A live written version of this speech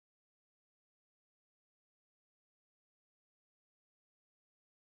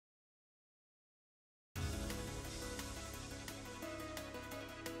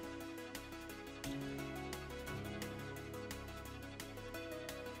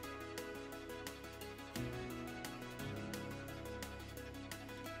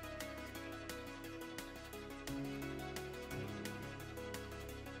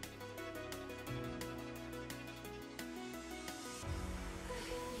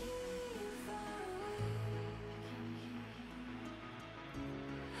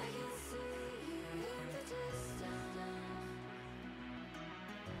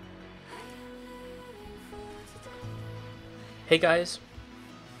Hey guys.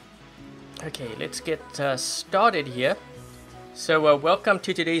 Okay, let's get started here. So welcome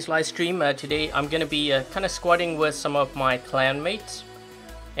to today's live stream. Today I'm going to be kind of squatting with some of my clan mates.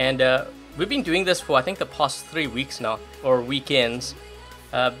 And we've been doing this for I think the past 3 weeks now, or weekends.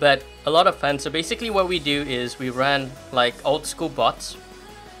 But a lot of fun. So basically what we do is we run like old school bots.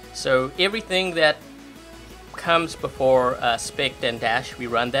 So everything that comes before Spect and Dash, we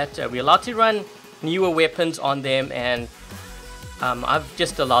run that. We're allowed to run newer weapons on them, and I've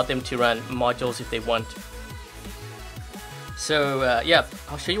just allowed them to run modules if they want. So yeah,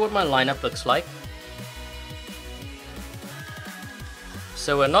 I'll show you what my lineup looks like.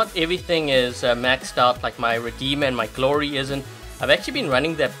 So not everything is maxed out, like my Redeemer and my Glory isn't. I've actually been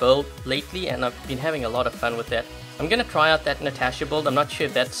running that build lately and I've been having a lot of fun with that. I'm going to try out that Natasha build. I'm not sure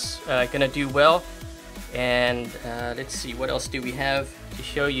if that's going to do well. And let's see, what else do we have to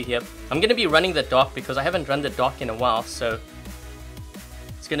show you here? I'm going to be running the dock because I haven't run the dock in a while. So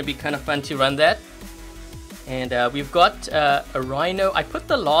it's going to be kind of fun to run that. And we've got a Rhino. I put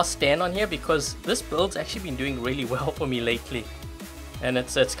the Last Stand on here because this build's actually been doing really well for me lately. And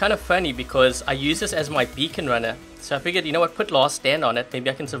it's kind of funny because I use this as my beacon runner. So I figured, you know what, put Last Stand on it. Maybe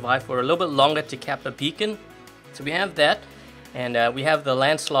I can survive for a little bit longer to cap a beacon. So we have that. And we have the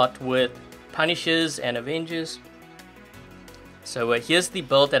Lancelot with Punishers and Avengers. So here's the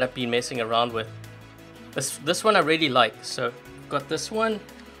build that I've been messing around with. This one I really like. So I've got this one.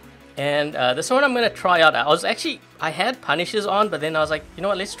 And this one I'm going to try out. I had Punishers on, but then I was like, you know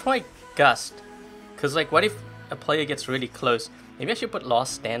what, let's try Gust. Because like, what if a player gets really close? Maybe I should put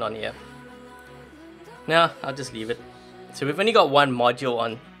Last Stand on here. Nah, I'll just leave it. So we've only got one module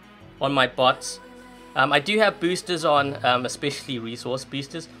on my bots. I do have boosters on, especially resource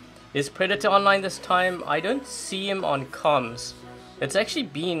boosters. Is Predator online this time? I don't see him on comms. It's actually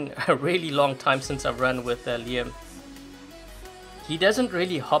been a really long time since I've run with Liam. He doesn't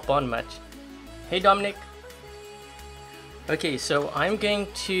really hop on much. Hey Dominic. Okay, so I'm going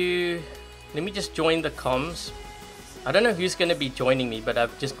to... Let me just join the comms. I don't know who's going to be joining me, but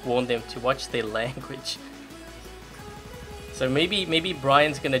I've just warned them to watch their language. So maybe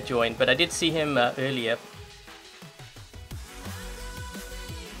Brian's going to join, but I did see him earlier.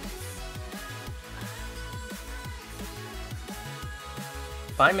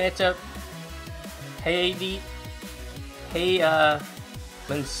 Bye Meta. Hey AD. Hey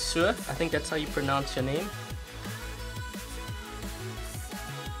Mansoor, I think that's how you pronounce your name.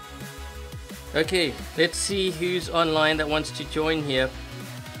 Okay, let's see who's online that wants to join here.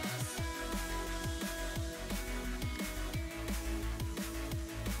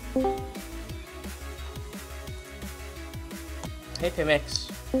 Hey PMX.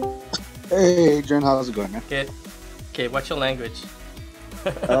 Hey Adrian, how's it going, man? Good. Okay, what's your language?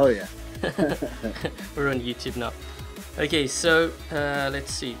 Oh yeah. We're on YouTube now. Okay, so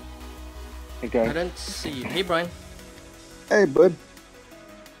let's see. Okay. I don't see you. Hey Brian. Hey bud.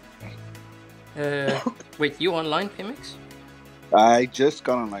 Wait, you online, PMX? I just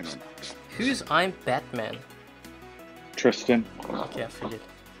got online right now. Who's I'm Batman? Tristan. Okay, I figured.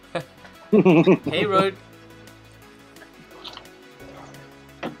 Hey Road.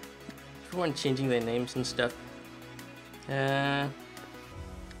 Everyone changing their names and stuff.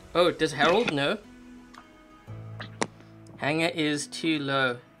 Oh, does Harold know? Hanger is too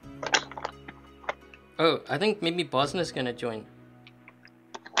low. Oh, I think maybe Bosna's gonna join.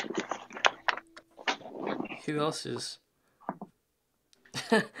 Who else is?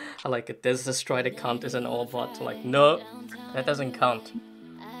 I like it. Does the Strider count as an all bot? Like, no, that doesn't count.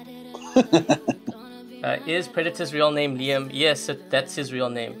 Is Predator's real name Liam? Yes, that's his real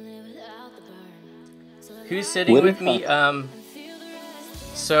name. Who's sitting with me?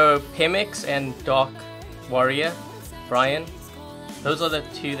 So Pemex and Doc Warrior, Brian. Those are the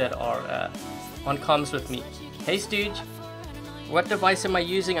two that are on comms with me. Hey Stooge, what device am I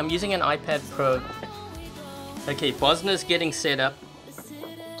using? I'm using an iPad Pro. Okay, Bosna's getting set up.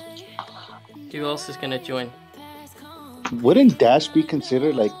 Who else is gonna join? Wouldn't Dash be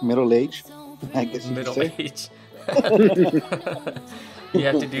considered like middle age? I guess middle age. You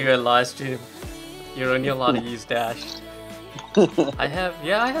have to do a live stream. You're only allowed to use Dash. I have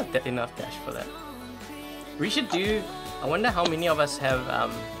enough Dash for that. We should do. I wonder how many of us have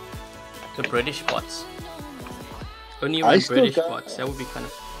the British bots. Only one British bots. That would be kind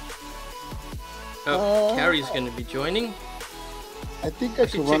of. Oh, Carrie's going to be joining. I think I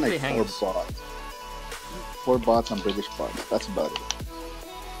should run like 4 bots. 4 bots on British bots. That's about it.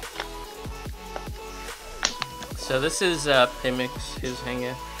 So this is Pimix, his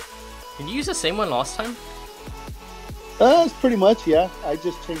hanger. Did you use the same one last time? Pretty much, yeah. I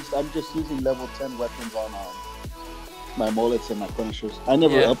just changed. I'm just using level 10 weapons on my mullets and my punishers. I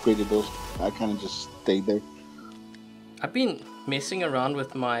never upgraded those. I kind of just stayed there. I've been messing around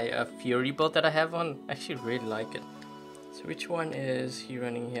with my Fury build that I have on. I actually really like it. So which one is he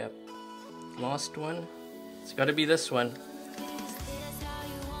running here? Last one? It's got to be this one.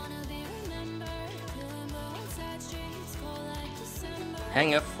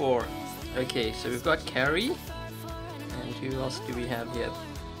 Hang up 4. Okay, so we've got Carrie. And who else do we have here?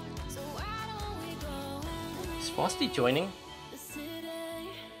 Is Frosty joining?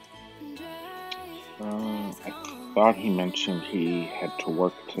 I thought he mentioned he had to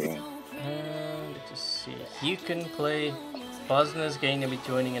work today. Let's just see. You can play. Bosna's going to be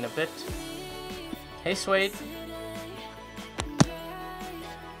joining in a bit. Hey, Suede.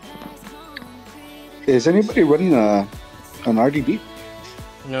 Is anybody running an RDB?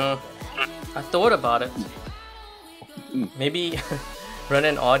 No. I thought about it. Maybe run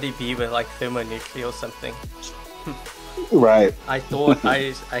an RDB with like thermonuclear or something. Right. I thought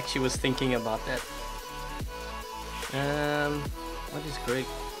I actually was thinking about that. What is Greg?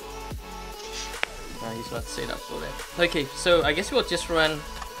 Nah, he's not set up for that. Okay, so I guess we'll just run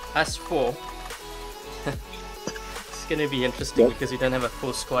us 4. It's gonna be interesting because we don't have a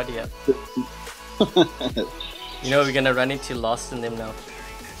full squad yet. You know, we're gonna run into Lost in them now.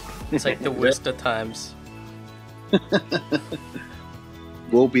 It's like the worst of times.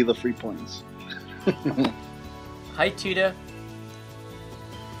 We'll be the 3 points. Hi, Tudor.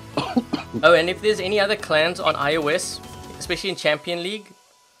 Oh, and if there's any other clans on iOS, especially in Champion League,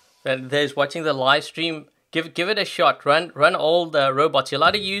 that there's watching the live stream, give it a shot. Run all the robots. You're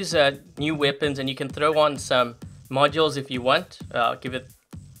allowed to use new weapons, and you can throw on some modules if you want. Give it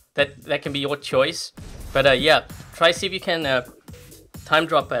that can be your choice. But yeah, try see if you can time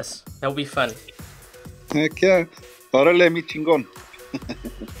drop us. That'll be fun. Heck yeah. Órale, mi chingón.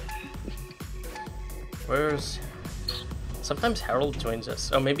 Where's... Sometimes Harold joins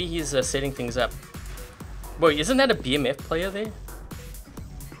us. Oh, maybe he's setting things up. Boy, isn't that a BMF player there?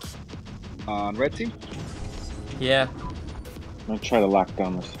 On red team? Yeah. I'm gonna try to lock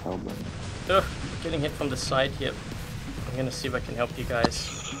down this Hellbent. Ugh, getting hit from the side here. I'm gonna see if I can help you guys.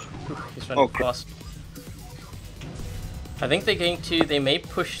 Ooh, he's running fast. I think they're going to... They may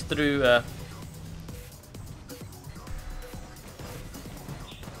push through...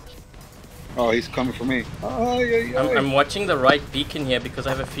 Oh, he's coming for me. Oh, yeah. I'm watching the right beacon here because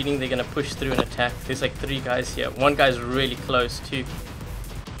I have a feeling they're gonna push through and attack. There's like 3 guys here. One guy's really close too.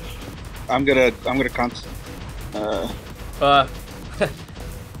 I'm gonna count.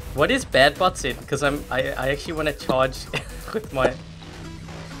 What is bad bots in? Because I actually want to charge with my.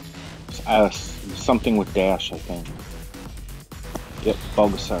 Something with dash, I think. Yep,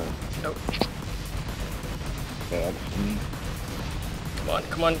 Bulbasaur. Oh. Bad for me.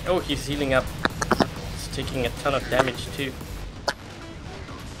 Come on. Oh, he's healing up. He's taking a ton of damage too.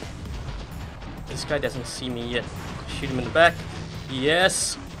 This guy doesn't see me yet. Shoot him in the back.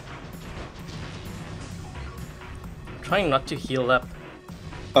 Yes. I'm trying not to heal up.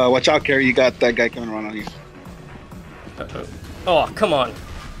 Watch out, Carrie. You got that guy coming around on you. Uh-oh. Oh, come on.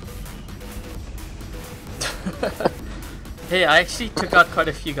 Hey, I actually took out quite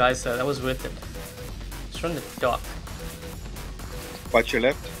a few guys there. That was worth it. Just run the dock. Watch your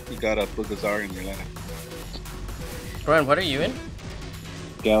left. You got a Bulbasaur in your left. Brian, what are you in?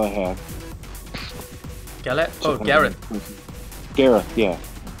 Galahad. Oh, Garrett. Garrett, yeah.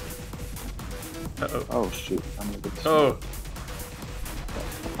 Uh-oh. Oh, shoot. Oh.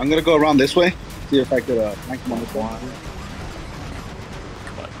 I'm gonna go around this way. See if I could flank him on this one.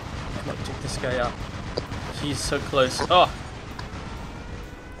 Come on, take this guy out. He's so close. Oh!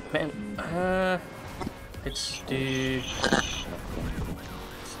 Man, let's do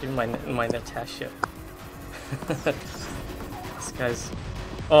my Natasha. This guy's...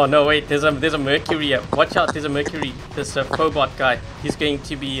 Oh no, wait, there's a Mercury here. Watch out, there's a Mercury. There's a Phobot guy. He's going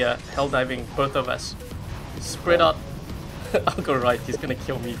to be hell diving both of us. Spread out. I'll go right, he's gonna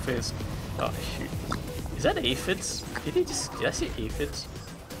kill me first. Oh shoot. Is that aphids? Did I see aphids?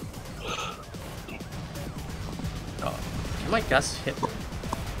 Oh, did my Gus hit?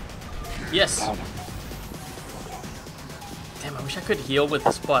 Yes! Damn, I wish I could heal with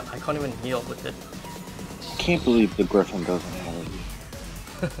the spot. I can't even heal with it. I can't believe the Griffin doesn't have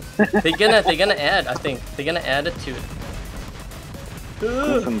it. they're gonna add, I think. They're gonna add it to it.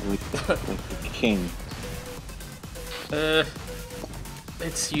 Griffin's like the king.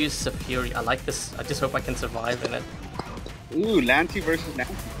 Let's use the Fury. I like this. I just hope I can survive in it. Ooh, Lanty versus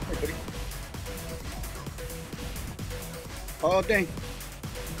Nancy. Oh, dang.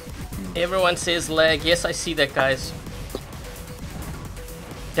 Everyone says lag. Yes, I see that, guys.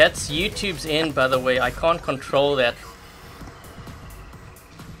 That's YouTube's end, by the way. I can't control that.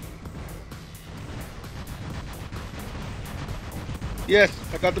 Yes,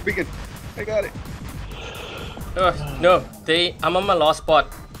 I got the beacon. I got it. No, I'm on my last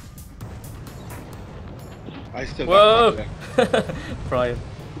spot. I still got it. Brian.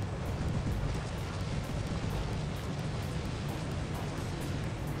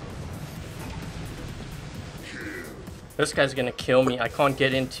 This guy's gonna kill me. I can't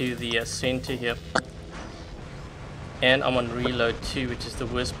get into the center here. And I'm on reload too, which is the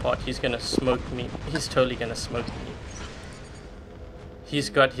worst part. He's gonna smoke me. He's totally gonna smoke me. He's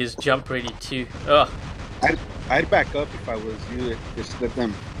got his jump ready too. Ugh. I'd back up if I was you. Just let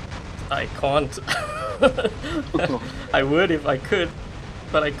them. I can't. I would if I could,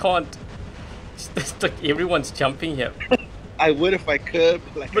 but I can't. It's like everyone's jumping here. I would if I could,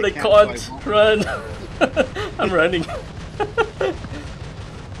 but I can't. Run. I'm running.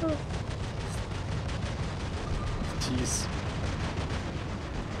 Jeez.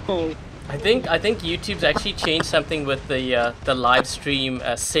 Oh. I think YouTube's actually changed something with the live stream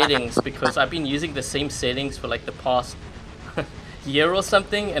settings, because I've been using the same settings for like the past year or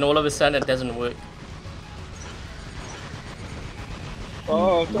something, and all of a sudden it doesn't work.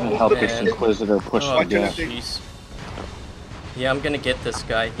 Oh, don't help this Inquisitor push the gap. Jeez. Yeah, I'm gonna get this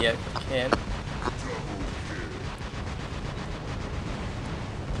guy here if I can.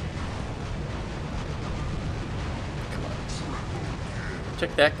 Come on.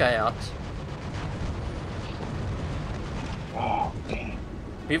 Check that guy out. Oh, damn.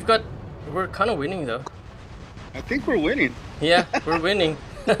 We're kind of winning though. I think we're winning. Yeah, we're winning.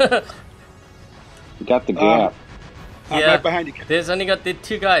 We got the gap. I'm right behind you. There's only got the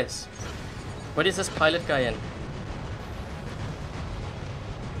 2 guys. What is this pilot guy in?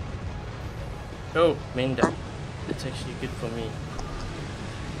 Oh, Menda. That's actually good for me.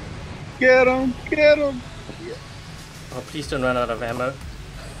 Get him! Get him! Yeah. Oh, please don't run out of ammo.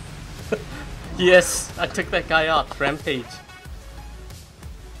 Yes, I took that guy out. Rampage.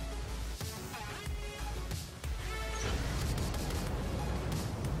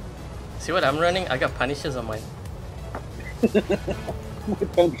 See what I'm running? I got Punishers on mine. My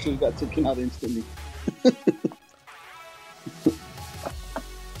Punishers got taken out instantly.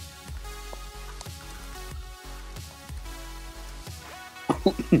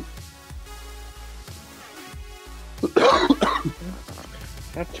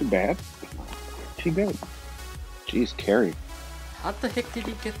 Not too bad. Too good. Jeez, carry. How the heck did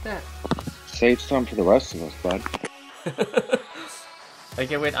he get that? Save some for the rest of us, bud.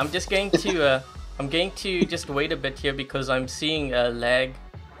 Okay, wait. I'm just going to. I'm going to just wait a bit here because I'm seeing lag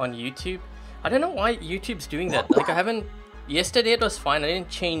on YouTube. I don't know why YouTube's doing that. Like I haven't. Yesterday it was fine. I didn't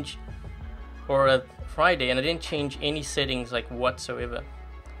change, or Friday, and I didn't change any settings like whatsoever.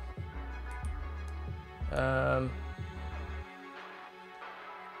 I'm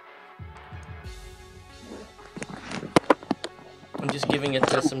just giving it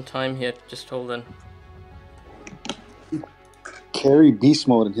some time here. Just hold on. Carry beast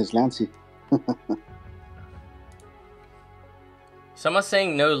mode in his Lancy. Some are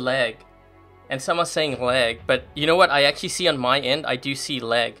saying no lag, and some are saying lag. But you know what? I actually see on my end, I do see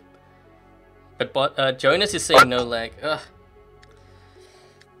lag. But Jonas is saying no lag. Ugh.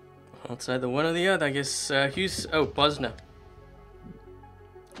 It's either one or the other, I guess. Who's... Oh, Bosna.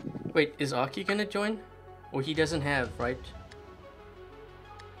 Wait, is Aki gonna join? Or he doesn't have, right?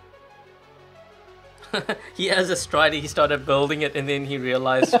 He has a Strider, he started building it, and then he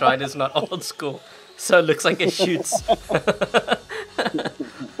realized Strider's not old school. So it looks like it shoots.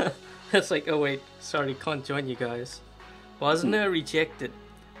 It's like, oh wait, sorry, can't join you guys. Bosna rejected.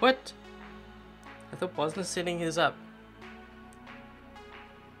 What? I thought Bosna's setting his up.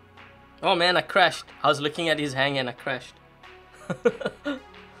 Oh man, I crashed. I was looking at his hang and I crashed.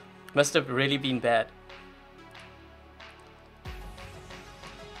 Must have really been bad.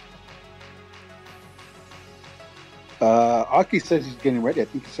 Aki says he's getting ready. I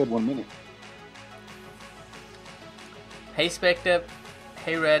think he said 1 minute. Hey Spectre.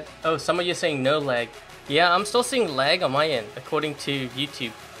 Hey Red. Oh, some of you are saying no lag. Yeah, I'm still seeing lag on my end, according to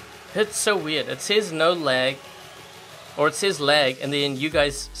YouTube. It's so weird. It says no lag, or it says lag, and then you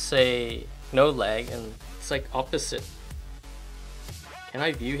guys say no lag, and it's like opposite. Can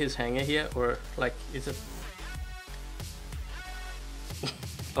I view his hanger here, or like, is it...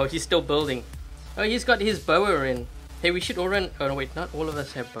 Oh, he's still building. Oh, he's got his bower in. Hey, we should all run... Oh, no, wait, not all of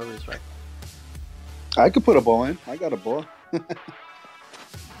us have bows, right? I could put a bow in. I got a bow.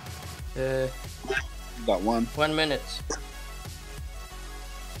 Got one. 1 minute.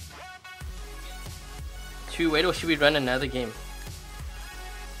 2, wait, or should we run another game?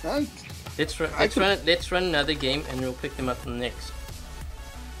 Let's run another game, and we'll pick them up next.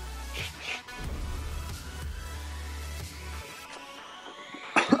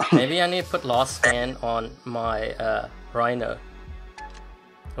 Maybe I need to put last stand on my rhino.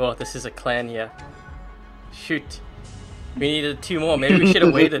 Oh, this is a clan here. Shoot. We needed 2 more. Maybe we should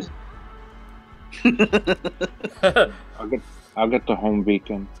have waited. I'll get the home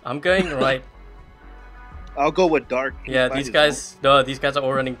beacon. I'm going right. I'll go with dark. Yeah, these guys. No, these guys are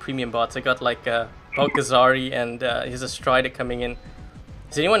all running premium bots. I got like Balkazari and here's a Strider coming in.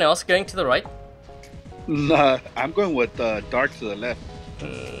 Is anyone else going to the right? Nah, I'm going with dark to the left.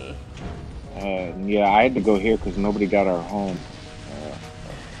 Yeah, I had to go here because nobody got our home.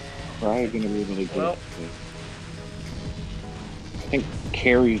 Probably gonna be really good. Well, I think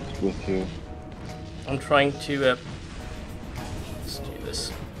Carrie's with you. I'm trying to. Let's do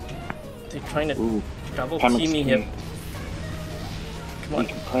this. They're trying to double team me here.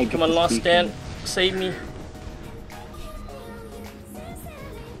 Come on, last stand, save me.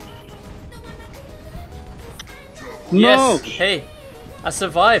 No. Yes. Hey, I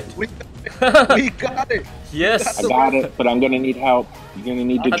survived. We got it. Yes. I got it, but I'm gonna need help. You're gonna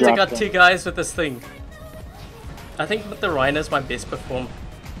need to drop. I got 2 guys with this thing. I think with the Rhino is my best perform.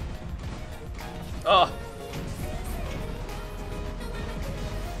 Oh.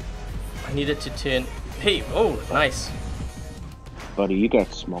 I needed to turn. Hey, oh, nice. Buddy, you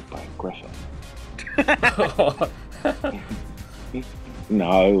got smoked by aggression.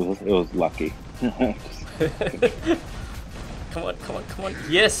 No, it was lucky. Come on.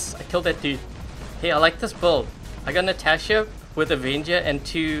 Yes, I killed that dude. Hey, I like this build. I got Natasha with Avenger and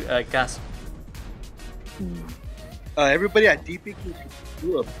 2 Gus. Everybody at DP can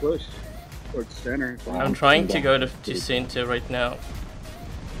do a push towards center. I'm trying to go to center right now.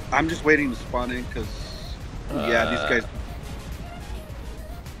 I'm just waiting to spawn in because, yeah, these guys.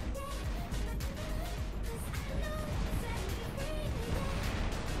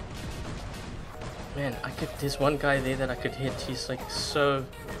 Man, there's one guy there that I could hit. He's like so.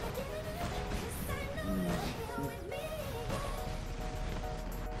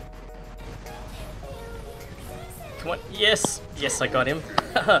 Come on, yes, I got him.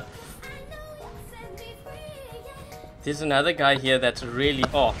 There's another guy here that's really,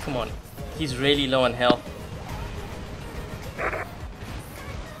 oh come on, he's really low on health. Come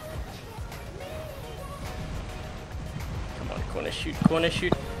on, corner shoot.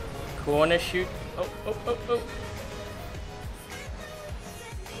 Oh.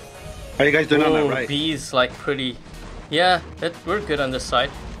 How are you guys doing on that right? B's like pretty, yeah, we're good on this side.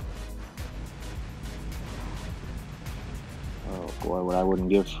 Boy, what I wouldn't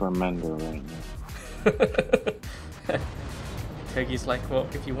give for a mender right now. Turkey's like, well,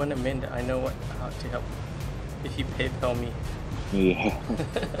 if you want a mender, I know how to help. If you PayPal me. Yeah.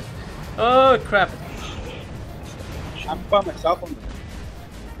 Oh crap! I'm by myself on the.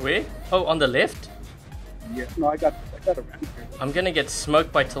 Where? Oh, on the left? Yeah. No, I got a ramp here. I'm gonna get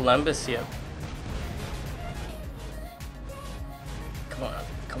smoked by Columbus here. Come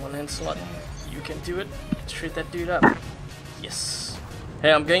on, Lancelot. You can do it. Shoot that dude up. Yes.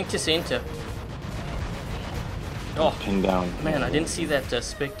 Hey, I'm going to center. Oh, pin down. Man, I didn't see that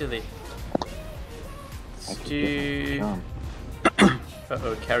Spectre there. Let's do...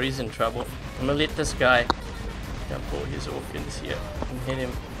 Uh-oh, Carrie's in trouble. I'm gonna let this guy dump all his orphans here and hit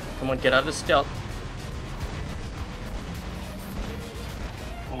him. Come on, get out of stealth.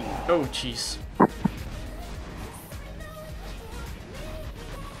 Oh, jeez.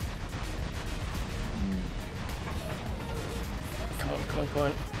 Come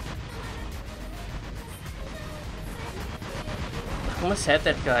on. I almost had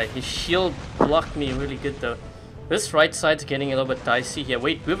that guy. His shield blocked me really good though. This right side's getting a little bit dicey here.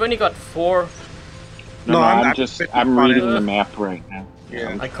 Wait, we've only got 4. No, I'm reading the map right now.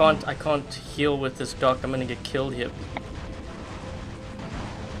 Yeah. I can't heal with this dock. I'm gonna get killed here.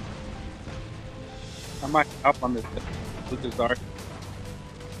 I might up on this with this dark.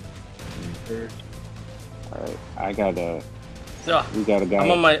 Alright, I got a. Ugh, we got a guy.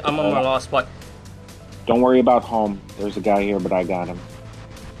 I'm on my last spot. Don't worry about home. There's a guy here, but I got him.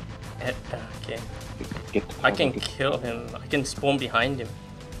 Okay. I can kill him. I can spawn behind him.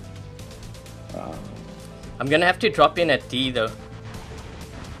 I'm gonna have to drop in at D though.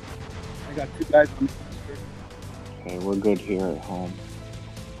 I got 2 guys on the Okay, we're good here at home.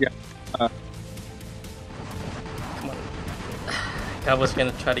 Yeah. Come on. I was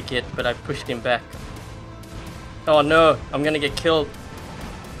gonna try to get, but I pushed him back. Oh no, I'm gonna get killed.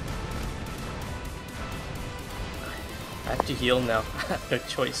 I have to heal now. No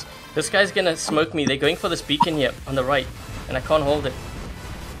choice. This guy's gonna smoke me. They're going for this beacon here on the right, and I can't hold it.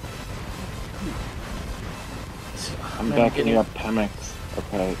 I'm backing you up, Pemex.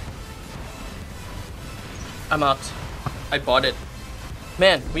 Okay. I'm out. I bought it.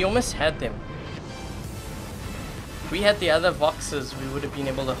 Man, we almost had them. If we had the other Voxes, we would have been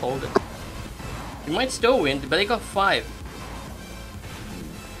able to hold it. We might still win, but they got 5.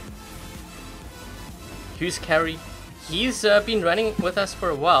 Who's carry? He's been running with us for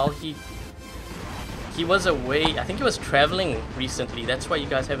a while. He was away. I think he was traveling recently. That's why you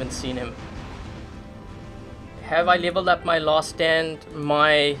guys haven't seen him. Have I leveled up my last stand?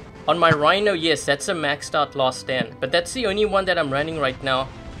 On my Rhino, yes, that's a maxed out last stand. But that's the only one that I'm running right now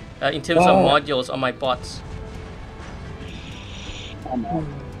in terms of modules on my bots.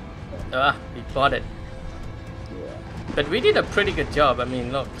 We bought it. But we did a pretty good job. I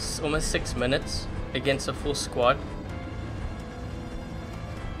mean, look, almost 6 minutes against a full squad.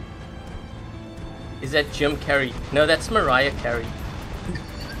 Is that Jim carry? No, that's Mariah carry.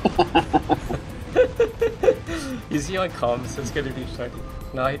 Is he on comms? It's gonna be funny.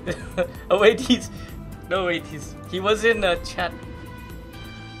 No, oh wait, he was in chat.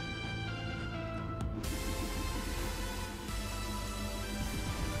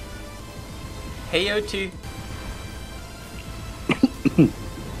 Hey O2.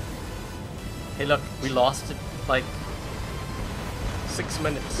 Hey look, we lost it like 6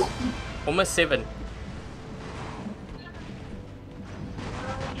 minutes. Almost 7.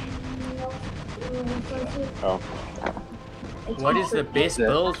 Oh. What is the best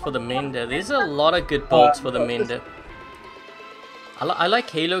build for the Mender? There's a lot of good builds for the Mender. I like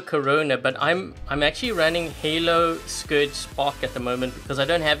Halo Corona, but I'm actually running Halo Scourge Spark at the moment because I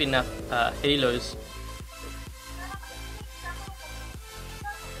don't have enough Halos.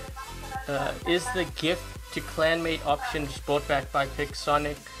 Is the gift to clanmate option brought back by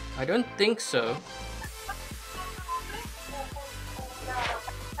Pixonic? I don't think so.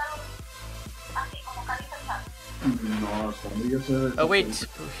 Oh wait,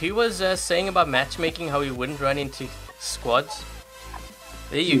 he was saying about matchmaking, how he wouldn't run into squads.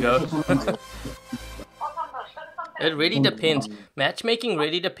 There you go. It really depends. Matchmaking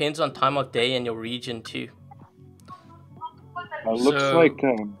really depends on time of day and your region too. Looks like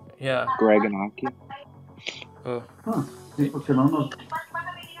yeah. Greg and Aki. Oh.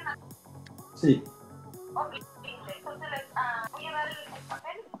 Sí.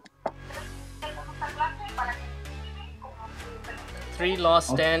 3 last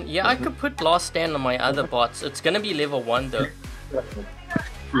stand. Yeah, I could put last stand on my other bots. It's gonna be level 1 though.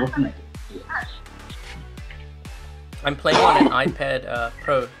 I'm playing on an iPad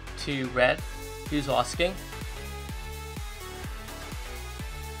Pro 2 Rad. Who's asking?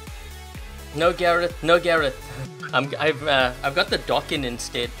 No Gareth, no Gareth. I've got the dock in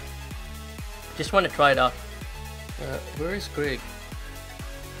instead. Just want to try it out. Where is Greg?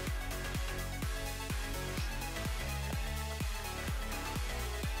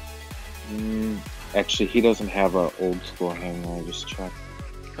 Actually, he doesn't have an old school hanger. I just checked.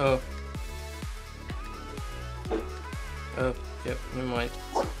 Oh. Oh, yep, never mind.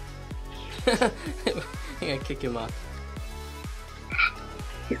 I'm gonna kick him out.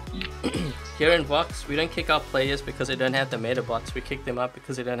 Here in VØX, we don't kick out players because they don't have the meta bots. We kick them out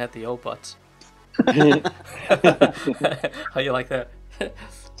because they don't have the old bots. How you like that?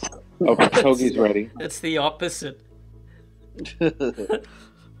 Okay, Togi's ready. It's the opposite.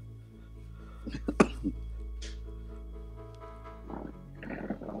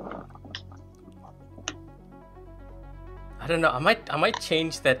 I don't know. I might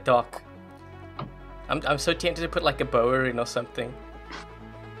change that dock. I'm so tempted to put like a bower in or something.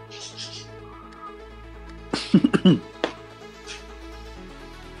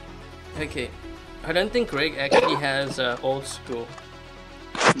 Okay, I don't think Greg actually has old school.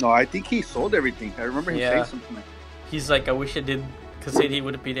 No, I think he sold everything. I remember him saying something like that. He's like, I wish I did, because then he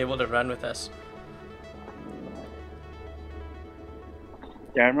would have been able to run with us.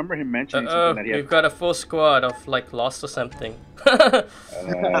 Yeah, I remember him mentioning something that he had. We've got a full squad of like Lost or something.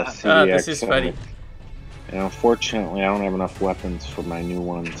 This is funny. And unfortunately, I don't have enough weapons for my new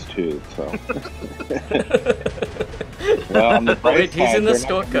ones too. So. Well, on the bright he's side, in the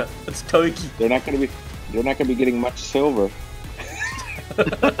stalker. It's Togi. They're not going to be getting much silver.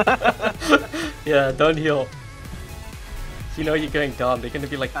 Yeah, don't heal. You know you're going down. They're going to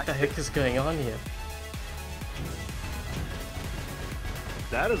be like, what the heck is going on here?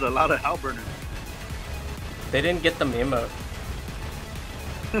 That is a lot of halberders. They didn't get the memo.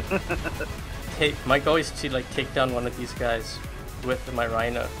 Hey, my goal is to like take down one of these guys with my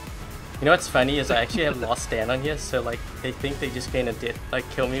Rhino. You know what's funny is I actually have lost stand on here, so like they think they're just gonna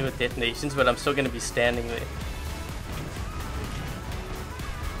kill me with detonations, but I'm still gonna be standing there.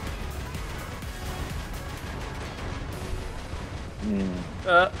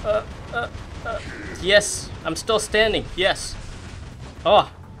 Yes, I'm still standing. Yes.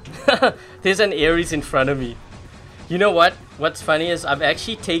 Oh, there's an Ares in front of me. You know what? What's funny is I've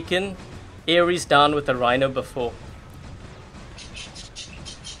actually taken Ares down with a Rhino before.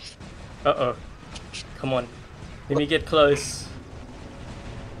 Uh-oh. Come on. Let me get close.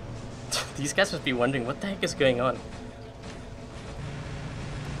 These guys must be wondering what the heck is going on.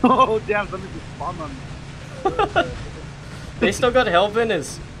 Oh damn, something just spawned on me. They still got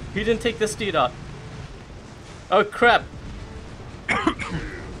Hellbenders. Who didn't take this dude out? Oh crap.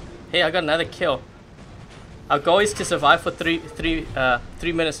 Hey, I got another kill. Our goal is to survive for 3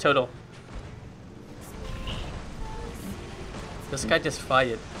 minutes total. This guy just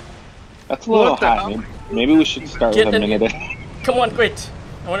fired. That's a little high. Maybe we should start with a minute. Come on, wait.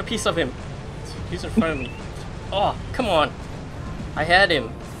 I want a piece of him. He's in front of me. Oh, come on. I had him.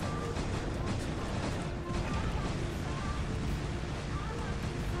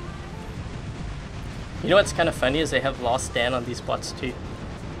 You know what's kind of funny is they have Last Stand on these bots too.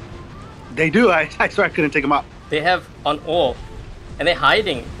 They do. I swear I couldn't take them out. They have on all. And they're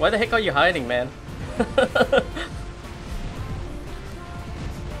hiding. Why the heck are you hiding, man?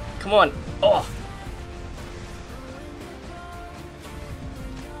 Come on. Oh.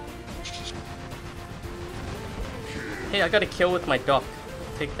 Hey, I got a kill with my dock.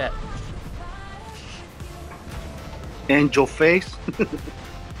 Take that. Angel face.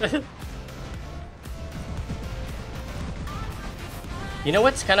 You know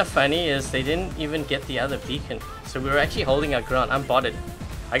what's kind of funny is they didn't even get the other beacon. So we were actually holding our ground. I'm botted.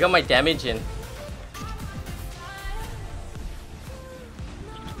 I got my damage in.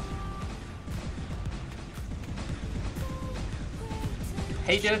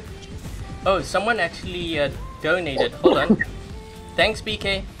 Hey dude. Oh, someone actually donated. Hold on. Thanks,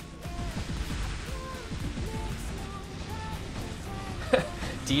 BK.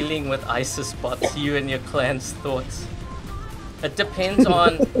 Dealing with ISIS bots, you and your clan's thoughts. It depends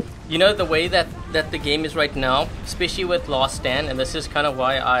on, you know, the way that the game is right now, especially with Last Stand, and this is kind of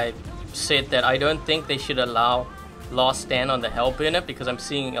why I said that I don't think they should allow Last Stand on the Hellburner, because I'm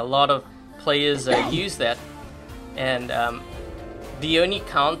seeing a lot of players use that, and the only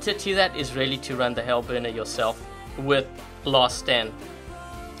counter to that is really to run the Hellburner yourself with Last Stand.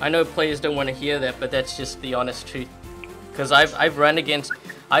 I know players don't want to hear that, but that's just the honest truth. Because I've run against,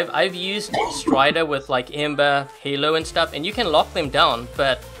 I've used Strider with like Ember, Halo and stuff, and you can lock them down,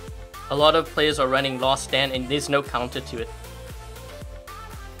 but a lot of players are running Last Stand and there's no counter to it.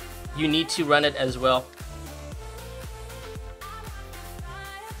 You need to run it as well.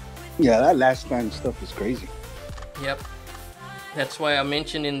 Yeah, that Last Stand stuff is crazy. Yep. That's why I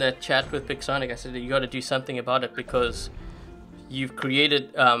mentioned in the chat with Pixonic, I said that you got to do something about it, because you've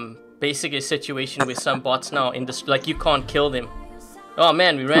created basically a situation where some bots now in this, like, you can't kill them. Oh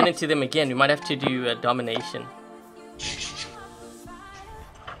man, we ran into them again. We might have to do a domination.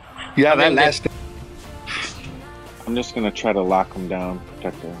 Yeah, that last. I'm just gonna try to lock them down,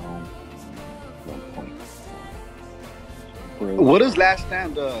 protect their home. What does Last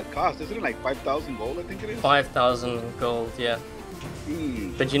Stand cost? Isn't it like 5,000 gold? I think it is. 5,000 gold, yeah.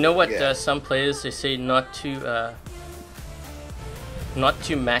 But you know what? Yeah. Some players, they say not to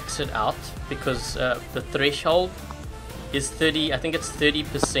max it out, because the threshold is 30. I think it's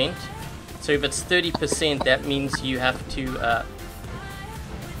 30%. So if it's 30%, that means you have to.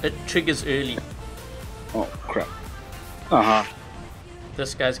 It triggers early. Oh crap!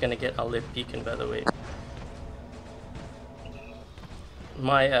 This guy's gonna get our left beacon, by the way.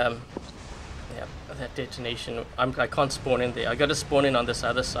 My yeah, that detonation. I can't spawn in there. I gotta spawn in on this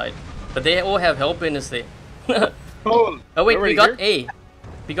other side. But they all have Hellbenders there. Oh wait, we got A.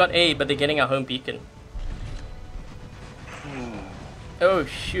 We got A, but they're getting our home beacon. Oh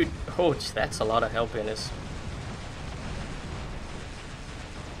shoot! Oh, that's a lot of Hellbenders.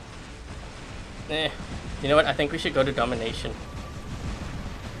 You know what? I think we should go to domination.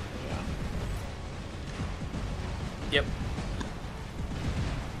 Yep.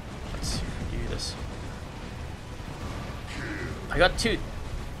 Let's see if we do this. I got 2.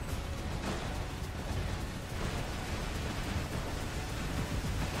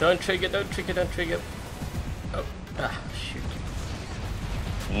 Don't trigger, don't trigger, don't trigger. Oh, shoot.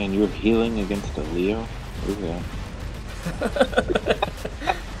 Man, you're healing against a Leo? What is that?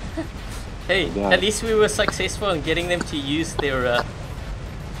 Hey, at least we were successful in getting them to use their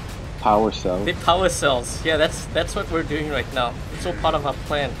power cells. Their power cells. Yeah, that's what we're doing right now. It's all part of our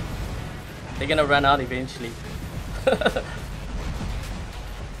plan. They're gonna run out eventually.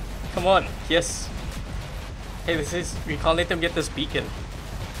 Come on, yes. Hey, we can't let them get this beacon.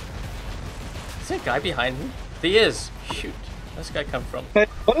 Is there a guy behind me? There is. Shoot, where's this guy come from? Hey,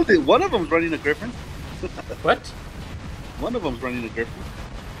 one of them's running a Griffin. What? One of them's running the Griffin.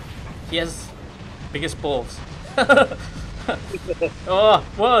 He has biggest balls. Oh,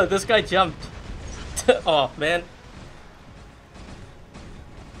 whoa, this guy jumped. Oh, man.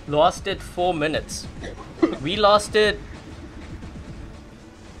 Lasted 4 minutes. We lasted...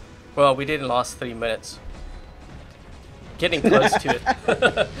 Well, we didn't last 3 minutes. Getting close to it.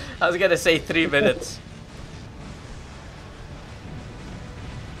 I was gonna say 3 minutes.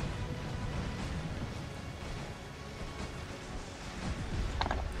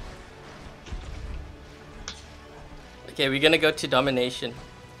 Okay, we're gonna go to domination.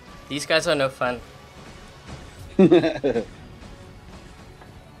 These guys are no fun.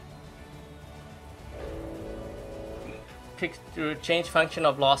 Pick to change function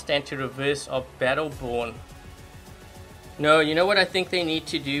of last stand to reverse of Battleborn. No, you know what I think they need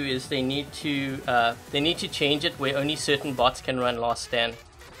to do is they need to change it where only certain bots can run last stand.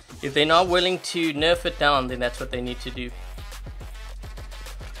 If they're not willing to nerf it down, then that's what they need to do.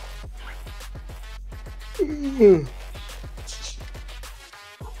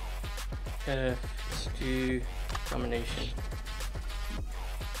 Let's do domination.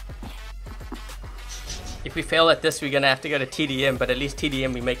 If we fail at this, we're gonna have to go to TDM, but at least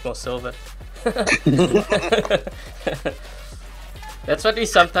TDM we make more silver. That's what we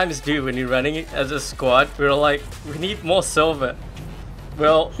sometimes do when you're running as a squad. We're like, we need more silver.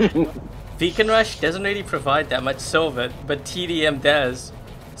 Well, Beacon Rush doesn't really provide that much silver, but TDM does.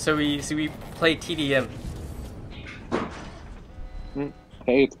 So we play TDM.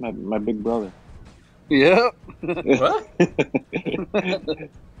 Hey, it's my big brother. Yep. What?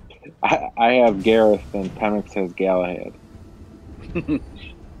 I have Gareth and Pemix has Galahad.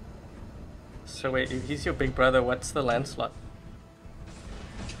 So wait, if he's your big brother, what's the land slot?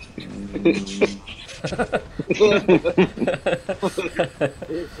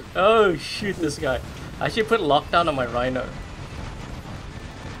 Oh shoot, this guy. I should put lockdown on my Rhino.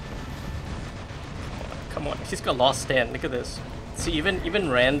 Come on, he's got lost stand, look at this. See, even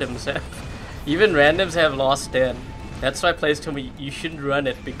randoms have lost stand. That's why players tell me you shouldn't run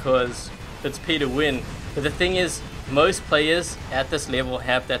it because it's pay to win. But the thing is, most players at this level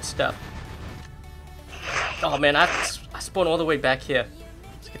have that stuff. Oh man, I spawn all the way back here.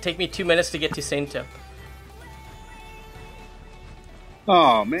 It's gonna take me 2 minutes to get to center.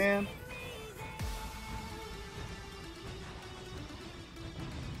 Oh man.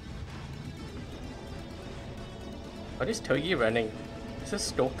 What is Togi running? Is this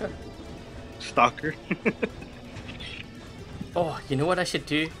Stalker? Stalker. Oh, you know what I should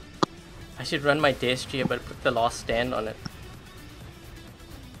do? I should run my Destria but put the last stand on it.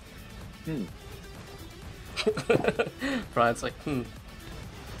 Brian's like, we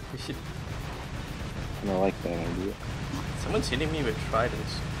should... I like that idea. Someone's hitting me with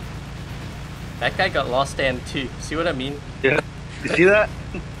tridents. That guy got lost stand too. See what I mean? Yeah. You see that?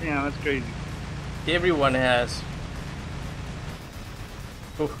 Yeah, that's crazy. Everyone has.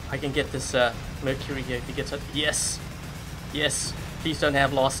 Oh, I can get this Mercury here if he gets it. Yes! Yes! Please don't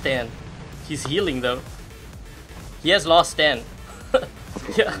have lost stand. He's healing though. He has lost stand.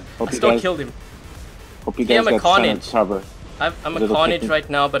 Yeah, I still killed him. Hope you guys got Carnage cover. I'm a Carnage right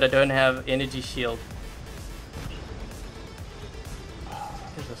now, but I don't have energy shield.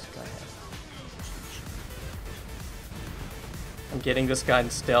 What does this guy have? I'm getting this guy in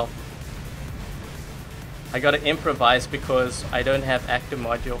stealth. I gotta improvise because I don't have active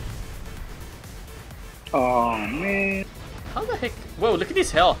module. Oh man. How the heck? Whoa, look at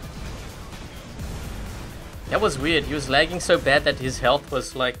his health. That was weird. He was lagging so bad that his health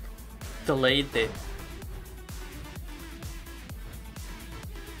was like delayed there.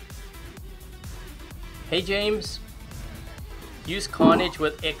 Hey James, use Carnage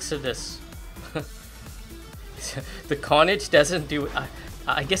with Exodus. The Carnage doesn't do...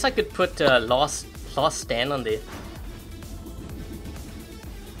 I guess I could put last stand on there.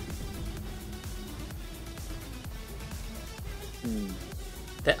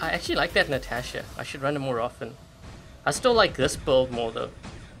 I actually like that Natasha. I should run it more often. I still like this build more though.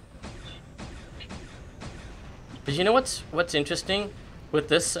 But you know what's interesting? With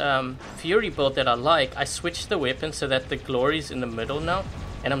this Fury build that I like, I switched the weapon so that the glory's in the middle now,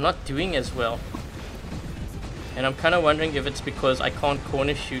 and I'm not doing as well. And I'm kind of wondering if it's because I can't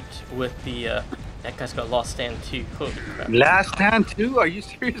corner shoot with the... that guy's got last stand too. Holy crap. Last stand too? Are you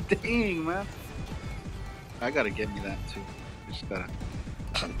serious? Dang, man. I gotta get me that too. Just gotta...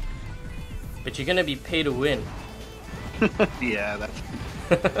 But you're gonna be pay to win. Yeah, that's...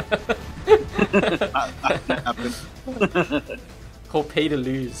 not happen. Called pay to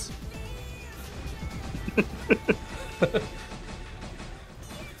lose.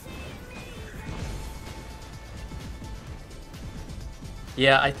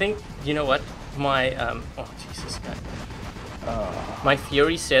 Yeah, I think, you know what? My, oh, Jesus, God. My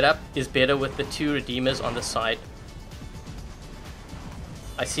Fury setup is better with the 2 Redeemers on the side.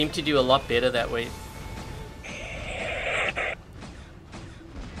 I seem to do a lot better that way.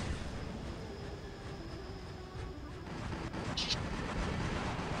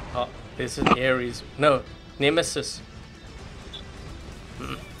 Oh, there's an Ares. No, Nemesis.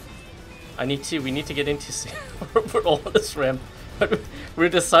 We need to get into for all this ramp. We're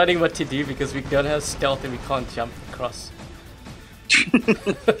deciding what to do because we don't have stealth and we can't jump across.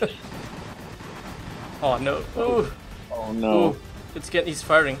 Oh no! Oh, oh no! Ooh. He's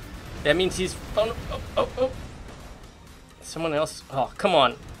firing. That means he's. Oh! Someone else. Oh, come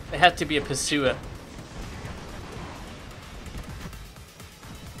on! It had to be a pursuer.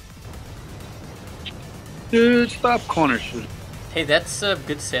 Dude, stop corner shooting. Hey, that's a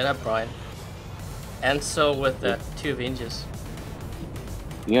good setup, Brian. And so with 2 Avengers.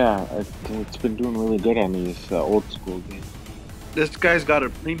 Yeah, it's been doing really good on these old school games. This guy's got a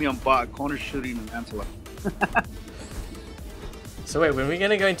premium bot, corner shooting and Lancelot. So wait, when are we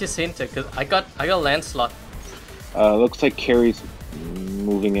gonna go into center? Cause I got Lancelot. Looks like Carrie's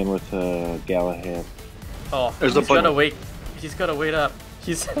moving in with Galahad. Oh, he's gotta wait. He's gotta wait up.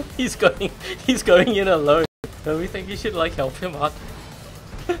 He's going in alone. Don't we think you should like help him out?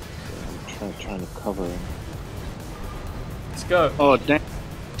 I'm trying to cover him. Let's go. Oh dang!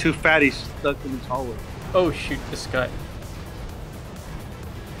 2 fatties stuck in his hallway. Oh shoot, this guy.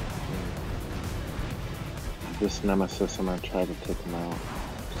 This Nemesis, I'm gonna try to take him out.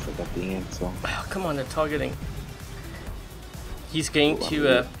 Because I got the answer. Oh, come on, they're targeting. He's going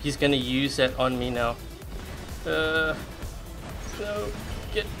to he's gonna use that on me now. No,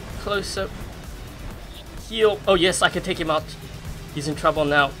 get closer. Heal. Oh yes, I can take him out. He's in trouble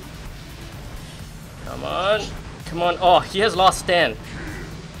now. Come on. Come on. Oh, he has last stand.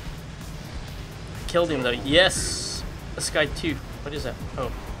 Killed him though. Yes. This guy too. What is that?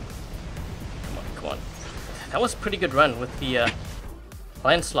 Oh. Come on. That was a pretty good run with the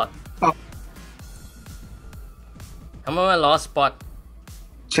Lancelot. Oh. I'm on my last spot.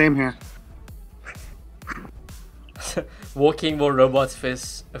 Same here. Walking war robots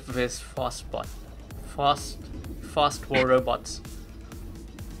versus fast bot. Fast war robots.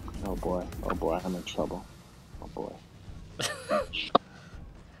 Oh boy, I'm in trouble. Oh boy.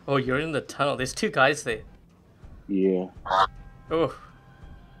 Oh, you're in the tunnel. There's 2 guys there. Yeah. Oh.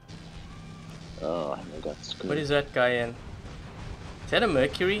 Oh, I got screwed. What is that guy in? Is that a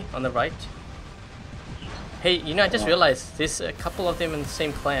Mercury on the right? Hey, you know, I just realized there's a couple of them in the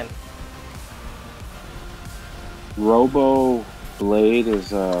same clan. Robo Blade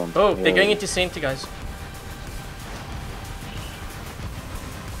is oh, they're going into center, guys.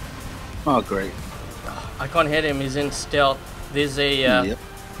 Oh, great. I can't hit him. He's in stealth. There's a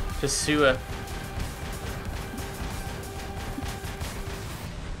pursuer.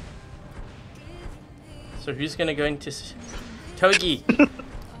 So who's gonna go into Togi?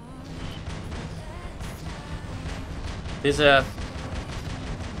 There's a.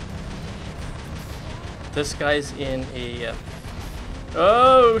 This guy's in a.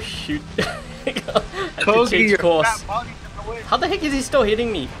 Oh shoot! Togi, your course. fat body's in the way. How the heck is he still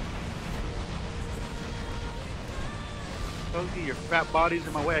hitting me? Togi, your fat body's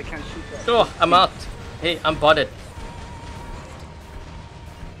in my way. I can't shoot that. Oh, I'm out. Hey, I'm botted.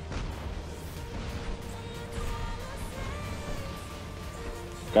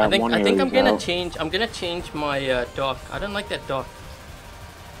 I think I'm gonna change. I'm gonna change my dock. I don't like that dock.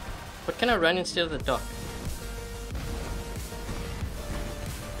 What can I run instead of the dock?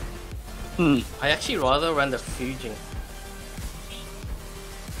 I actually rather run the fuging.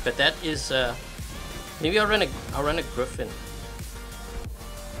 But that is maybe I'll run a griffin.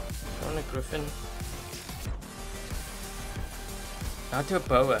 Run a griffin. I'll do a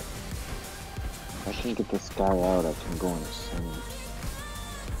boa. If I can get this guy out, I can go insane.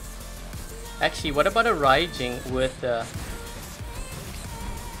 Actually, what about a Raijing with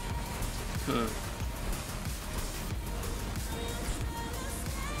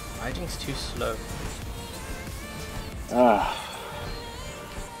Raijing's too slow.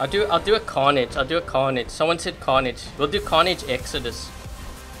 I'll do a Carnage. Someone said Carnage. We'll do Carnage Exodus.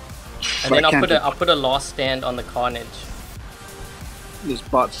 And then I'll put a last stand on the Carnage. This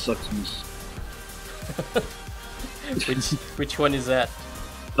bot sucks me. Which one is that?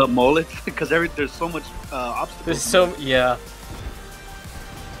 The mullet, because there's so much obstacles. There's so yeah.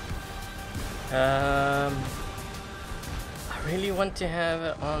 I really want to have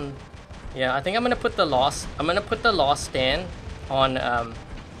it on. Yeah, I think I'm gonna put the last stand on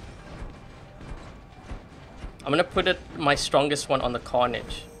I'm gonna put it my strongest one on the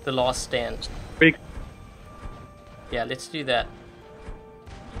Carnage, the last stand. Big. Yeah, let's do that.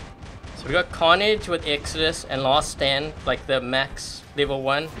 So we got Carnage with Exodus and last stand, like the max level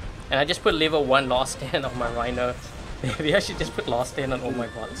 1. And I just put level 1 last stand on my Rhino. Maybe I should just put last stand on all my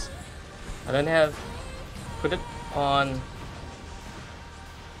bots. I don't have... Put it on...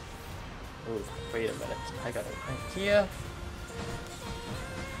 Oh, wait a minute. I got an idea.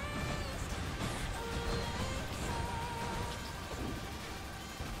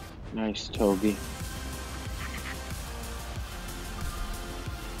 Nice, Toby.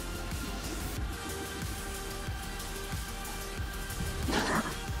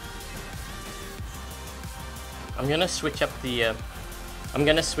 I'm gonna switch up the I'm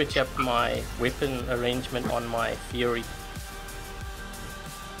gonna switch up my weapon arrangement on my Fury.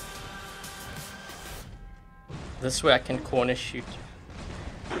 This way I can corner shoot.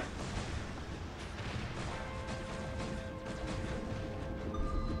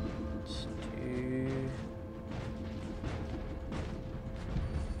 Let's do...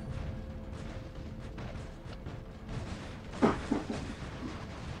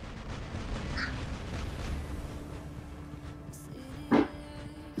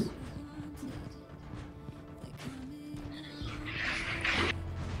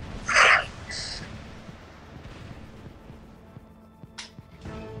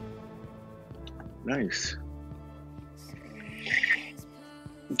 Nice.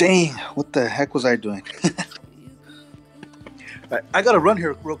 Dang, what the heck was I doing? I gotta run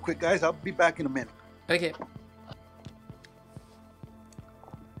here real quick, guys. I'll be back in a minute. Okay.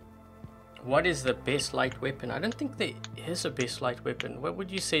 What is the best light weapon? I don't think there is a best light weapon. What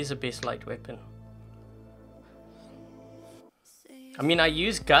would you say is the best light weapon? I mean, I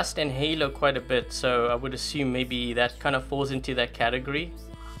use Gust and Halo quite a bit, so I would assume maybe that kind of falls into that category.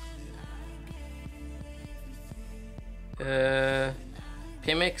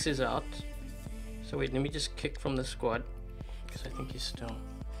 Pemex is out. So wait, let me just kick from the squad, because I think he's still...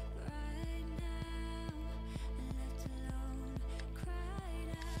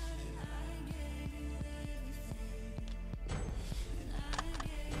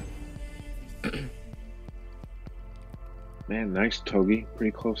 Man, nice, Togi.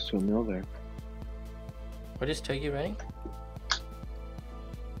 Pretty close to a mill there. What is Togi running?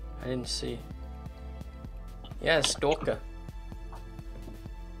 I didn't see. Yeah, Stalker.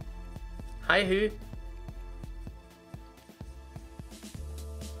 Hi, who?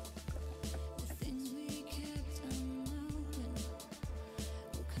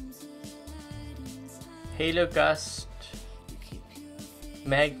 Halo, Gust,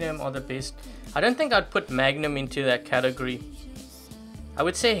 Magnum are the best. I don't think I'd put Magnum into that category. I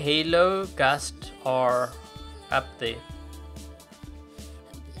would say Halo, Gust are up there.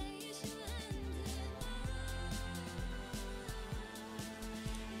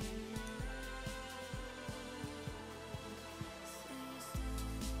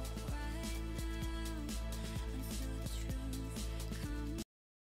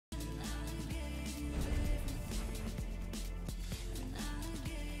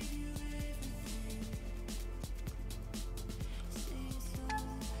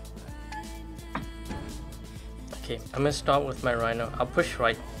 Okay, I'm gonna start with my Rhino. I'll push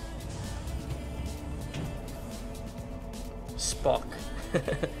right. Spock.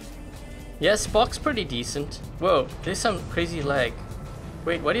 Yeah, Spock's pretty decent. Whoa, there's some crazy lag.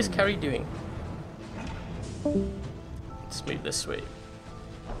 Wait, what is Carrie doing? Let's move this way.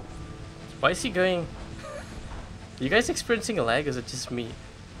 Why is he going? Are you guys experiencing a lag, or is it just me?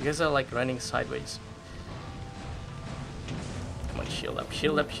 You guys are like running sideways. Come on, shield up,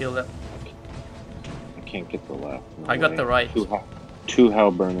 shield up, shield up. I can't get the left. No I got way. the right. Two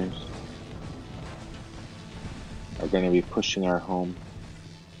hell burners are going to be pushing our home.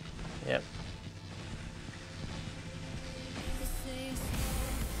 Yep.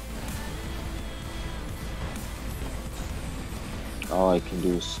 All I can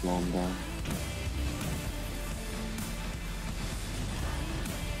do is slow them down.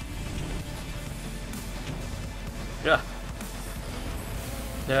 Yeah.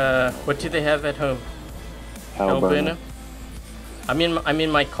 What do they have at home? Hellburner. I'm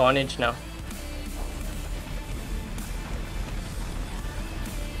in my Carnage now.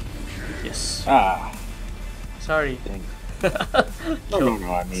 Yes. Ah. Sorry. Dang. No,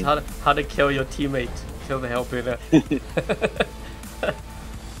 I mean... how to kill your teammate. Kill the Hellburner.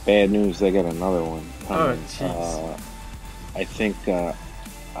 Bad news, they got another one coming. Oh, jeez. I think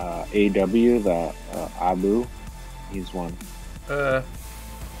AW, the Abu, he's one. Oh.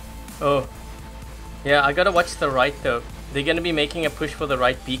 Yeah, I gotta watch the right though. they're gonna be making a push for the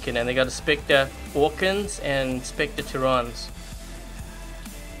right beacon, and they got a Spectre Orkans and Spectre Tyrans.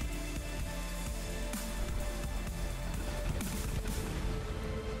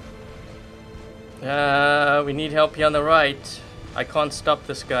 We need help here on the right. I can't stop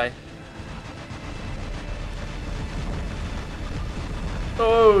this guy.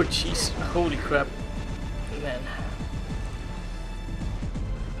 Oh jeez, holy crap. Man.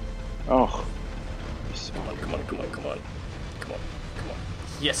 Oh. Come on, come on, come on, come on. Come on, come on.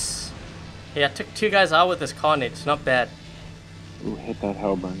 Yes. Yeah, I took 2 guys out with this Carnage, not bad. Ooh, hit that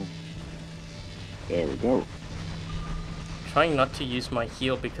Hellburner. There we go. Trying not to use my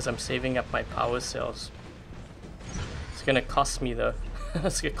heal because I'm saving up my power cells. It's gonna cost me though.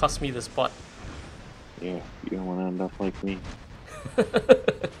 It's gonna cost me the spot. Yeah, you don't want to end up like me.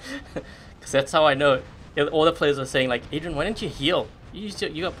 Because that's how I know. All the players are saying like, Adrian, why don't you heal? You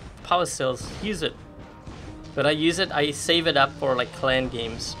got power cells, use it. But I use it, I save it up for like clan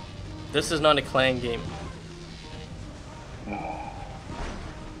games. This is not a clan game.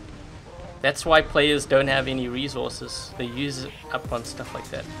 That's why players don't have any resources. They use it up on stuff like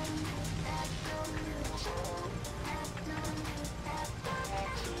that.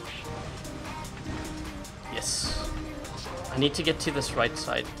 Yes. I need to get to this right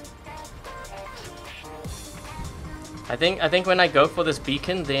side. I think when I go for this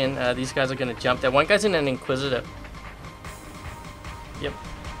beacon, then these guys are gonna jump. That one guy's in an Inquisitor. Yep.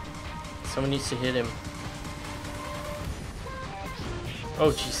 Someone needs to hit him. Oh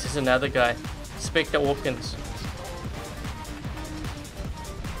jeez, there's another guy. Spectre Orkans.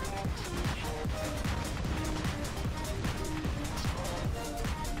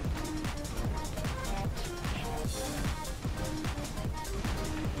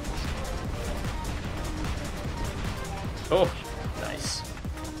 Oh, nice.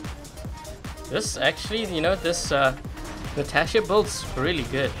 This actually, you know, this Natasha build's really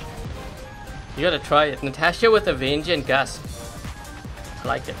good. You gotta try it. Natasha with Avenger and Gust. I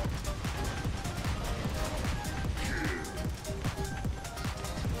like it.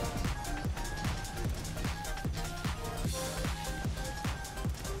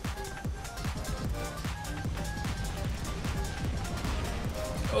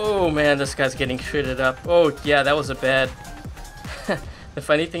 Oh man, this guy's getting shredded up. Oh yeah, that was a bad. The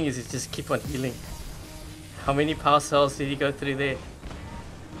funny thing is, he just keep on healing. How many power cells did he go through there?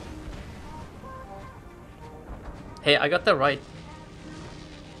 Hey, I got the right.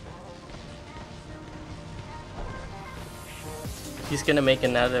 He's gonna make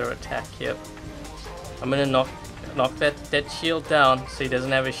another attack here. I'm gonna knock that shield down so he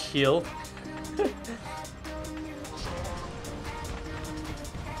doesn't have a shield.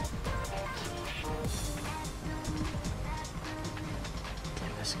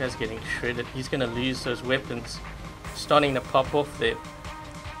 This guy's getting shredded. He's gonna lose those weapons. Starting to pop off there.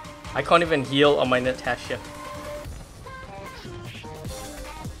 I can't even heal on my Natasha.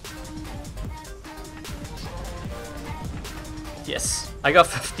 Yes, I got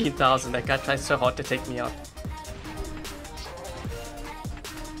 15,000. That guy tried so hard to take me out.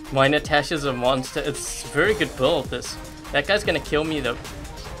 My Natasha's a monster. It's a very good build, this. That guy's gonna kill me though.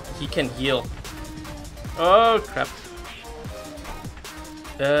 He can heal. Oh crap.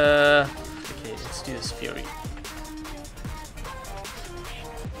 Okay, let's do this Fury.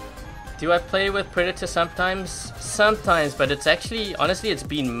 Do I play with Predator sometimes? Sometimes, but it's actually, honestly, it's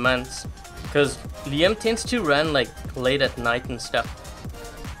been months. Because Liam tends to run like late at night and stuff.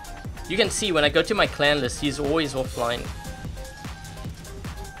 You can see when I go to my clan list, he's always offline.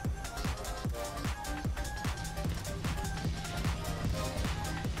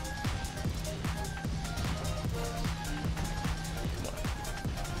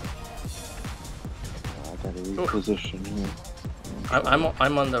 Position here.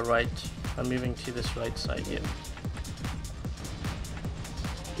 I'm on the right. I'm moving to this right side here.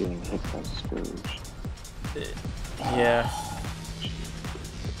 Getting hit by Scourge. Yeah.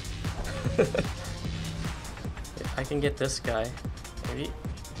 I can get this guy. Maybe.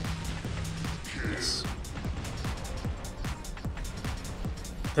 Yes.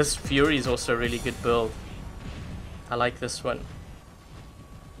 This Fury is also a really good build. I like this one.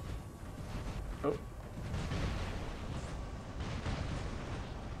 Oh.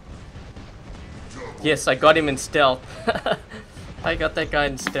 Yes, I got him in stealth. I got that guy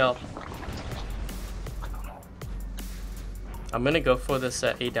in stealth. I'm gonna go for this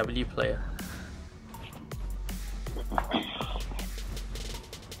AW player.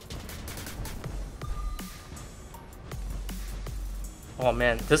 Oh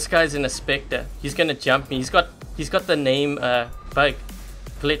man, this guy's in a Spectre. He's gonna jump me. He's got the name bug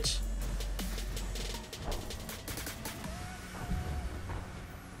glitch.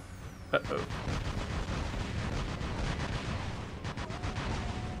 Uh-oh.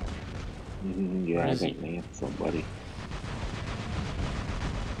 Yeah, I think me, somebody.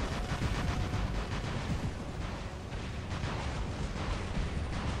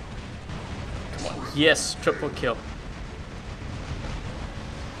 Come on. Yes, triple kill.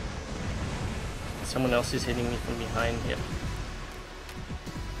 Someone else is hitting me from behind here.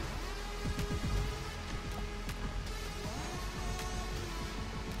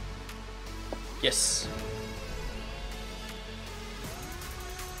 Yes.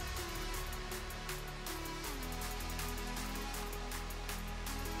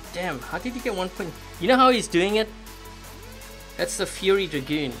 Damn, how did he get 1 point? You know how he's doing it? That's the Fury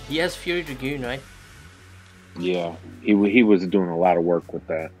Dragoon. He has Fury Dragoon, right? Yeah, he was doing a lot of work with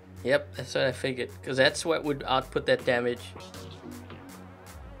that. Yep, that's what I figured. Because that's what would output that damage.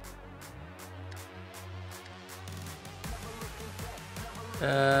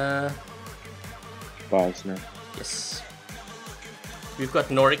 Bosner. Yes. We've got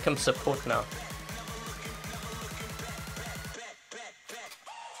Noricum support now.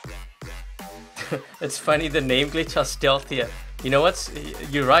 It's funny, the name glitch are stealthier. You know what's...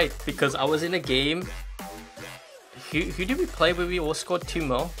 You're right, because I was in a game... Who did we play where we all scored 2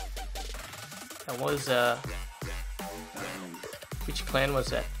 mil? That was... Which clan was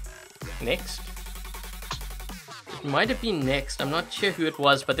that? Next? It might have been Next. I'm not sure who it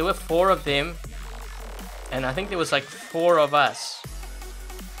was, but there were 4 of them. And I think there was like 4 of us.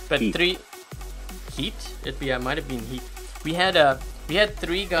 But Heat. 3... Heat? It might have been Heat. We had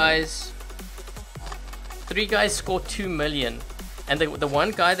 3 guys... 3 guys scored 2 million, and the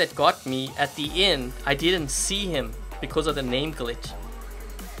one guy that got me at the end, I didn't see him because of the name glitch.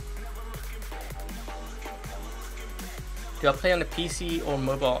 Do I play on a PC or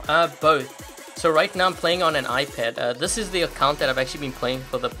mobile? Both. So right now I'm playing on an iPad. This is the account that I've actually been playing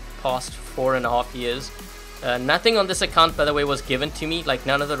for the past 4.5 years. Nothing on this account, by the way, was given to me, like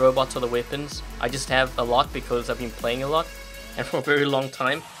none of the robots or the weapons. I just have a lot because I've been playing a lot and for a very long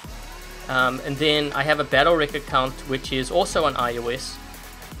time. And then I have a Battle Rec account which is also on iOS,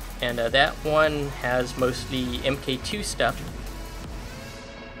 and that one has mostly MK2 stuff,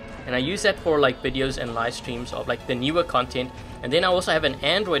 and I use that for like videos and live streams of like the newer content. And then I also have an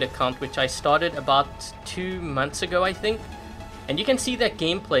Android account which I started about 2 months ago, I think, and you can see that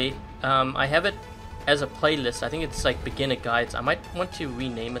gameplay. I have it as a playlist. I think it's like beginner guides. I might want to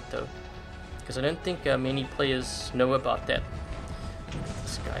rename it though, because I don't think many players know about that.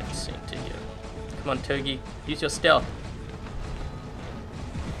 This guy sent to here. Come on, Togi, use your stealth.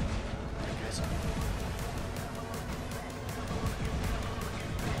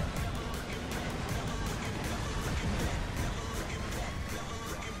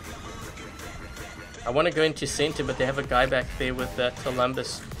 I want to go into center, but they have a guy back there with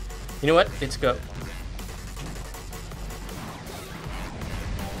Columbus. You know what? Let's go.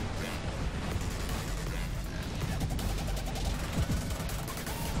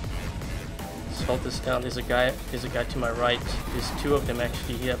 Hold this down. There's a guy to my right. There's 2 of them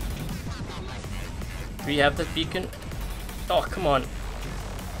actually here. Do we have that beacon? Oh, come on.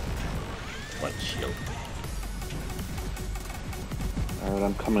 One shield. Alright,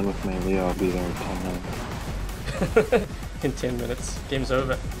 I'm coming with my Leo. I'll be there in 10 minutes. In 10 minutes. Game's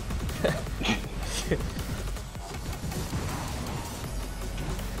over.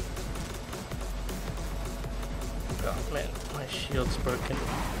 Oh man, my shield's broken.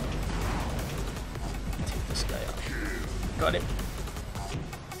 This guy out. Got him.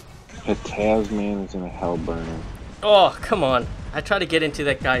 The Tasman is in a hell burner. Oh, come on. I tried to get into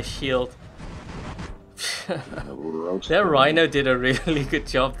that guy's shield. That Rhino did a really good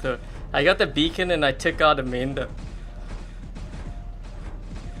job though. I got the beacon and I took out Amanda.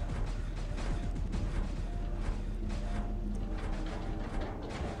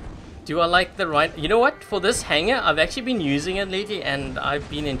 Do I like the Rhino? You know what? For this hangar, I've actually been using it lately and I've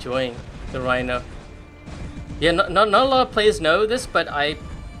been enjoying the Rhino. Yeah, not a lot of players know this, but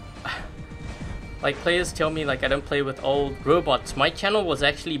like players tell me like I don't play with old robots. My channel was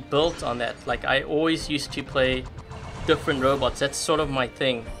actually built on that. Like I always used to play different robots. That's sort of my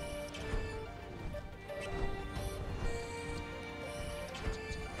thing.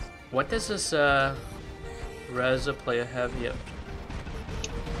 What does this Raza player have here?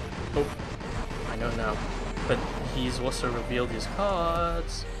 Oh, I know now. But he's also revealed his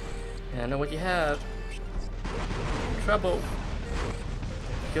cards. And I know what you have. Trouble.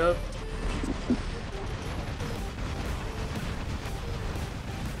 Go.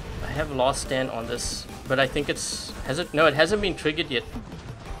 I have Last Stand on this, but I think it's... Has it? No, it hasn't been triggered yet.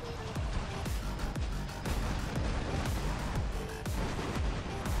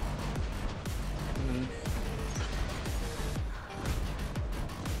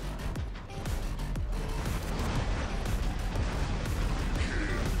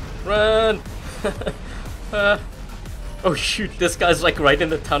 Run! Oh shoot, this guy's like right in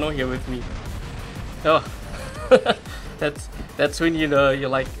the tunnel here with me. Oh, that's when you know you're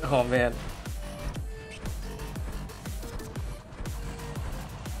like, oh man.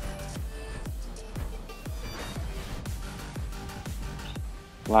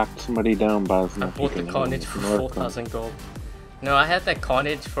 Locked somebody down, Buzz. I bought the Carnage for 4,000 gold. No, I had that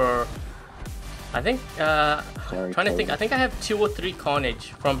Carnage for, I think, Sorry, trying to think, I think I have 2 or 3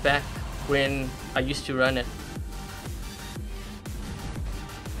 Carnage from back when I used to run it.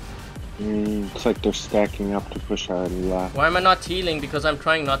 Looks like they're stacking up to push out a lot. Why am I not healing? Because I'm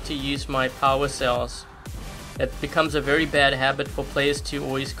trying not to use my power cells. It becomes a very bad habit for players to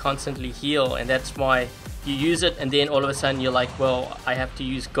always constantly heal, and that's why you use it and then all of a sudden you're like, well, I have to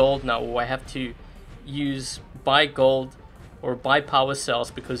use gold now, or I have to buy gold or buy power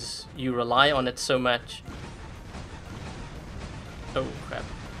cells because you rely on it so much. Oh crap,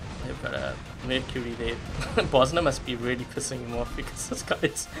 they've got a Mercury there. Bosna must be really pissing him off because this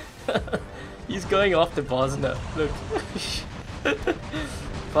guy's he's going after Bosna. Look.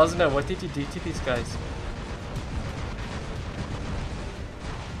 Bosna, what did you do to these guys?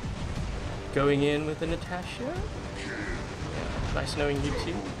 Going in with a Natasha? Yeah, nice knowing you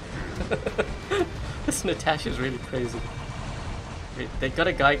too. This Natasha's really crazy. They got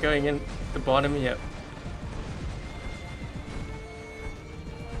a guy going in the bottom here.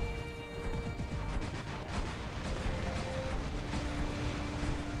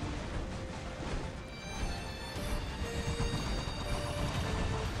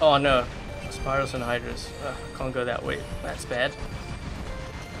 Oh no, Spirals and Hydras. Can't go that way. That's bad.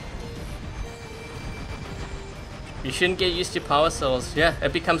 You shouldn't get used to power cells. Yeah,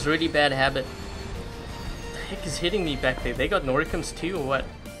 it becomes really bad habit. What the heck is hitting me back there? They got Noricums too or what?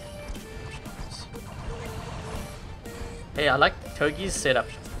 Hey, I like Togi's setup.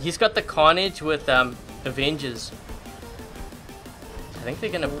 He's got the Carnage with Avengers. I think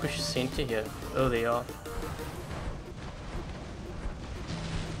they're gonna push center here. Oh, they are.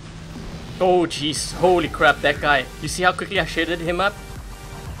 Oh jeez, holy crap, that guy. You see how quickly I shaded him up?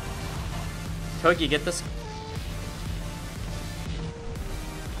 Togi, get this.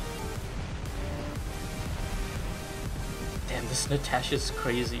 Damn, this Natasha's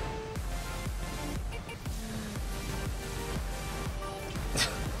crazy.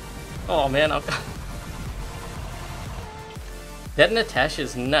 Oh man, that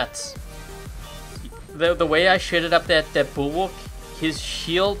Natasha's nuts. The way I shredded up that bulwark, his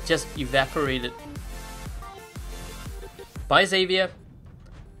shield just evaporated. Bye, Xavier.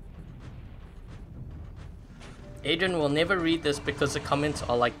 Adrian will never read this because the comments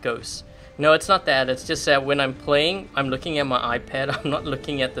are like ghosts. No, it's not that. It's just that when I'm playing, I'm looking at my iPad. I'm not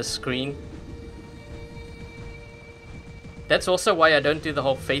looking at the screen. That's also why I don't do the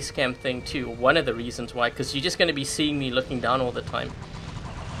whole face cam thing too. One of the reasons why, because you're just going to be seeing me looking down all the time.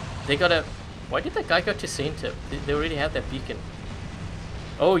 They gotta... Why did that guy go to center? They already have that beacon.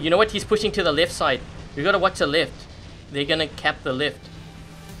 Oh, you know what? He's pushing to the left side. We gotta watch the left. They're gonna cap the left.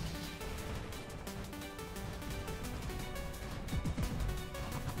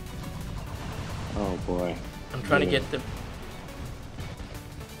 Oh boy. I'm trying to get them.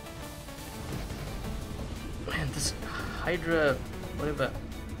 Man, this Hydra, whatever,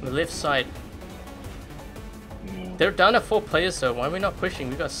 the left side. Yeah. They're down to 4 players though. Why are we not pushing?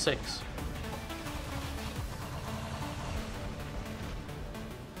 We got 6.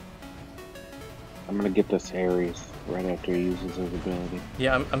 I'm gonna get this Ares right after he uses his ability.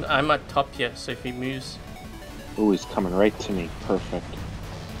 Yeah, I'm at top here, so if he moves... Oh, he's coming right to me. Perfect.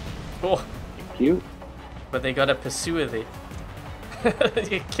 Oh! Thank you. But they got a pursuer there.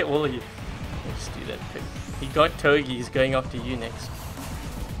 You can kill all of you. Let's do that quick. He got Togi, he's going after you next.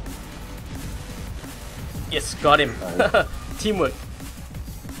 Yes, got him. Teamwork.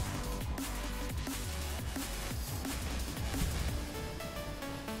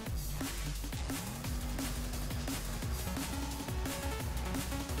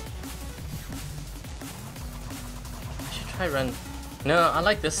 I run. No, I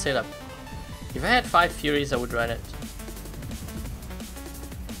like this setup. If I had 5 Furies, I would run it.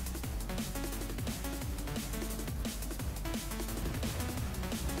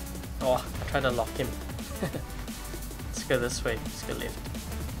 Oh, I tried to lock him. Let's go this way. Let's go left.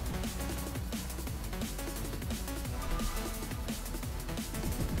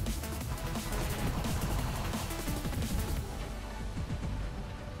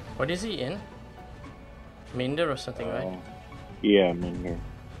 What is he in? Minder or something, right? Yeah, Minder.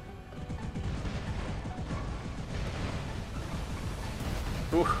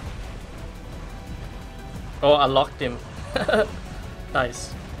 Ooh. Oh, I locked him.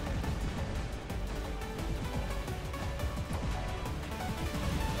 Nice.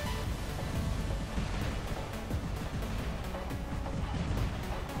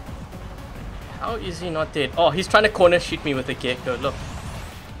 How is he not dead? Oh, he's trying to corner shoot me with a gecko. Look.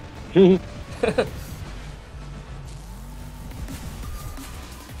 They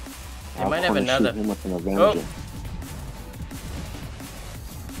might have another. Oh.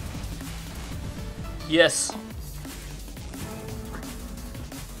 Yes.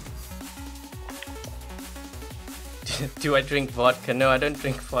 Do I drink vodka? No, I don't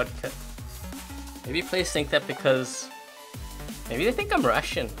drink vodka. Maybe players think that because... Maybe they think I'm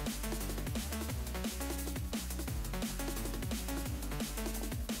Russian.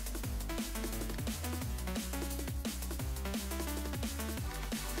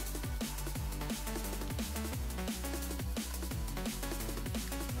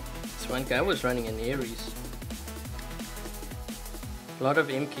 This one guy was running an Ares. A lot of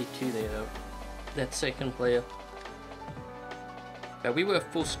MK2 there though. That second player. But we were a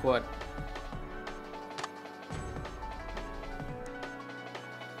full squad.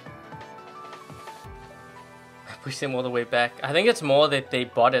 Push them all the way back. I think it's more that they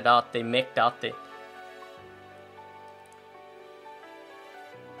botted out, they mech'd out there.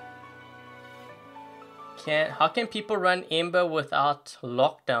 How can people run Ember without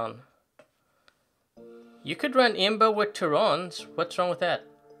lockdown? You could run Ember with Terrans. What's wrong with that?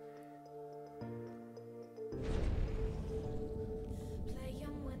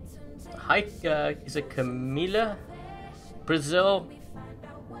 Hi, is it Camila? Brazil?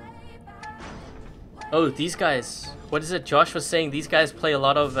 Oh, these guys. What is it Josh was saying? These guys play a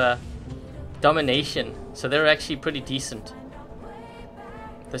lot of domination. So they're actually pretty decent.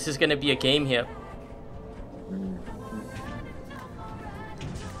 This is going to be a game here.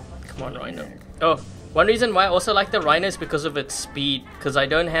 Come on, Rhino. Oh, one reason why I also like the Rhino is because of its speed. Because I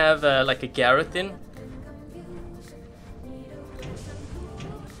don't have like a Gareth in.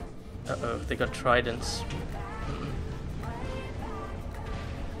 Uh-oh, they got tridents.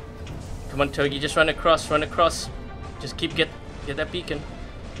 Come on, Togi, just run across, run across. Just get that beacon.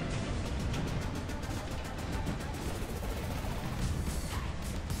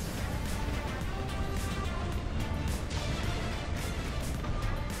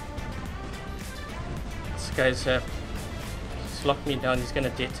 This guy's he's locked me down. He's gonna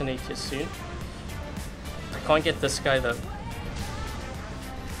detonate here soon. I can't get this guy though.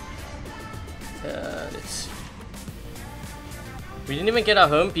 Let's see. We didn't even get our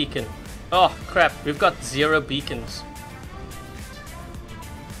home beacon. Oh crap, we've got 0 beacons.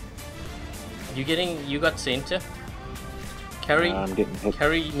 You got center? Carry, I'm getting hit.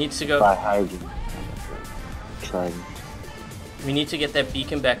 Carry needs to go. By Hydrogen. Trident. We need to get that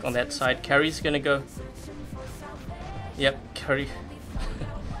beacon back on that side. Carry's gonna go. Yep, Carry.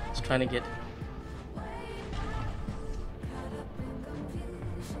 He's trying to get.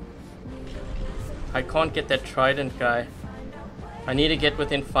 I can't get that trident guy. I need to get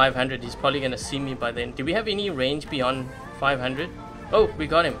within 500. He's probably gonna see me by then. Do we have any range beyond 500? Oh, we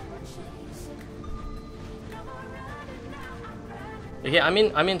got him. Okay, I'm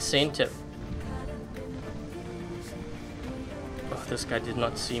in center. Oh, this guy did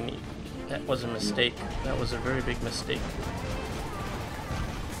not see me. That was a mistake. That was a very big mistake.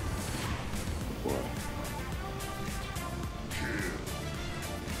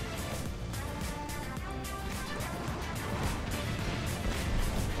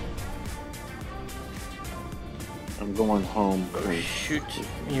 I'm going home. Oh, shoot.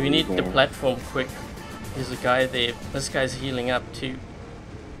 You need the platform quick. There's a guy there. This guy's healing up too.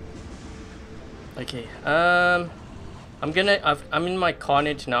 Okay. I'm in my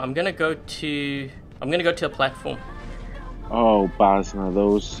carnage now. I'm gonna go to a platform. Oh, Bosna,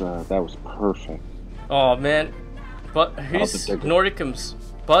 those that was perfect. Oh man. But who's Noricums?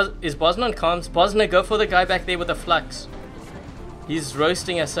 Is Bosna on comms? Bosna, go for the guy back there with the flux. He's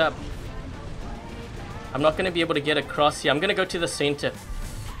roasting us up. I'm not going to be able to get across here. I'm going to go to the center.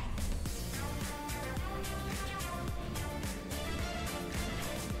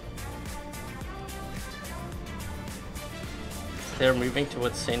 They're moving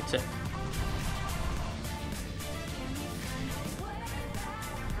towards center.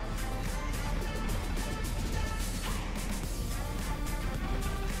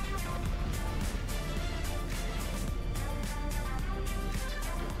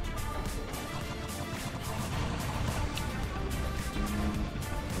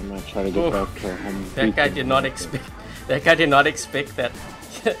 Try to get back to home. That guy did not expect. That guy did not expect that.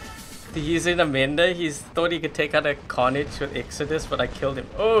 He's in a Mender. He thought he could take out a Carnage with Exodus, but I killed him.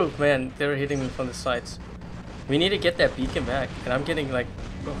 Oh man, they're hitting me from the sides. We need to get that beacon back, and I'm getting like,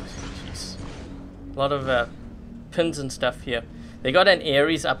 oh jeez, a lot of pins and stuff here. They got an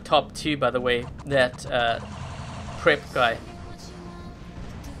Ares up top too, by the way. That prep guy.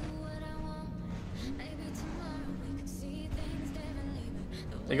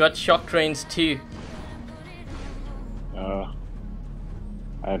 They got shock trains too.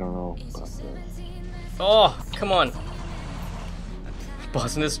 I don't know about this. Oh, come on.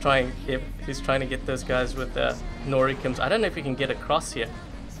 Boston is trying. He's trying to get those guys with Norikums. I don't know if we can get across here.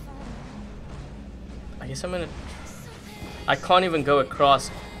 I guess I'm gonna. I can't even go across.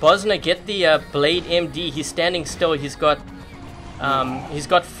 Bosna, get the Blade MD. He's standing still. He's got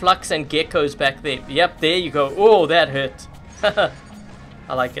Flux and Geckos back there. Yep, there you go. Oh, that hurt.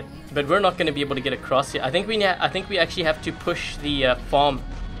 I like it. But we're not going to be able to get across here. I think we actually have to push the farm.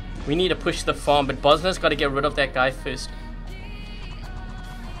 We need to push the farm, but Bosna's got to get rid of that guy first.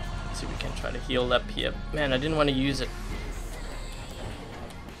 Let's see if we can try to heal up here. Man, I didn't want to use it.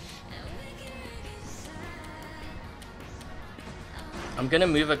 I'm gonna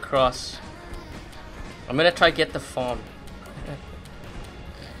move across. I'm gonna try get the farm.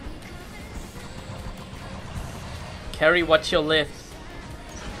 Carry, watch your left.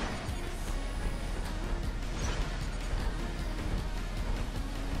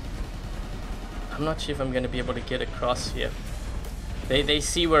 I'm not sure if I'm gonna be able to get across here. They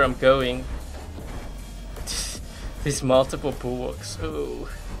see where I'm going. There's multiple bulwarks. Oh,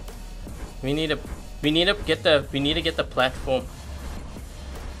 we need to get the platform.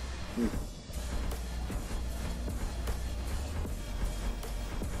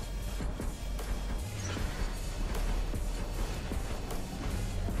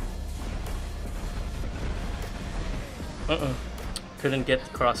 Couldn't get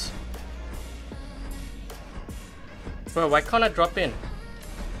across. Bro, why can't I drop in?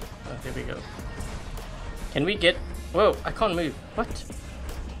 Oh, there we go. Can we get... Whoa, I can't move. What?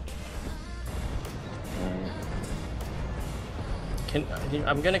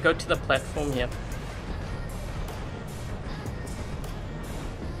 I'm gonna go to the platform here.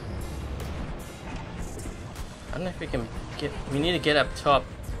 I don't know if we can get... We need to get up top.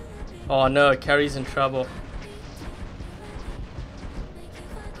 Oh no, Carrie's in trouble.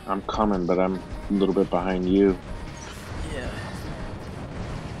 I'm coming, but I'm a little bit behind you. Yeah.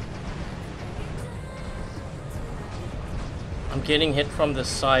 I'm getting hit from the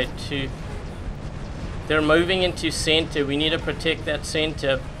side too. They're moving into center. We need to protect that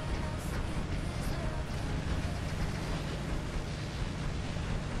center.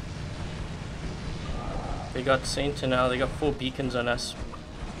 They got center now. They got 4 beacons on us.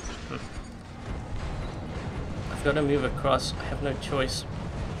 I've got to move across. I have no choice.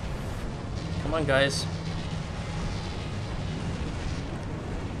 Come on, guys.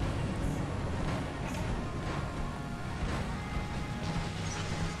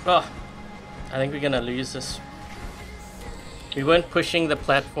 Oh, I think we're gonna lose this. We weren't pushing the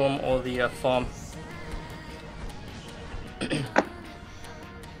platform or the farm.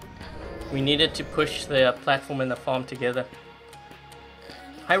 We needed to push the platform and the farm together.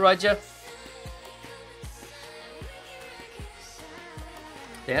 Hi, Roger.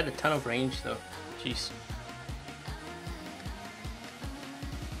 They had a ton of range though. Jeez.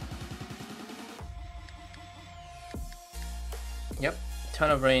 Yep,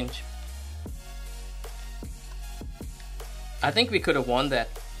 ton of range. I think we could have won that.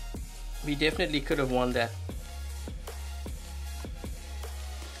 We definitely could have won that.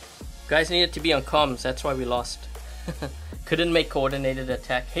 Guys needed to be on comms, that's why we lost. Couldn't make coordinated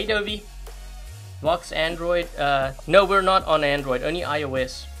attack. Hey Dovey. VØX Android? No, we're not on Android, only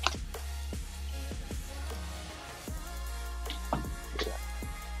iOS.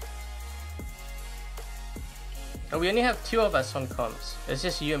 Oh, we only have 2 of us on comms. It's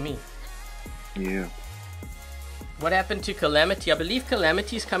just you and me. Yeah. What happened to Calamity? I believe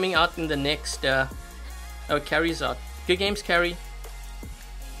Calamity's coming out in the next... Oh, Carrie's out. Good games, Carrie.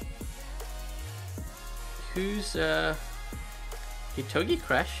 Who's... Did Togi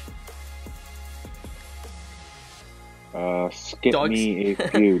crash? Skip Dogs. me a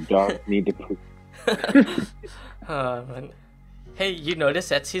few. Dogs need to poop. Oh, man. Hey, you notice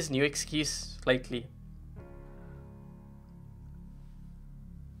that's his new excuse lately.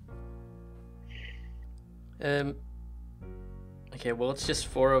 Okay, well, it's just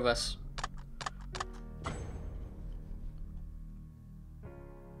 4 of us.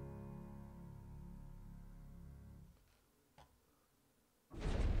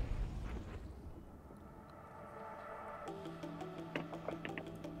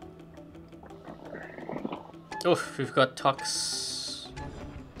 Oof, we've got Tox.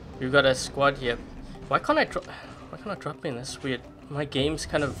 We've got a squad here. Why can't I drop in? That's weird. My game's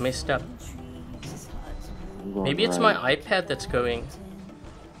kind of messed up. Maybe it's my iPad that's going.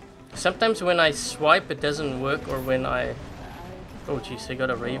 Sometimes when I swipe it doesn't work, or when I... Oh jeez, I got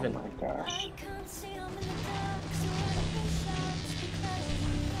a Raven. Oh my gosh.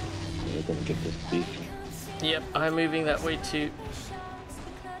 gonna get this beacon. Yep, I'm moving that way too.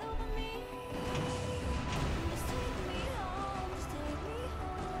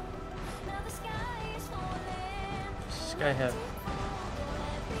 This guy have.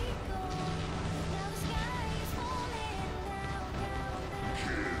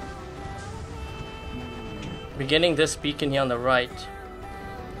 Beginning this beacon here on the right.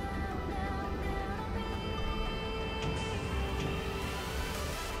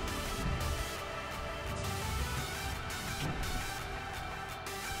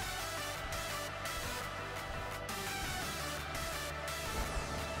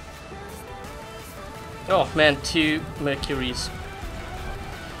 Oh man, 2 Mercuries.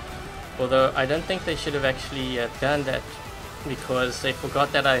 Although I don't think they should have actually done that, because they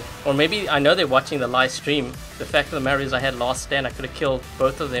forgot that or maybe I know they're watching the live stream. The fact of the matter is I had last stand, I could have killed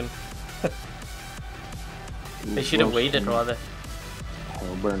both of them. They should have waited rather.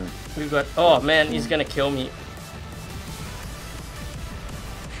 Hell burner. We've got, oh man, he's gonna kill me.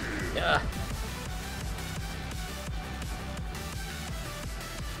 Yeah.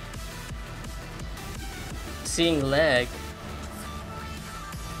 Seeing lag.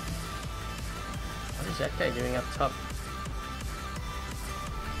 What is that guy doing up top?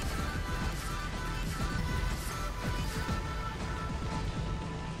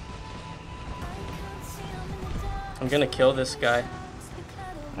 I'm gonna kill this guy.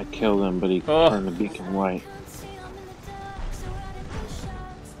 I killed him, but he turned the beacon white.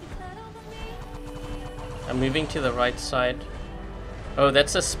 I'm moving to the right side. Oh,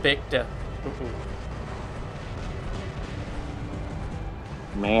 that's a Spectre.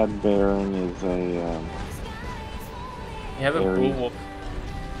 Mad Baron is a. You have a bulwark.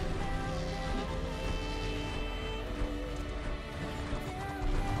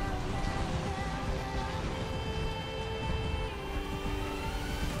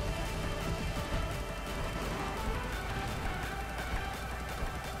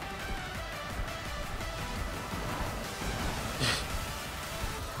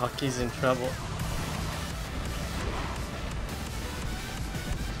 Hockey's in trouble.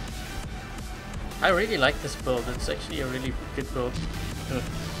 I really like this build. It's actually a really good build.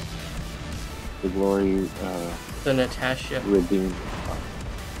 The glory. The Natasha. Redeem.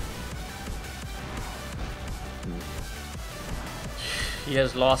 He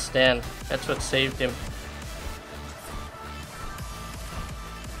has lost stand. That's what saved him.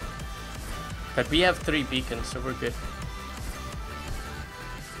 But we have 3 beacons, so we're good.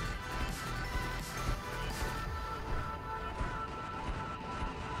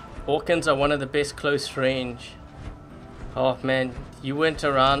 Hawkins are one of the best close range. Oh man, you went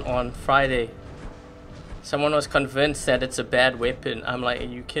around on Friday. Someone was convinced that it's a bad weapon. I'm like, are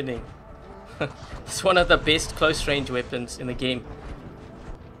you kidding? It's one of the best close range weapons in the game.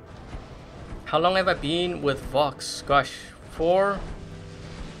 How long have I been with VØX? Gosh,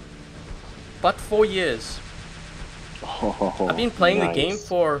 about 4 years. Oh, I've been playing nice. the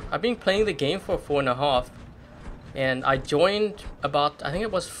game for 4.5, and I joined about, I think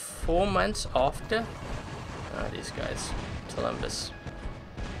it was 4 months after. These guys, Columbus.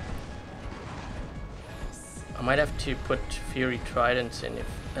 I might have to put Fury Tridents in if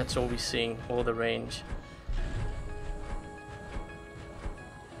that's all we're seeing, all the range.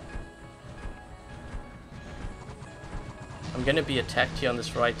 I'm gonna be attacked here on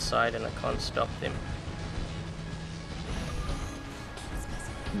this right side and I can't stop them.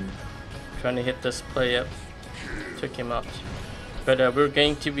 Trying to hit this player. Took him out. But we're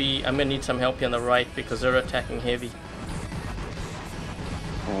going to be, I'm gonna need some help here on the right because they're attacking heavy.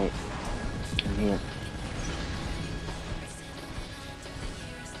 Alright. I'm here.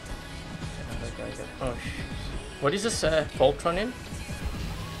 Oh, what is this Voltron in?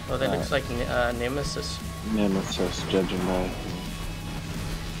 Oh, that looks like Nemesis. Nemesis, judging by.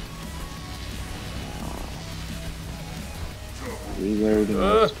 Reloading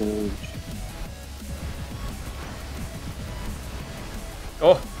my stage.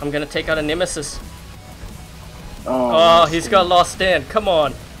 Oh, I'm gonna take out a Nemesis. Oh, he's got lost stand. Come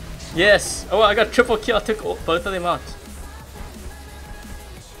on. Yes. Oh, I got triple kill. I took both of them out.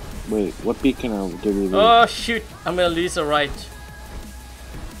 Wait, what beacon did we lose? Oh, shoot. I'm gonna lose the right.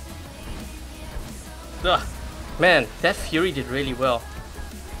 Ugh. Man, that Fury did really well.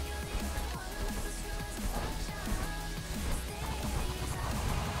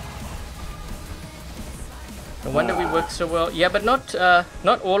 No wonder we work so well. Yeah, but not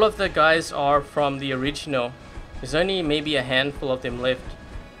all of the guys are from the original. There's only maybe a handful of them left.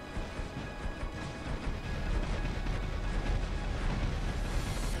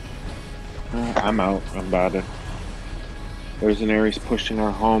 I'm out. I'm about it. There's an Ares pushing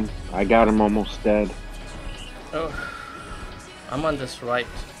our home. I got him almost dead. Oh, I'm on this right.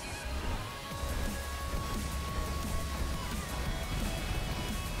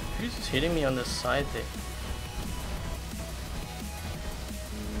 Who's just hitting me on the side there?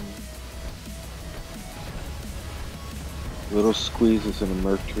 Little squeezes in a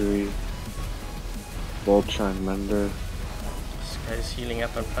Mercury. Voltron Mender. This guy's healing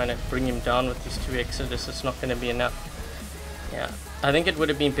up. I'm trying to bring him down with these 2 Exodus. It's not going to be enough. Yeah, I think it would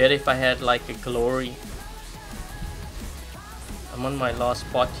have been better if I had like a Glory. I'm on my last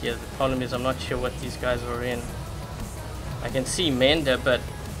spot here. The problem is I'm not sure what these guys are in. I can see Mender, but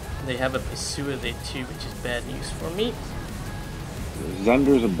they have a Pursuer there too, which is bad news for me.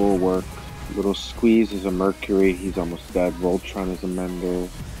 Zender's a Bulwark. Little Squeeze is a Mercury. He's almost dead. Voltron is a Mender.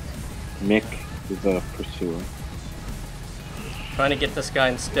 Mick is a Pursuer. Trying to get this guy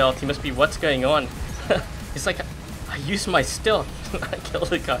in stealth. He must be, what's going on? He's like, I used my stealth. I killed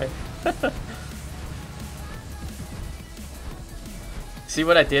the guy. See,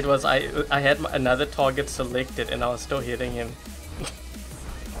 what I did was I had another target selected and I was still hitting him.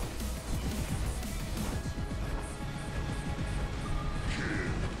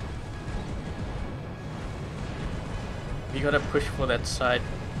 You gotta push for that side.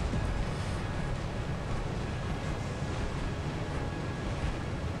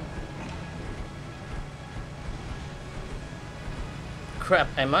 Crap,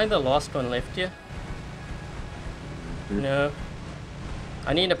 am I the last one left here? No.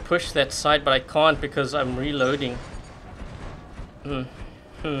 I need to push that side, but I can't because I'm reloading.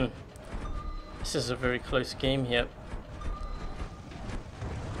 This is a very close game here.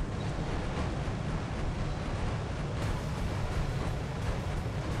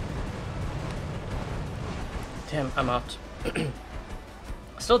 Damn, I'm out.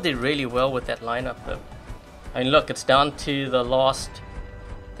 Still did really well with that lineup though. I mean, look, it's down to the last.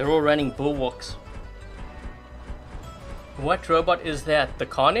 They're all running Bulwarks. What robot is that? The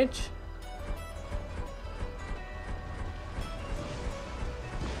Carnage?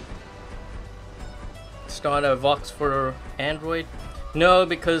 Start a Vox for Android? No,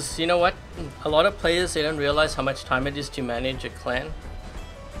 because you know what? A lot of players, they don't realize how much time it is to manage a clan.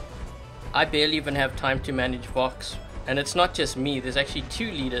 I barely even have time to manage Vox. And it's not just me, there's actually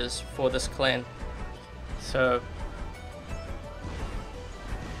 2 leaders for this clan. So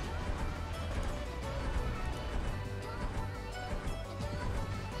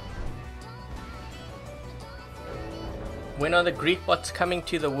when are the Greek bots coming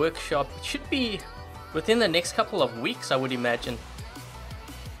to the workshop? It should be within the next couple of weeks, I would imagine.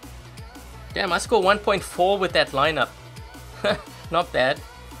 Damn, I scored 1.4 with that lineup. Not bad.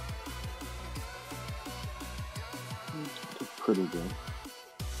 Pretty good.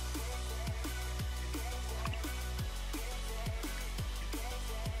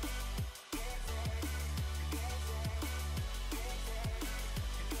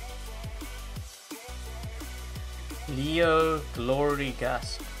 Leo Glory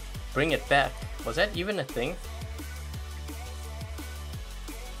Gas. Bring it back. Was that even a thing?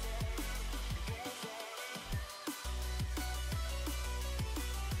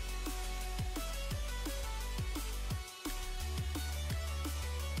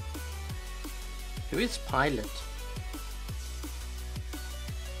 Who is Pilot?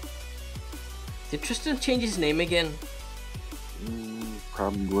 Did Tristan change his name again?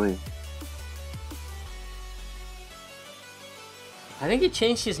 Probably. I think he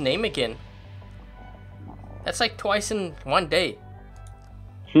changed his name again. That's like twice in one day.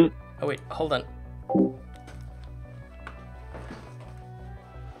 Oh wait, hold on.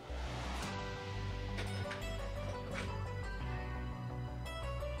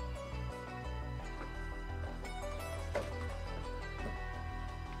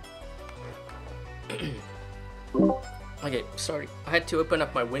 Okay, sorry. I had to open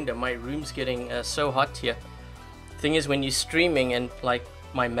up my window. My room's getting so hot here. Thing is, when you're streaming and like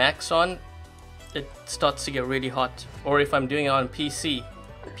my Mac's on, it starts to get really hot. Or if I'm doing it on PC,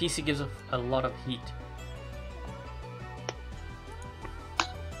 PC gives off a lot of heat.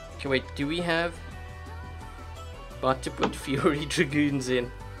 Okay, wait, do we have... About to put Fury Dragoons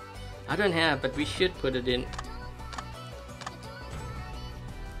in. I don't have, but we should put it in.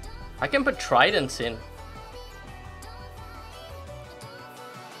 I can put Tridents in.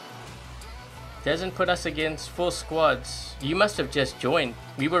 Doesn't put us against full squads. You must have just joined.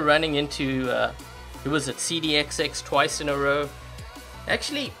 We were running into, who was it, CDXX twice in a row.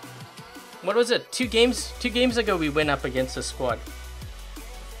 Actually, what was it? Two games ago we went up against a squad.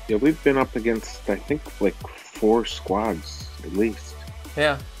 Yeah, we've been up against, I think, like 4 squads, at least.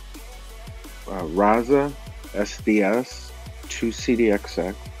 Yeah. Raza, SDS, 2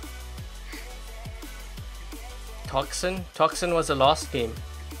 CDXX. Toxin? Toxin was the last game.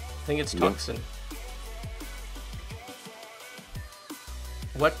 I think it's Toxin. Yep.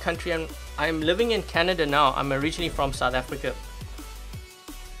 What country I'm living in Canada now. I'm originally from South Africa.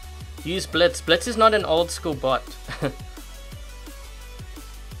 Use Blitz. Blitz is not an old school bot.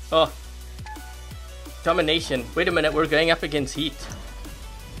 Oh. Domination. Wait a minute, we're going up against Heat.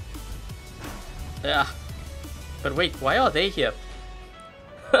 Yeah. But wait, why are they here?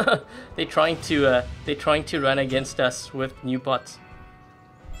 They're trying to run against us with new bots.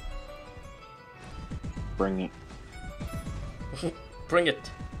 Bring it. Bring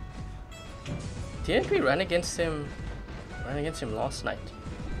it. Didn't we run against him last night?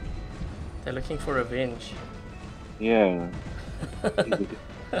 They're looking for revenge. Yeah.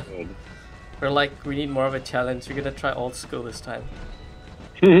 We're like, we need more of a challenge. We're gonna try old school this time.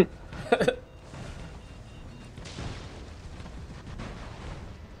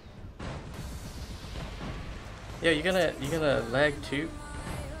 Yeah, you're gonna lag too.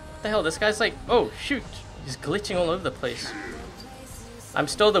 What the hell? This guy's like, oh shoot, he's glitching all over the place. I'm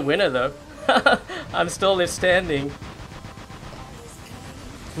still the winner though. I'm still left standing.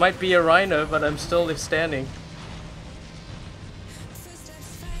 Might be a rhino, but I'm still left standing.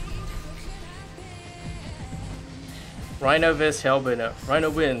 Rhino vs Hellbender. Rhino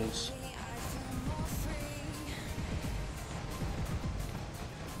wins.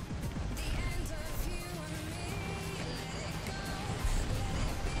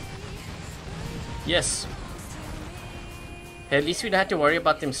 Yes. Hey, at least we don't have to worry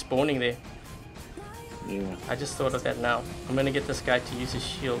about them spawning there. Yeah. I just thought of that now. I'm gonna get this guy to use his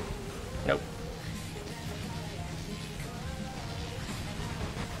shield. Nope.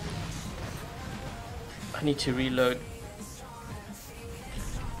 I need to reload.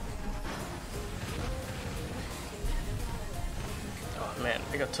 Oh man,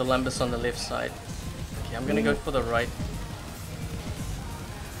 I got Columbus on the left side. Okay, I'm gonna go for the right.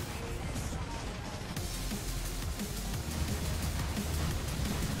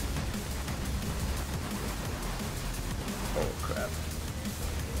 Oh crap.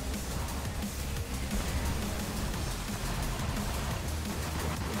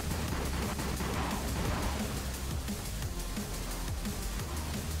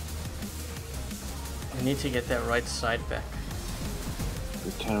 I need to get that right side back.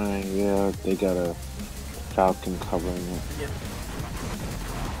 The time, yeah, they got a Falcon covering it. Yep.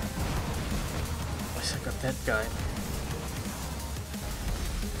 At least I got that guy.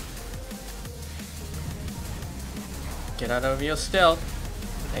 Get out of your stealth.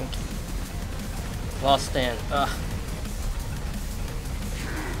 Thank you. Lost stand. Ugh.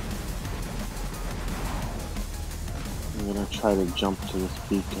 I'm gonna try to jump to this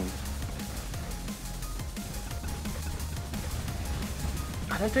beacon.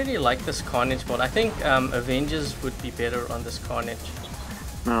 I don't really like this Carnage mod. I think Avengers would be better on this Carnage.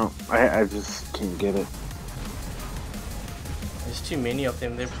 No, I just can't get it. There's too many of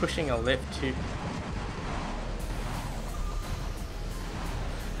them. They're pushing a left too.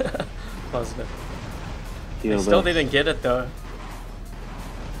 Positive. I still didn't get it though.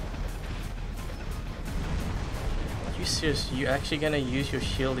 Are you serious? You actually gonna use your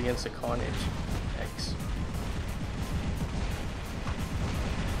shield against the Carnage? X.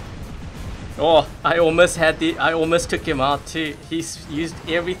 Oh, I almost took him out too. He's used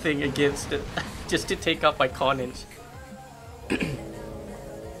everything against it just to take out my Carnage.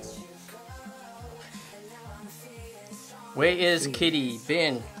 Where is Kitty?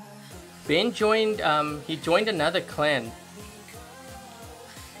 Ben. Ben joined, he joined another clan.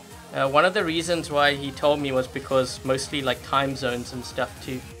 One of the reasons why he told me was because mostly like time zones and stuff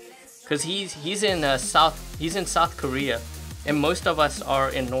too. Cause he's in South Korea, and most of us are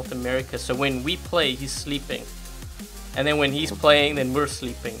in North America. So when we play, he's sleeping, and then when he's playing, then we're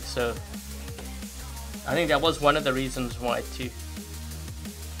sleeping. So I think that was one of the reasons why too.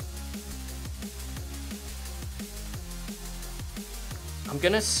 I'm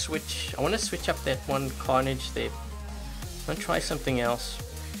gonna switch. I want to switch up that one Carnage there. I'm gonna try something else.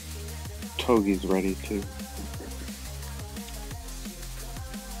 Togi's ready too.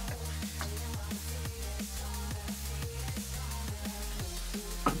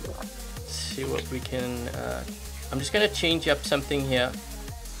 See what we can. I'm just gonna change up something here.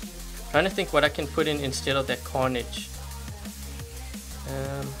 Trying to think what I can put in instead of that Carnage.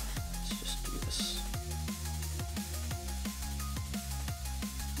 Let's just do this.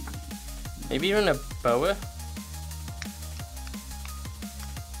 Maybe even a boa.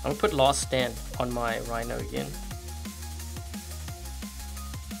 I'm gonna put Last Stand on my Rhino again.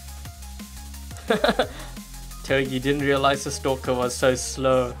 Chong, you didn't realize the Stalker was so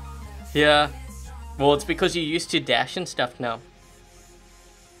slow. Yeah. Well, it's because you're used to dash and stuff now.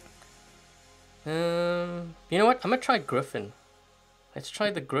 You know what? I'm gonna try Griffin. Let's try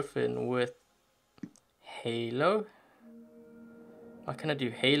the Griffin with Halo. What can I do?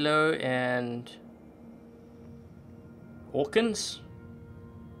 Halo and Hawkins?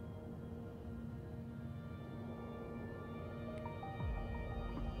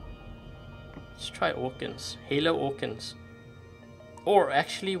 Let's try Hawkins. Halo Hawkins. Or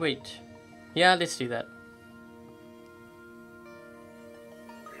actually, wait. Yeah, let's do that.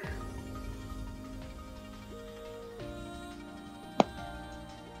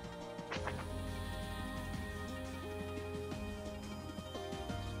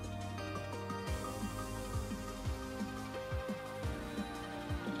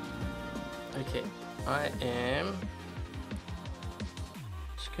 Okay, I am...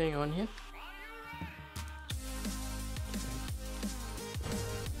 What's going on here?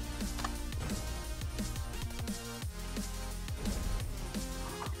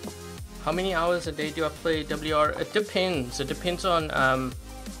 How many hours a day do I play WR? It depends. It depends on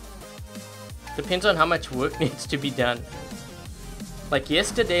how much work needs to be done. Like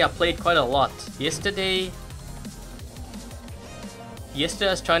yesterday I played quite a lot. Yesterday I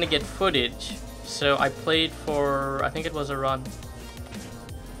was trying to get footage, so I played for, I think it was around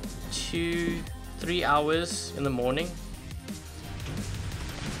 2-3 hours in the morning,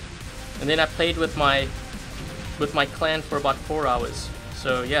 and then I played with my clan for about 4 hours.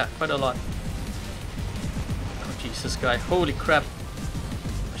 So yeah, quite a lot. Oh jeez, this guy, holy crap.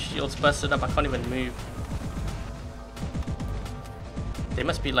 My shield's busted up, I can't even move. They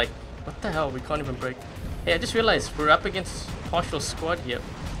must be like, what the hell, we can't even break. Hey, I just realized we're up against partial squad here.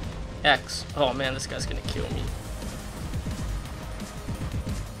 X. Oh man, this guy's gonna kill me.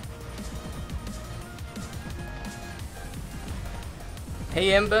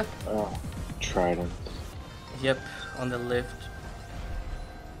 Hey Ember. Oh, Trident. Yep, on the left.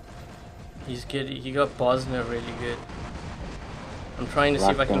 He's good. He got Bosnia really good. I'm trying to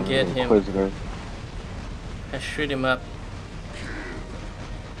see if I can get him. I shoot him up.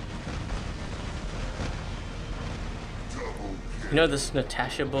 You know, this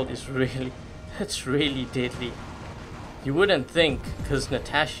Natasha build is really, it's really deadly. You wouldn't think, because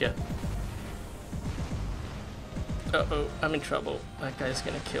Natasha. Uh-oh, I'm in trouble. That guy's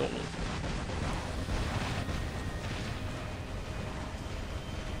gonna kill me.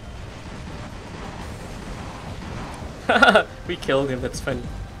 We killed him, that's funny.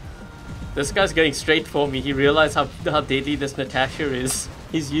 This guy's going straight for me. He realized how deadly this Natasha is.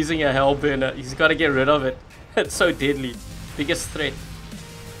 He's using a hellburner. He's got to get rid of it. It's so deadly. Biggest threat.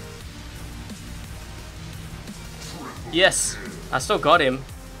 Yes, I still got him.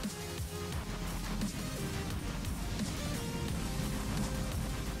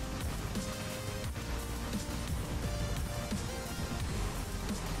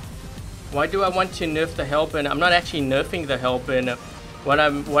 Why do I want to nerf the hellburner? I'm not actually nerfing the hellburner.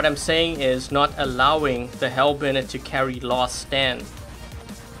 What I'm saying is not allowing the hellburner to carry last stand.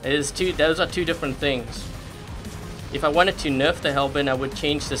 Those are two different things. If I wanted to nerf the hellburner, I would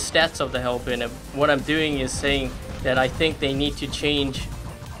change the stats of the hellburner. What I'm doing is saying that I think they need to change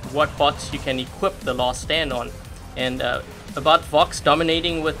what bots you can equip the last stand on. And about VØX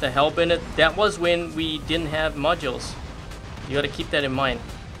dominating with the hellburner, that was when we didn't have modules. You got to keep that in mind.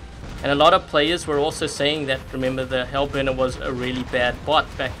 And a lot of players were also saying that, remember, the hellburner was a really bad bot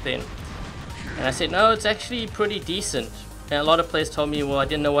back then. And I said, no, it's actually pretty decent. And a lot of players told me, well, I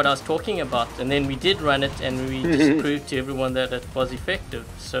didn't know what I was talking about. And then we did run it, and we just proved to everyone that it was effective.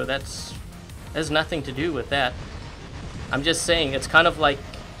 So there's nothing to do with that. I'm just saying, it's kind of like,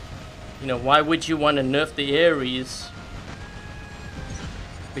 you know, why would you want to nerf the Ares?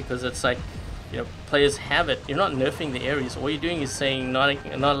 Because it's like, you know, players have it. You're not nerfing the Ares. All you're doing is saying not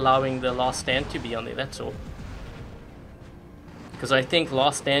allowing the last stand to be on there. That's all. Because I think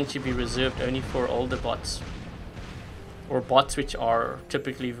last stand should be reserved only for older bots, or bots which are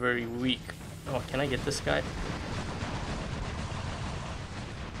typically very weak. Oh, can I get this guy?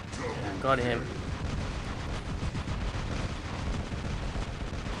 Yeah, got him.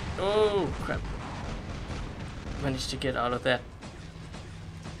 Oh crap! Managed to get out of that.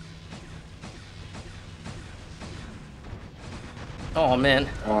 Oh man.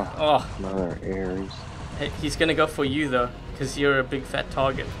 Oh. Another Ares. Hey, he's gonna go for you though, because you're a big fat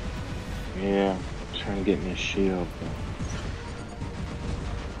target. Yeah, trying to get me a shield.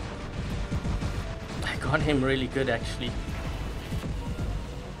 I got him really good actually.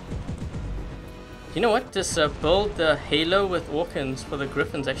 You know what? This build the Halo with Orkans for the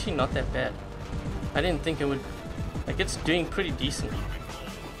Griffins actually not that bad. I didn't think it would Like, it's doing pretty decent.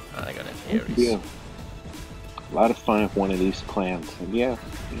 Oh, I got an Ares. Yeah. A lot of fun with one of these clans. And yeah,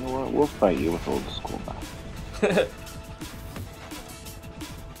 you know what? We'll fight you with old school now.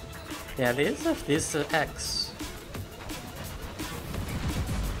 Yeah, there's the X.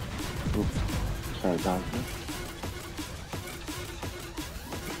 Oops. Sorry, dog.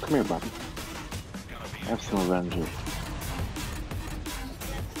 Come here, buddy. Have some Avengers.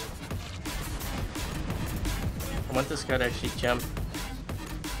 I want this guy to actually jump.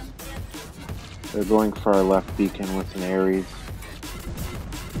 They're going for our left beacon with an Ares.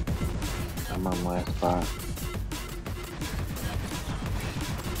 I'm on last spot.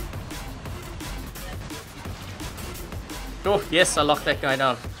 Oh, yes, I locked that guy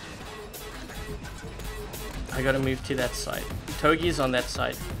down. I gotta move to that side. Togi's on that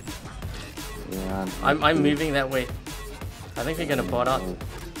side. Yeah, I'm moving that way. I think they're gonna bot out.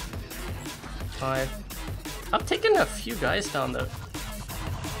 5. I've taken a few guys down though.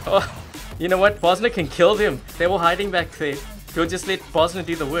 Oh, you know what? Bosna can kill them. They were hiding back there. We'll just let Bosna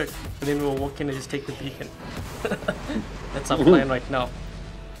do the work, and then we'll walk in and just take the beacon. That's our plan right now.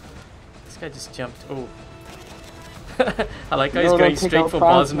 This guy just jumped. Oh. I like how he's going straight for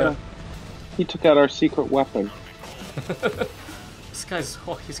Bosna. He took out our secret weapon. This guy's,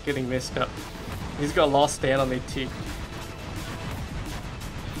 oh, he's getting messed up. He's got last stand on their too.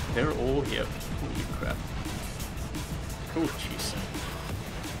 They're all here. Holy crap. Oh, jeez.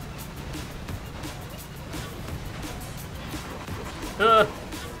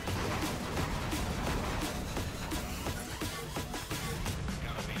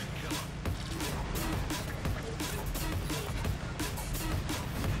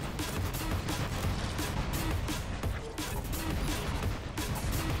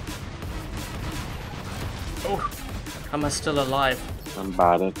 Oh, am I still alive? I'm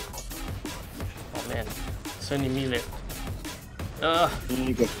botted. Oh man, it's only me left.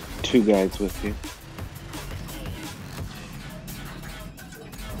 You got 2 guys with you.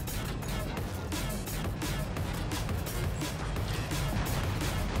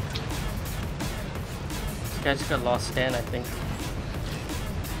 This guy just got lost stand, I think.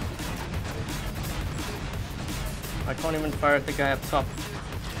 I can't even fire at the guy up top.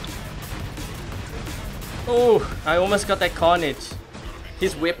 Oh, I almost got that carnage.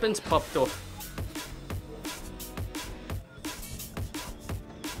 His weapons popped off.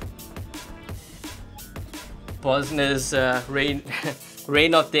 Bosna's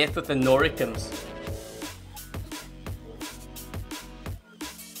reign of death with the Noricums.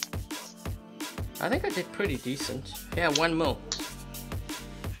 I think I did pretty decent. Yeah, 1 mil.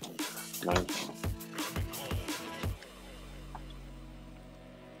 Nice.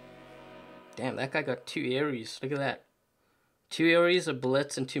 Damn, that guy got 2 Ares. Look at that. 2 Ares, a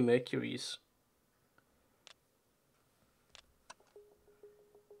Blitz, and 2 Mercuries.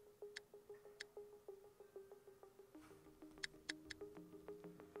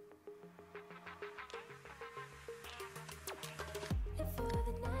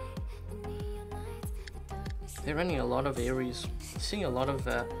 They're running a lot of Ares. Seeing a lot of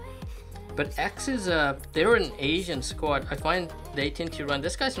but X is they're an Asian squad. I find they tend to run.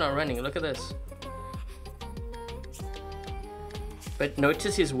 This guy's not running. Look at this. But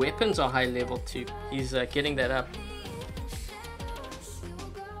notice his weapons are high level too. He's getting that up.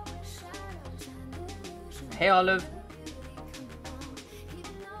 Hey Olive.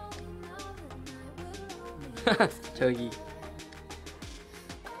 Togi.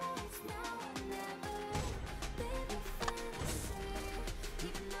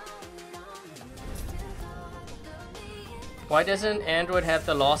 Why doesn't Android have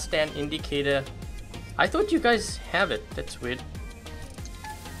the last stand indicator? I thought you guys have it. That's weird.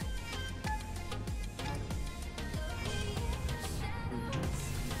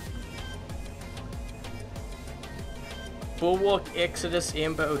 Bulwark, Exodus,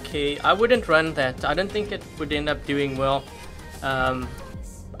 Ember, okay. I wouldn't run that. I don't think it would end up doing well.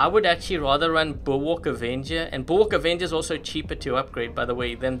 I would actually rather run Bulwark Avenger. And Bulwark Avenger is also cheaper to upgrade, by the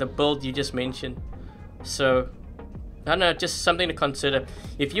way, than the build you just mentioned. So I don't know, just something to consider.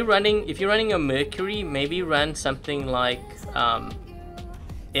 If you're running a Mercury, maybe run something like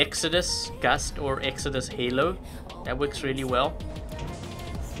Exodus Gust or Exodus Halo. That works really well.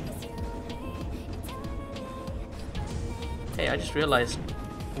 Hey, I just realized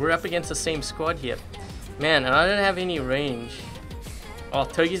we're up against the same squad here. Man, and I don't have any range. Oh,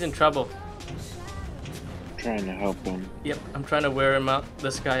 Togi's in trouble. Trying to help him. Yep, I'm trying to wear him out,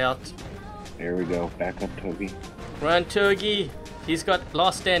 this guy out. There we go. Back up, Togi. Run, Togi. He's got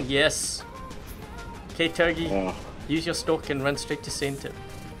last stand. Yes. Okay, Togi. Use your stalk and run straight to center.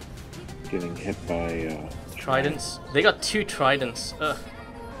 Getting hit by Tridents. They got 2 tridents. Ugh.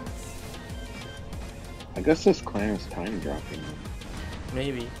 I guess this clan is time dropping.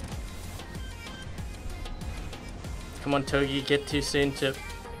 Maybe. Come on, Togi, get to center.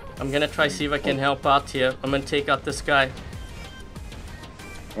 I'm gonna try see if I can help out here. I'm gonna take out this guy.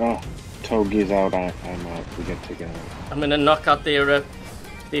 Oh, Togi's out. I'm out. We get together. I'm gonna knock out their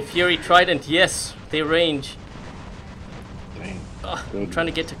Fury Trident. Yes, their range. Dang. Oh, I'm trying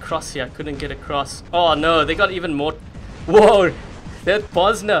to get across here. I couldn't get across. Oh no, they got even more. Whoa, that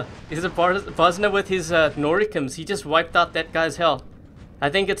Bosna. Is it Bosna with his Noricums? He just wiped out that guy's health. I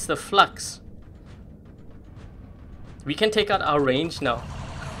think it's the Flux. We can take out our range now.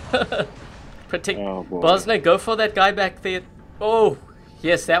 Protect. Oh, boy. Bosna, go for that guy back there. Oh,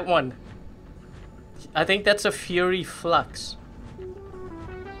 yes, that one. I think that's a Fury Flux.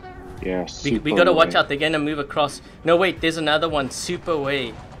 Yeah, we gotta watch out. They're gonna move across. No, wait, there's another one. Super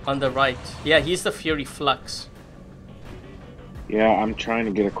Way on the right. Yeah, he's the Fury Flux. Yeah, I'm trying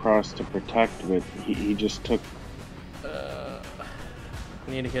to get across to protect, but he just took...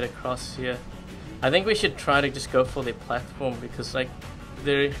 We need to get across here. I think we should try to just go for the platform because, like,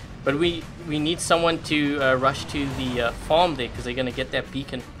 they're... But we need someone to rush to the farm there because they're gonna get that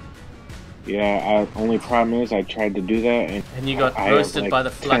beacon. Yeah, only problem is I tried to do that and you got roasted by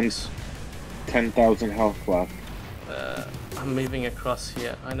the Flux. 10,000 health left. I'm moving across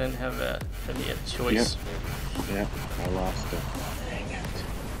here. I don't have really a choice. Yep, I lost it. Dang it.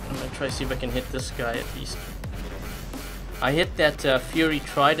 I'm gonna try to see if I can hit this guy at least. I hit that Fury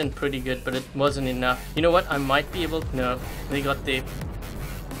Trident pretty good, but it wasn't enough. You know what? I might be able to... No, they got the...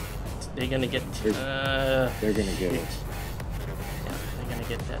 They're gonna get... they're gonna get it. Yeah, they're gonna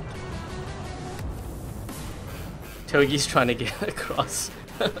get that. Togi's trying to get across.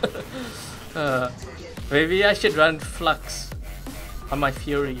 Maybe I should run Flux on my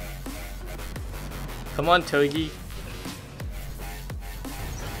Fury. Come on, Togi.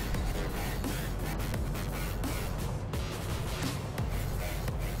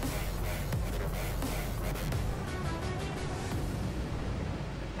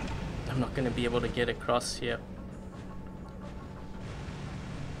 I'm not going to be able to get across here.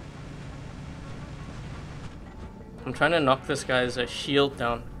 I'm trying to knock this guy's shield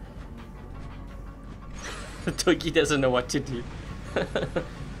down. Togi doesn't know what to do.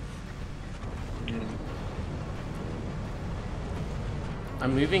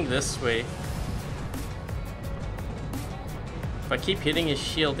 I'm moving this way. If I keep hitting his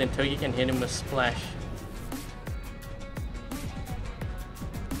shield, then Togi can hit him with Splash.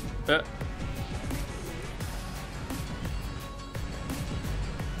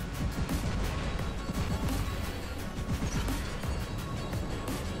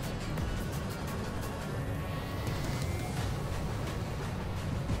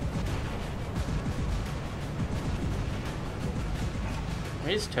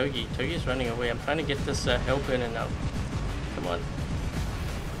 Where's Togi? Togi's running away. I'm trying to get this helper in and out. Come on.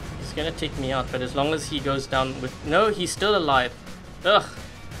 He's gonna take me out, but as long as he goes down with... No, he's still alive. Ugh.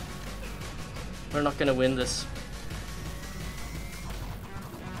 We're not gonna win this.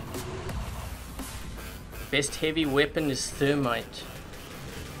 Best heavy weapon is Thermite.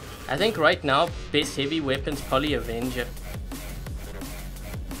 I think right now, best heavy weapon is probably Avenger.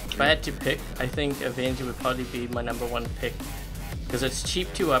 If I had to pick, I think Avenger would probably be my #1 pick. Because it's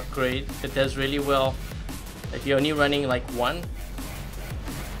cheap to upgrade, it does really well if you're only running like one.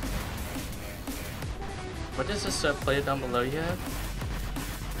 What does this player down below you have?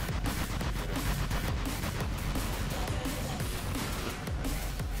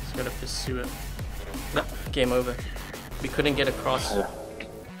 Just gotta pursue it. No, game over. We couldn't get across.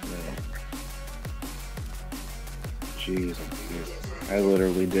 Jeez, I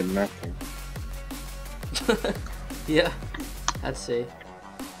literally did nothing. Yeah. I'd say.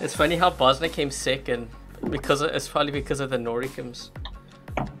 It's funny how Bosna came second because it's probably because of the Noricums.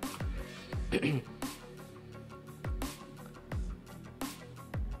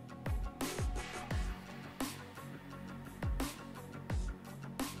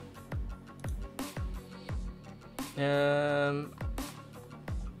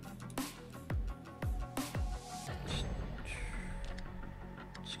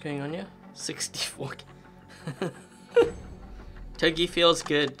 What's going on here? 64. Togi feels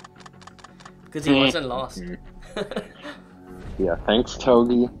good because he wasn't lost. Yeah, thanks,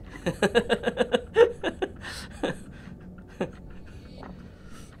 Togi.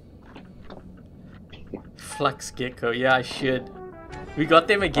 Flux Gecko, yeah, I should. We got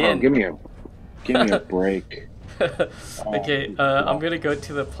them again. Oh, give me a break. Okay, I'm gonna go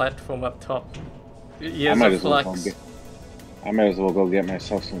to the platform up top. Here's a Flux. I might as well go get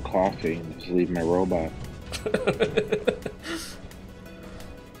myself some coffee and just leave my robot.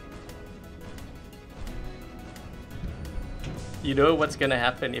 You know what's gonna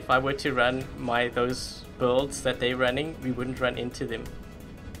happen if I were to run those builds that they're running, we wouldn't run into them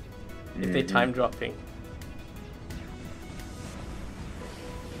if they're time dropping.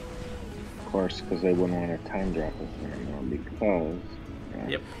 Of course, because they wouldn't want to time drop us anymore because... Yeah.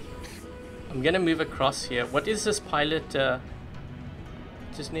 Yep. I'm gonna move across here. What is this pilot,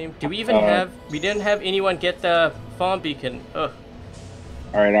 what's his name? Do we even have... We didn't have anyone get the farm beacon. Ugh.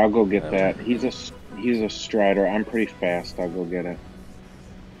 Alright, I'll go get that. He's a strider. I'm pretty fast. I'll go get it.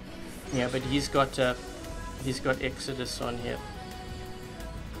 Yeah, but he's got Exodus on here.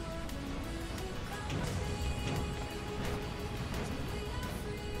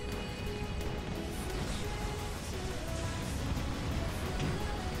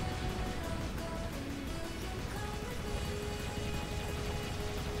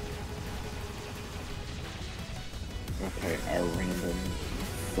 Okay, our random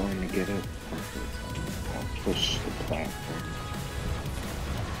going to get it. I'll push the platform.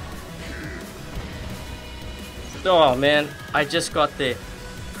 Oh man, I just got there.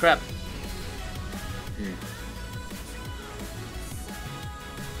 Crap.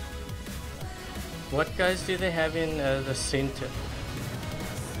 What guys do they have in the center?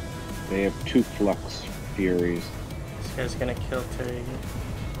 They have 2 Flux Furies. This guy's gonna kill Terry.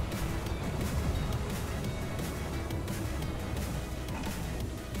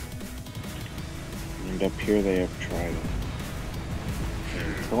 And up here they have Trident.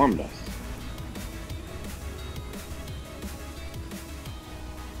 And Columbus.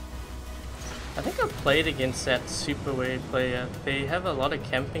 I think I've played against that super wave player. They have a lot of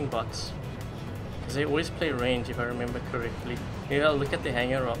camping bots. Because they always play range if I remember correctly. Maybe I'll look at the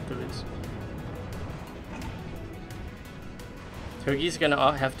hangar afterwards. Togi's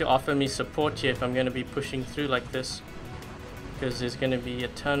gonna have to offer me support here if I'm gonna be pushing through like this. Because there's gonna be a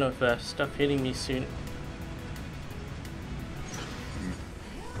ton of stuff hitting me soon.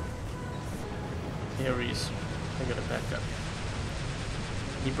 Here he is. I gotta back up.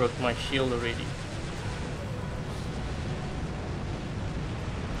 He broke my shield already.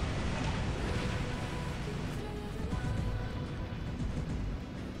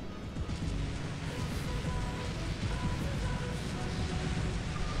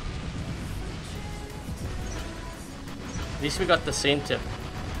 At least we got the center.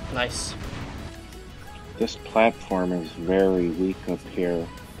 Nice. This platform is very weak up here.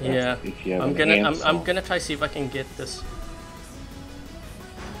 Yeah. If you have I'm gonna try see if I can get this.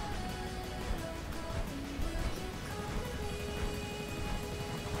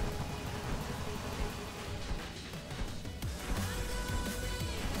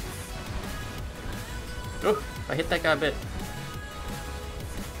 Oh, I hit that guy a bit.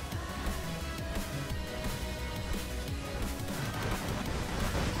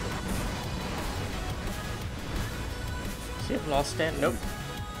 See if lost stand? Nope.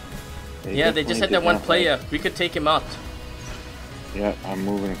 Yeah, they just had that one player. We could take him out. Yeah, I'm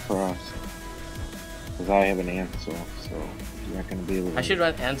moving across. Because I have an Ansel, so you're not going to be able to... I should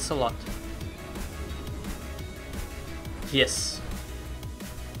run Ancelot. Yes.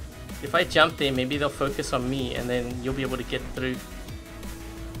 If I jump there, maybe they'll focus on me and then you'll be able to get through.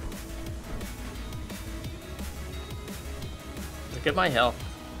 Look at my health.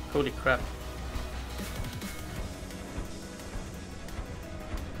 Holy crap.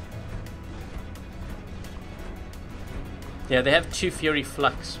 Yeah, they have 2 Fury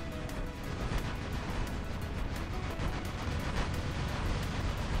Flux.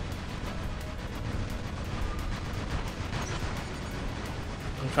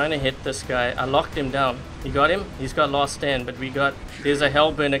 I'm trying to hit this guy. I locked him down. You got him? He's got last stand, but there's a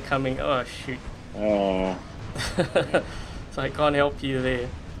Hellburner coming. Oh, shoot. So I can't help you there.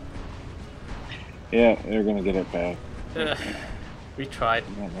 Yeah, they're gonna get it back. We tried.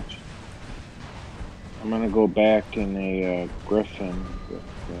 Not much. I'm gonna go back in a Griffin with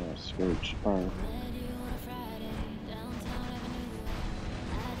Scourge Spark.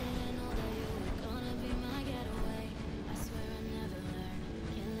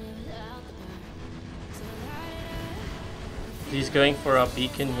 He's going for our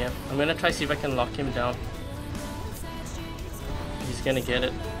beacon here. I'm gonna try see if I can lock him down. He's gonna get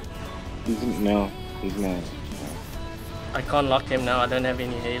it. No, he's not. I can't lock him now. I don't have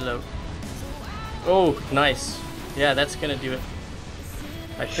any halo. Oh, nice. Yeah, that's gonna do it.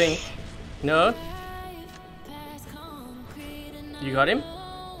 I think. No? You got him?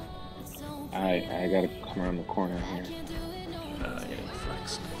 I gotta come around the corner here. Getting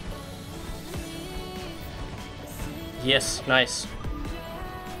flexed. Yes, nice.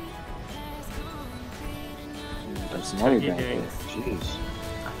 He's totally doing. Jeez.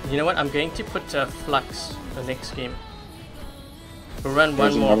 You know what? I'm going to put Flux the next game. We'll run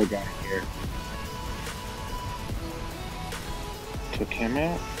There's one more. Another guy here. Took him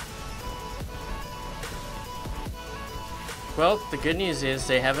out. Well, the good news is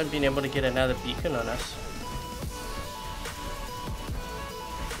they haven't been able to get another beacon on us.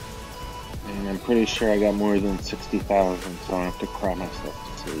 And I'm pretty sure I got more than 60,000, so I don't have to cry myself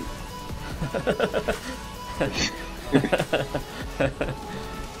to sleep.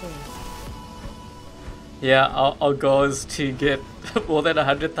 Yeah, our goal is to get more than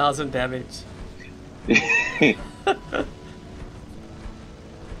 100,000 damage.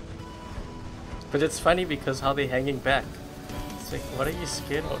 But it's funny because how they're hanging back. It's like, what are you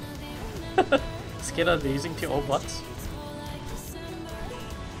scared of? Scared of losing to all bots?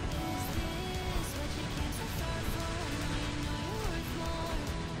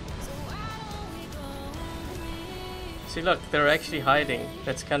 See, look, they're actually hiding.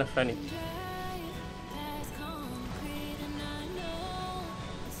 That's kind of funny.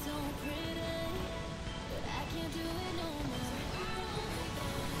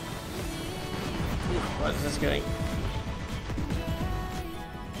 What is this going?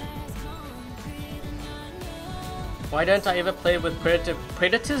 Why don't I ever play with Predator?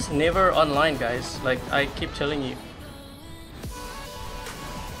 Predator's never online, guys. Like, I keep telling you.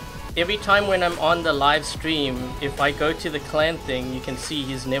 Every time when I'm on the live stream, if I go to the clan thing, you can see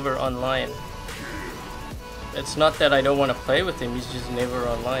he's never online. It's not that I don't want to play with him, he's just never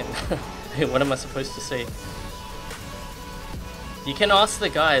online. What am I supposed to say? You can ask the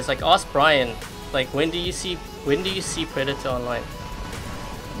guys, like ask Brian, like when do you see Predator online?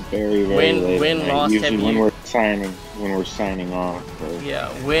 Very late. When last usually have when you? We're signing off. Or... Yeah,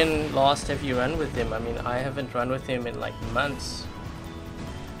 when last have you run with him? I mean, I haven't run with him in like months.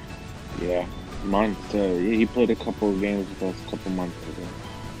 Yeah, month. He played a couple of games with us a couple months ago.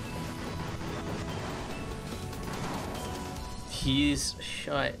 He's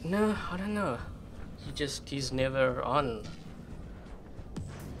shy. No, I don't know. He's never on.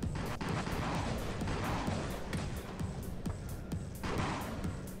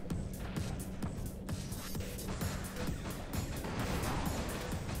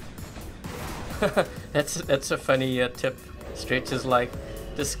 That's a funny tip. Stretch is like,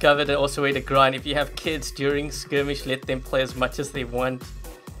 discovered also way to grind. If you have kids during skirmish, let them play as much as they want.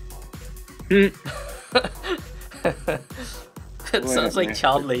 It sounds like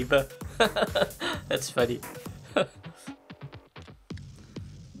child labor. That's funny.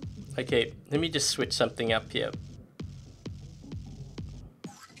 Okay, let me just switch something up here.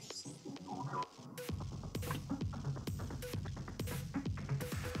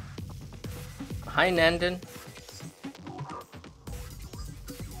 Hi, Nandan.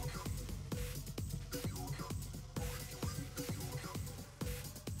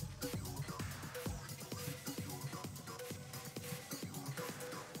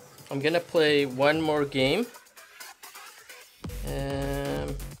 I'm gonna play one more game.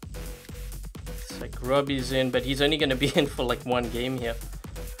 It's like Robbie's in, but he's only gonna be in for like one game here.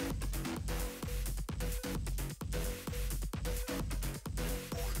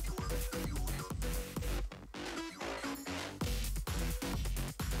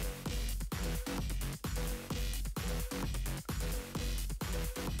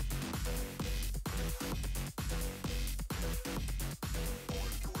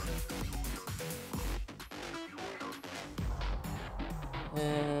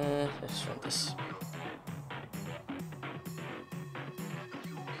 Let's run this.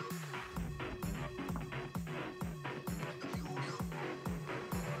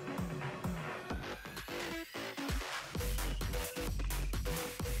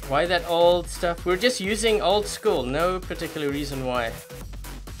 Why that old stuff? We're just using old school, no particular reason why.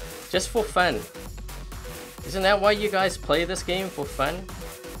 Just for fun. Isn't that why you guys play this game, for fun?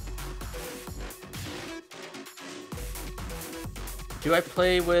 Do I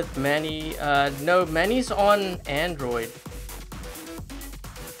play with Manny? No, Manny's on Android.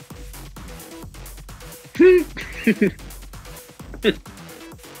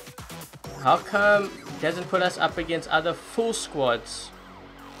 How come it doesn't put us up against other full squads?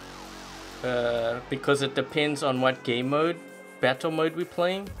 Because it depends on what game mode, battle mode we're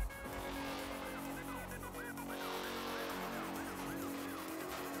playing.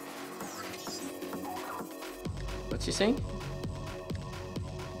 What's he saying?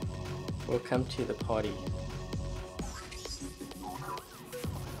 Welcome to the party.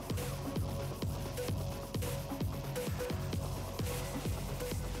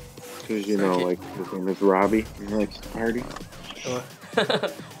 Because you know, like his name is Robbie, and he likes to party. Oh.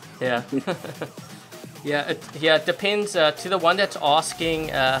 Yeah. Yeah, it depends. To the one that's asking,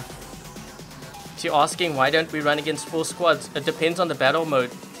 why don't we run against full squads, it depends on the battle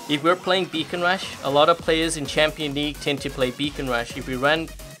mode. If we're playing Beacon Rush, a lot of players in Champion League tend to play Beacon Rush. If we run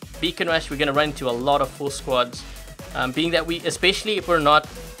Beacon Rush, we're going to run into a lot of full squads. Being that especially if we're not,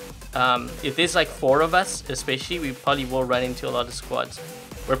 if there's like 4 of us, especially, we probably will run into a lot of squads.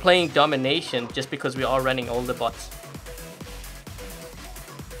 We're playing Domination just because we are running older bots.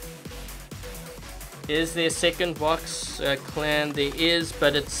 Is there a second VØX clan? There is,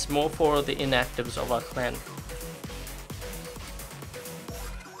 but it's more for the inactives of our clan.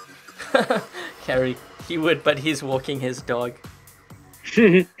 Carrie, he would, but he's walking his dog.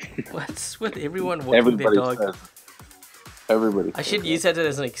 What's with everyone walking their dog? Everybody. I should use that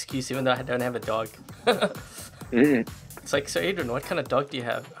as an excuse, even though I don't have a dog. It's like, so Adrian, what kind of dog do you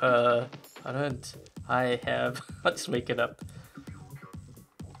have? I don't. I have. I'll just make it up.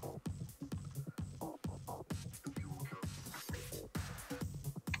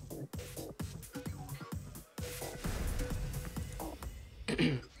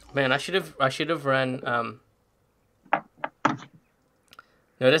 Man, I should have run.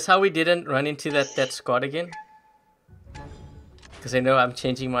 Notice how we didn't run into that squad again? Because I know I'm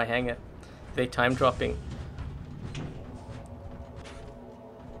changing my hanger. They time dropping.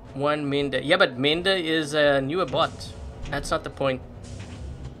 One Mender. Yeah, but Mender is a newer bot. That's not the point.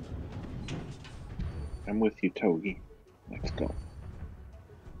 I'm with you, Togi. Let's go.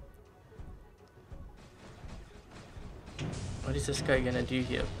 What is this guy gonna do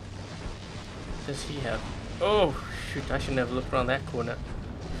here? What does he have? Oh, shoot, I shouldn't have looked around that corner.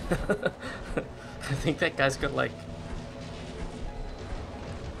 I think that guy's got like...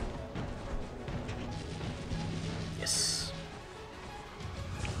 Yes.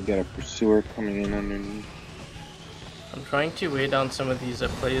 We got a pursuer coming in underneath. I'm trying to wear down some of these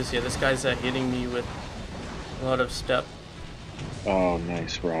players here. This guy's hitting me with a lot of stuff. Oh,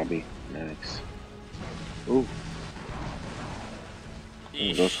 nice, Robbie. Nice. Ooh.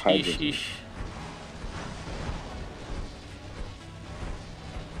 Those hydras.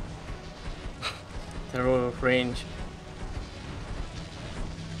 They're out of range.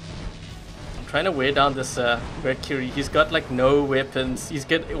 I'm trying to wear down this Mercury. He's got like no weapons.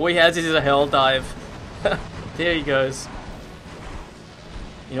 All he has is a hell dive. There he goes.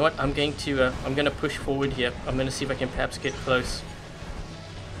 You know what? I'm gonna push forward here. I'm gonna see if I can perhaps get close.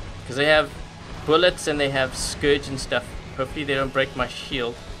 Because they have bullets and they have Scourge and stuff. Hopefully they don't break my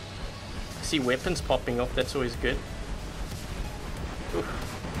shield. I see weapons popping off, that's always good. Oof.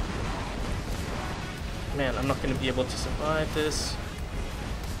 Man, I'm not going to be able to survive this.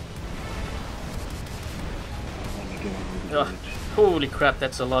 Oh, holy crap,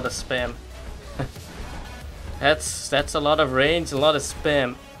 that's a lot of spam. That's a lot of range, a lot of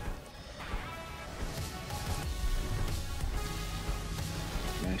spam.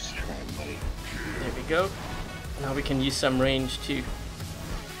 Nice try, buddy. There we go. Now we can use some range too.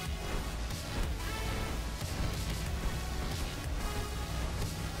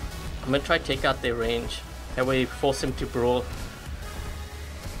 I'm gonna try to take out their range. That way force them to brawl.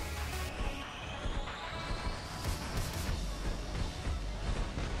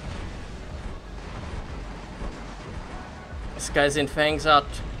 This guy's in fangs out.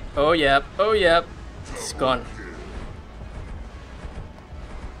 Oh yeah, oh yeah. It's gone.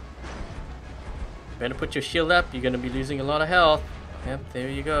 Better put your shield up, you're gonna be losing a lot of health. Yep, there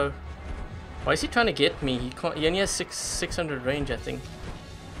you go. Why is he trying to get me? He only has 600 range, I think.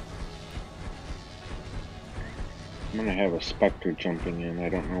 I'm gonna have a Spectre jumping in. I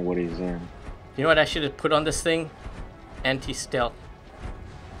don't know what he's in. You know what I should have put on this thing? Anti-stealth.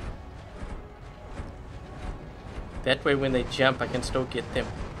 That way when they jump, I can still get them.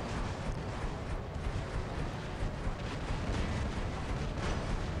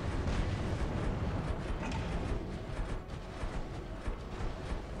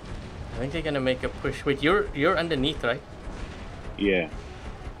 I think they're gonna make a push. Wait, you're underneath, right? Yeah.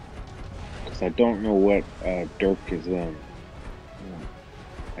 Because I don't know what Dirk is in.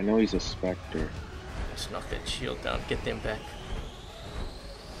 I know he's a Spectre. Let's knock that shield down. Get them back.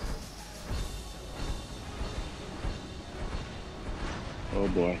 Oh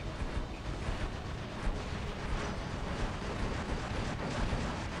boy.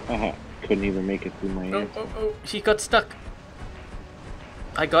 Haha. Couldn't even make it through my ear. Oh, he got stuck.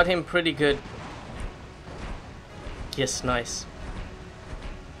 I got him pretty good. Yes, nice.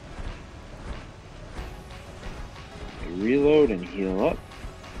 Reload and heal up.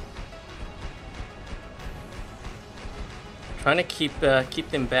 Trying to keep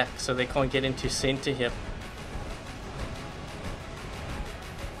them back so they can't get into center here.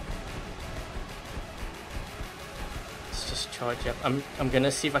 charge up. I'm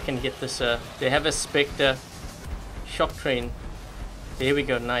gonna see if I can get this. They have a Spectre shock train. There we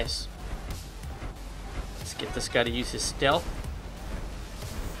go. Nice. Let's get this guy to use his stealth.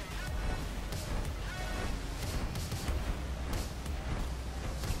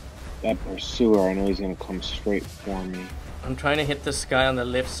 That pursuer, I know he's gonna come straight for me. I'm trying to hit this guy on the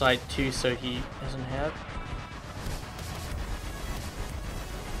left side too, so he doesn't have.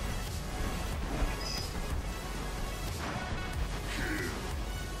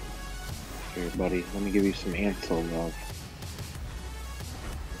 Here, buddy, let me give you some Ansel love.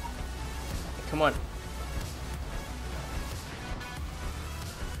 Come on.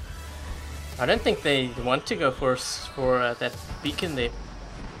 I don't think they want to go for that beacon there.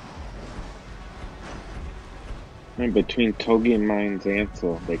 And between Togi and mine's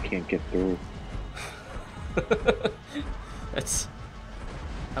Ansel, they can't get through.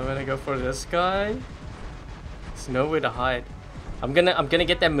 I'm gonna go for this guy. There's nowhere to hide. I'm gonna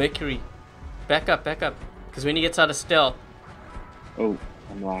get that Mercury. Back up, because when he gets out of stealth. Oh,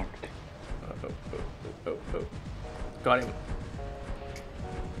 I'm locked. Oh. Got him.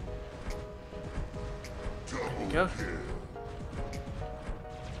 There we go.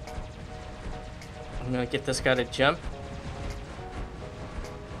 I'm gonna get this guy to jump.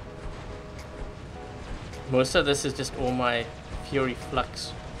 Most of this is just all my Fury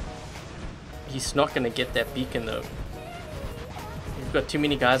Flux. He's not gonna get that beacon though. We've got too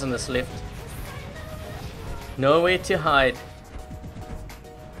many guys on this left. Nowhere to hide.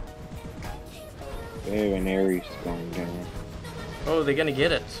 They have an Ares going down. Oh, they're gonna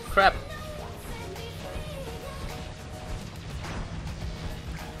get it. Crap.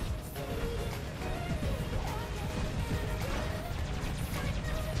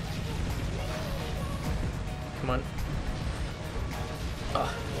 Come on.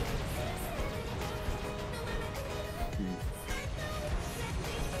 Oh.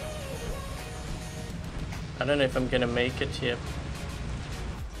 I don't know if I'm gonna make it here.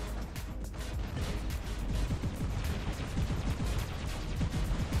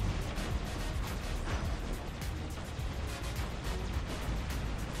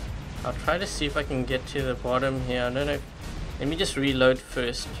 I'll try to see if I can get to the bottom here. I don't know. Let me just reload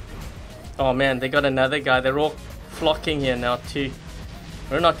first. Oh man, they got another guy. They're all flocking here now too.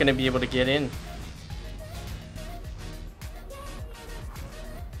 We're not going to be able to get in.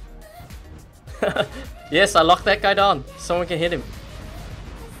 Yes, I locked that guy down. Someone can hit him.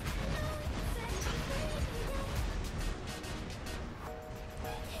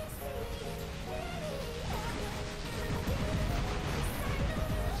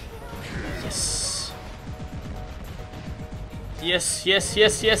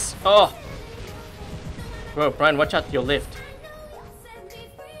 Yes. Oh. Bro, Brian, watch out your left.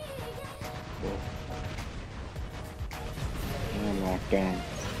 I'm locked down.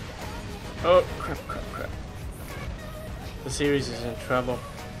 Oh, crap. The series is in trouble.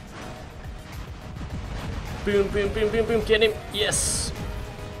 Boom, get him. Yes.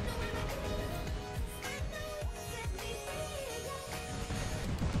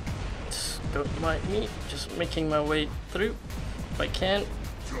 Don't mind me, just making my way through if I can.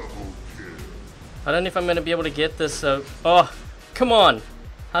 I don't know if I'm gonna be able to get this. Oh, come on!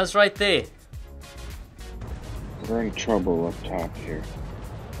 I was right there. We're in trouble up top here.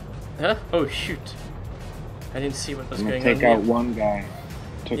 Huh? Oh shoot! I didn't see what was going on. Take out one guy.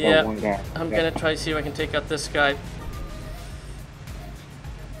 Took out one guy. I'm gonna try to see if I can take out this guy.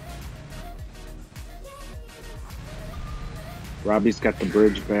 Robbie's got the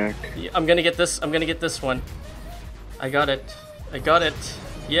bridge back. Yeah, I'm gonna get this. I'm gonna get this one. I got it.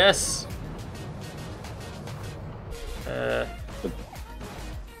 Yes.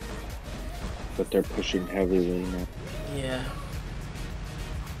 But they're pushing heavily now. Yeah.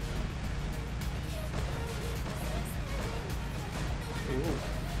 Ooh.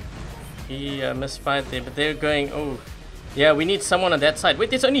 He misfired there, but they're going. Oh, yeah. We need someone on that side. Wait,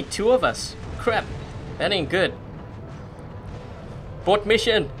 there's only 2 of us. Crap. That ain't good. Bot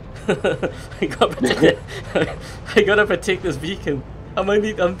mission. I gotta protect this beacon. I'm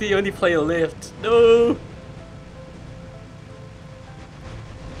the only player left. No.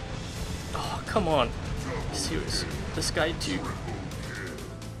 Oh, come on. Seriously. This guy too.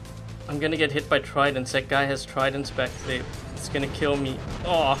 I'm gonna get hit by tridents. That guy has tridents back there. It's gonna kill me.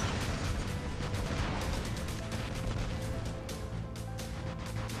 Oh.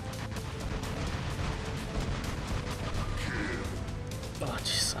 Oh,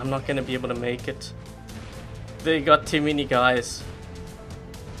 jeez. I'm not gonna be able to make it. They got too many guys.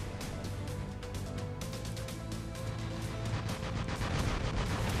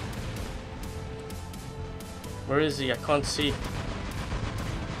 Where is he? I can't see.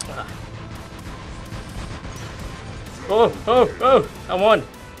 Ah. Oh, I'm on.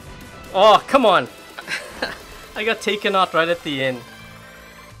 Oh, come on. I got taken out right at the end.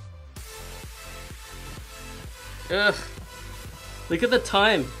 Ugh. Look at the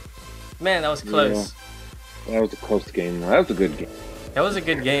time. Man, that was close. Yeah, that was a close game. That was a good game. That was a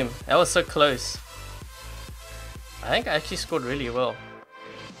good game. That was so close. I think I actually scored really well.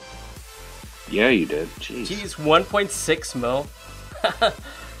 Yeah, you did. Jeez. Jeez, 1.6 mil.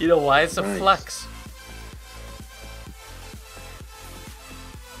 You know why? It's a flux.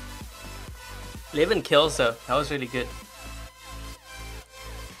 $11 kills though. That was really good.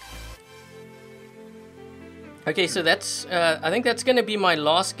 Okay, so that's I think that's gonna be my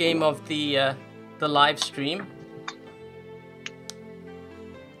last game of the live stream.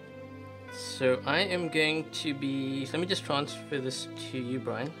 So I am going to be. Let me just transfer this to you,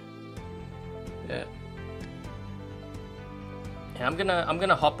 Brian. Yeah. Yeah, I'm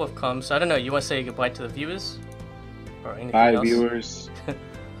gonna hop off comms. I don't know. You want to say goodbye to the viewers or anything else? Hi, viewers.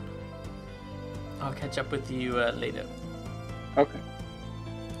 I'll catch up with you later. Okay.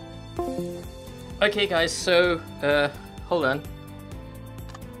 Okay, guys. So hold on.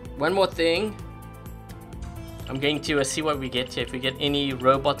 One more thing. I'm going to see what we get here. If we get any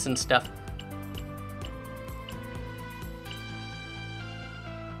robots and stuff.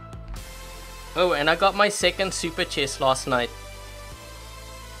 Oh, and I got my second super chest last night.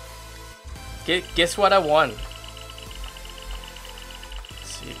 Guess what I won?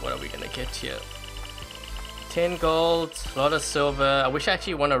 Let's see, what are we gonna get here? 10 gold, a lot of silver. I wish I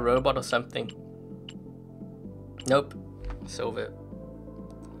actually won a robot or something. Nope, silver.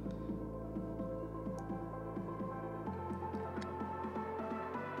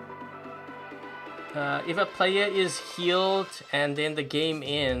 If a player is healed and then the game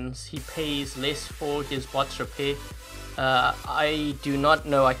ends, he pays less for his bot's repair. I do not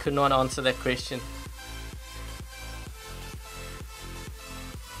know. I could not answer that question.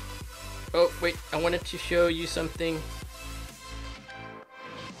 Oh, wait. I wanted to show you something.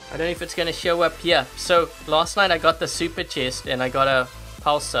 I don't know if it's going to show up here. So, last night I got the super chest and I got a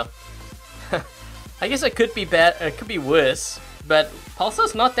pulsar. I guess it could be bad. It could be worse. But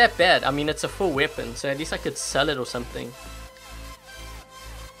pulsar's not that bad. I mean, it's a full weapon, so at least I could sell it or something.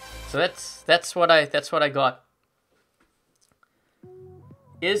 So that's what I got.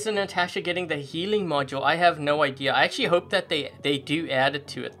 Is Natasha getting the healing module? I have no idea. I actually hope that they do add it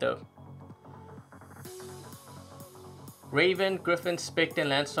to it though. Raven, Griffin, Spectre, and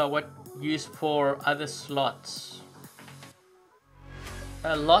Landstar, what used for other slots?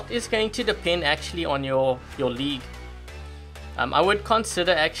 A lot is going to depend actually on your league. I would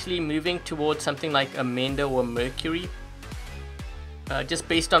consider actually moving towards something like a Mender or Mercury. Just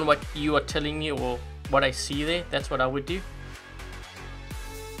based on what you are telling me or what I see there, that's what I would do.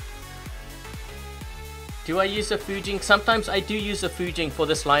 Do I use the Fujing? Sometimes I do use the Fujing for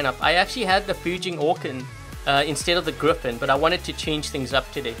this lineup. I actually had the Fujing Orkin instead of the Griffin, but I wanted to change things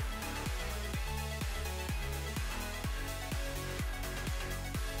up today.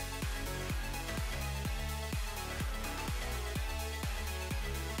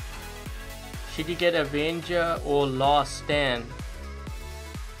 Should you get Avenger or Last Stand?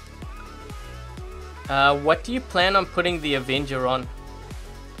 What do you plan on putting the Avenger on?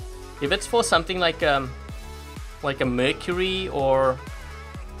 If it's for something like a Mercury or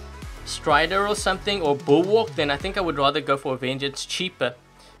Strider or something, or Bulwark, then I think I would rather go for Avenger. It's cheaper.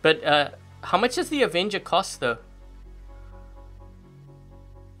 But how much does the Avenger cost though?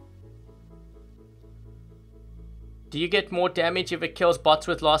 Do you get more damage if it kills bots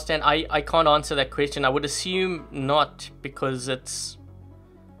with Last Stand? I can't answer that question. I would assume not, because it's...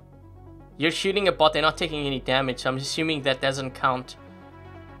 You're shooting a bot, they're not taking any damage, so I'm assuming that doesn't count.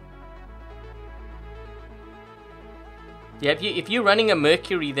 Yeah, if you're running a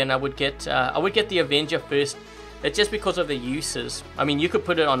Mercury, then I would get the Avenger first. It's just because of the uses. I mean, you could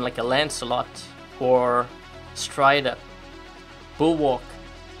put it on like a Lancelot or Strider. Bulwark.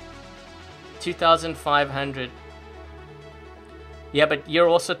 2,500. Yeah, but you're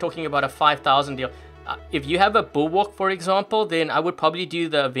also talking about a 5,000 deal. If you have a Bulwark, for example, then I would probably do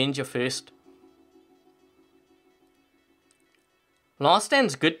the Avenger first. Last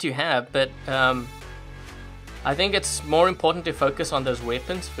Stand's good to have, but I think it's more important to focus on those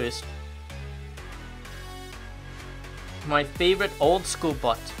weapons first. My favorite old school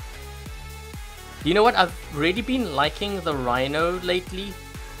bot. You know what? I've really been liking the Rhino lately.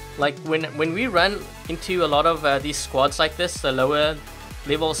 Like when we run into a lot of these squads like this, the lower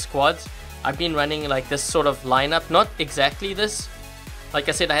level squads, I've been running like this sort of lineup. Not exactly this, Like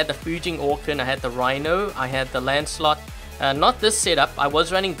I said, I had the Fuging Orkin, I had the Rhino, I had the Lancelot. Not this setup, I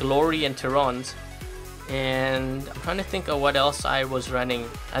was running Glory and Tyrants. And I'm trying to think of what else I was running.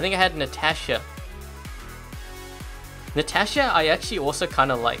 I think I had Natasha. Natasha I actually also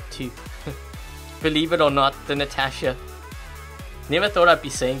kind of like too. Believe it or not, the Natasha. Never thought I'd be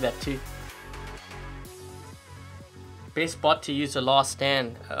saying that too. Best bot to use the Last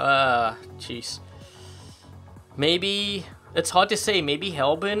Stand. Jeez. Maybe, it's hard to say, maybe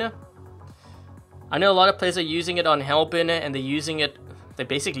Hellburner? I know a lot of players are using it on Hellburner and they're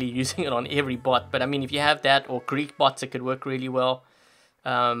basically using it on every bot. But I mean, if you have that or Greek bots, it could work really well.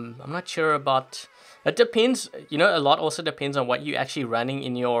 I'm not sure about, it depends, you know, a lot also depends on what you're actually running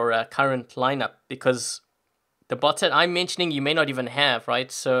in your current lineup. Because the bots that I'm mentioning, you may not even have, right?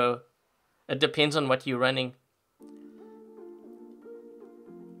 So it depends on what you're running.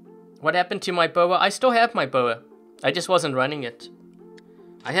 What happened to my boa? I still have my boa. I just wasn't running it.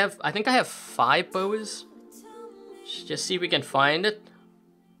 I think I have 5 boas. Just see if we can find it.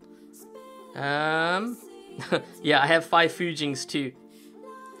 Yeah, I have 5 Fugings too.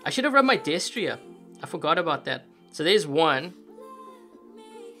 I should have run my Destria. I forgot about that. So there's one.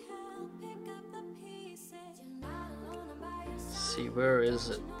 Let's see, where is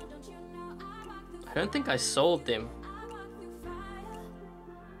it? I don't think I sold them.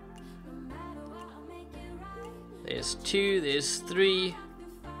 There's 2, there's 3,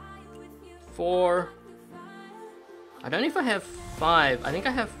 4. I don't know if I have 5. I think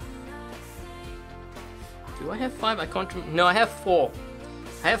I have... Do I have 5? I can't remember. No, I have 4.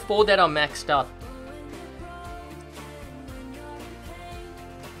 I have 4 that are maxed out.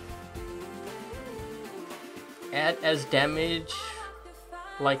 Add as damage,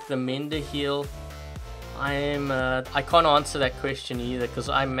 like the Mender heal. I can't answer that question either, because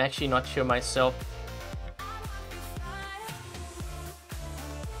I'm actually not sure myself.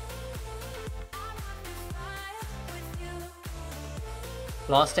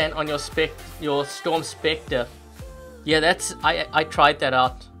 Last Stand on your Storm Spectre. Yeah, that's I tried that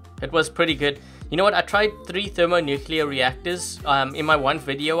out. It was pretty good. You know what? I tried 3 thermonuclear reactors. In my one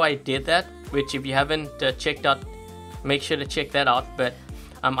video I did that, which if you haven't checked out, make sure to check that out. But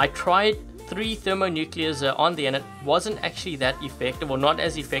I tried 3 thermonuclears on there and it wasn't actually that effective, or not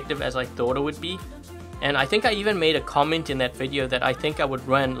as effective as I thought it would be. And I think I even made a comment in that video that I think I would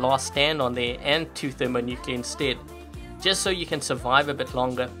run Last Stand on there and 2 thermonuclear instead, just so you can survive a bit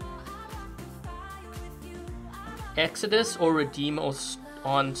longer. Exodus or Redeem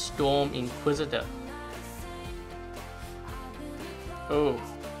on Storm Inquisitor? Oh,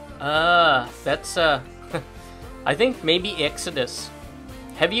 that's I think maybe Exodus.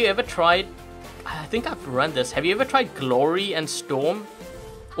 Have you ever tried, I think I've run this, have you ever tried Glory and Storm?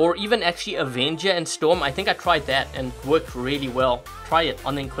 Or even actually Avenger and Storm? I think I tried that and it worked really well. Try it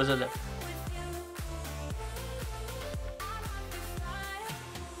on the Inquisitor.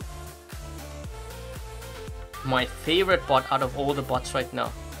 My favorite bot out of all the bots right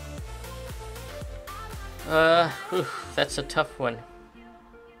now. That's a tough one.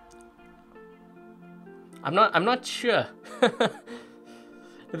 I'm not sure.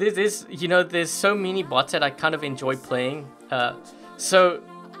 There's so many bots that I kind of enjoy playing. So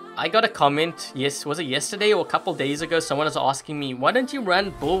I got a comment, was it yesterday or a couple days ago? Someone was asking me, why don't you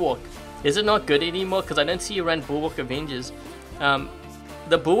run Bulwark? Is it not good anymore? Because I don't see you run Bulwark Avengers.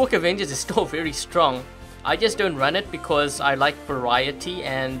 The Bulwark Avengers is still very strong. I just don't run it because I like variety,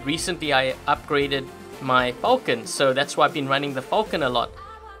 and recently I upgraded my Falcon, so that's why I've been running the Falcon a lot.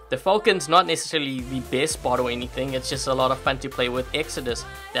 The Falcon's not necessarily the best bot or anything, it's just a lot of fun to play with Exodus.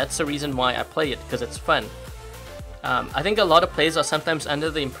 That's the reason why I play it, because it's fun. I think a lot of players are sometimes under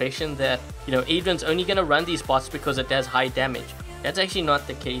the impression that, Adrian's only going to run these bots because it does high damage. That's actually not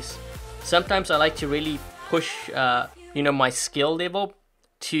the case. Sometimes I like to really push, my skill level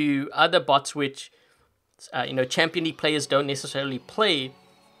to other bots which, Champion League players don't necessarily play,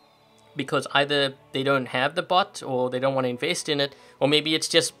 because either they don't have the bot or they don't want to invest in it, or maybe it's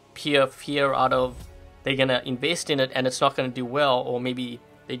just pure fear out of they're going to invest in it and it's not going to do well, or maybe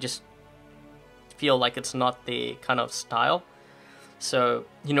they just feel like it's not their kind of style. So,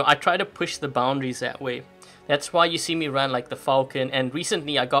 I try to push the boundaries that way. That's why you see me run like the Falcon, and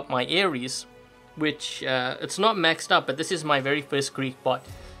recently I got my Ares, which it's not maxed up, but this is my very first Greek bot.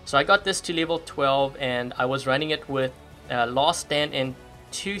 So I got this to level 12 and I was running it with Last Stand and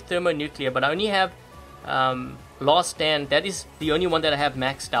 2 thermonuclear, but I only have Last Stand. That is the only one that I have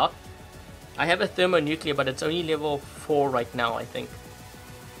maxed out. I have a thermonuclear, but it's only level 4 right now, I think.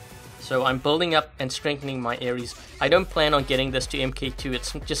 So I'm building up and strengthening my Ares. I don't plan on getting this to MK2.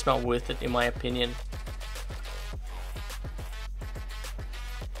 It's just not worth it in my opinion.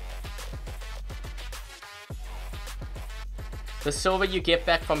 The silver you get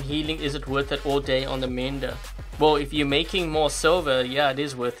back from healing, is it worth it all day on the mender? Well, if you're making more silver, yeah, it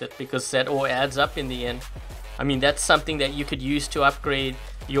is worth it, because that all adds up in the end. I mean, that's something that you could use to upgrade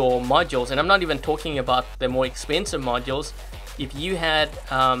your modules, and I'm not even talking about the more expensive modules. If you had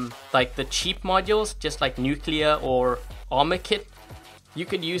like the cheap modules, just like nuclear or armor kit, you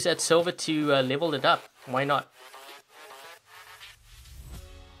could use that silver to level it up. Why not?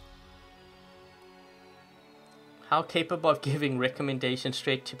 How capable of giving recommendations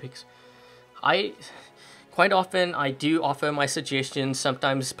straight to Pix? Quite often I do offer my suggestions.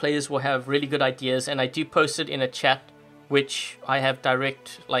 Sometimes players will have really good ideas, and I do post it in a chat, which I have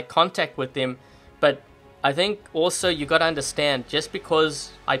direct like contact with them. But I think also you gotta understand, just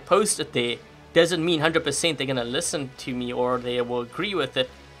because I post it there doesn't mean 100% they're gonna listen to me or they will agree with it.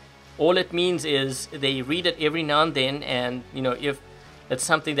 All it means is they read it every now and then, and you know, if it's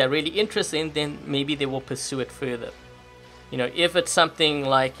something that really interests them, then maybe they will pursue it further. You know, if it's something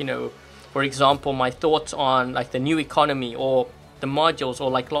like, you know, for example, my thoughts on like the new economy or the modules,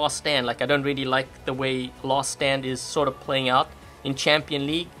 or like Last Stand, like I don't really like the way Last Stand is sort of playing out in Champion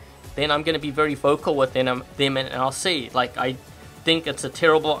League, then I'm going to be very vocal with them, and I'll say, like, I think it's a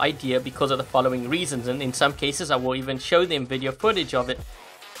terrible idea because of the following reasons, and in some cases I will even show them video footage of it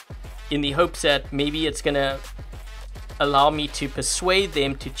in the hopes that maybe it's going to allow me to persuade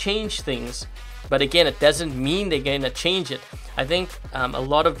them to change things. But again, it doesn't mean they're going to change it. I think a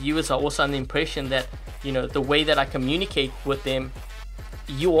lot of viewers are also under the impression that, you know, the way that I communicate with them,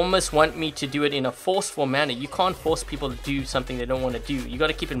 you almost want me to do it in a forceful manner. You can't force people to do something they don't want to do. You got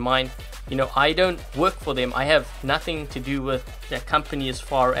to keep in mind, you know, I don't work for them. I have nothing to do with their company as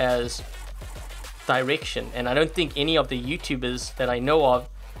far as direction. And I don't think any of the YouTubers that I know of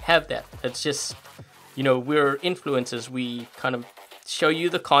have that. It's just, you know, we're influencers. We kind of show you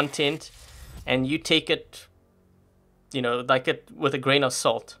the content and you take it, you know, like it with a grain of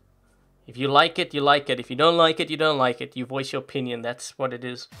salt. If you like it, you like it. If you don't like it, you don't like it. You voice your opinion. That's what it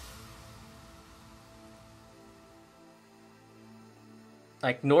is.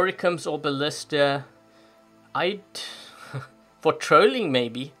 Like Noricums or Ballista, for trolling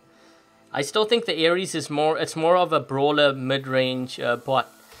maybe. I still think the Ares is more, it's more of a brawler mid-range bot.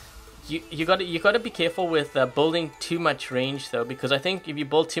 You gotta be careful with building too much range though, because I think if you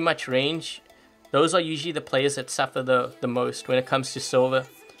build too much range, those are usually the players that suffer the most when it comes to silver.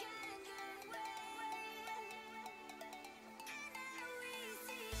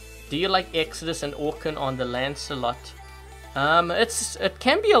 Do you like Exodus and Orkan on the Lancelot? It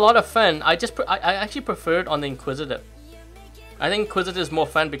can be a lot of fun. I actually prefer it on the Inquisitor. I think Inquisitor is more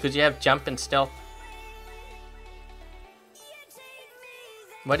fun because you have jump and stealth.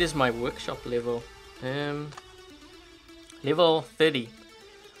 What is my workshop level? Level 30.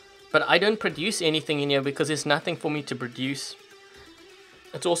 But I don't produce anything in here because there's nothing for me to produce.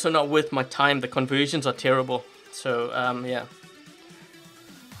 It's also not worth my time. The conversions are terrible. So, yeah.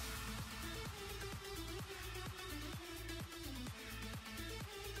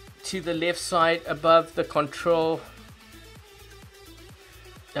 To the left side above the control.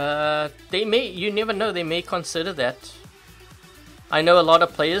 They may, you never know, they may consider that. I know a lot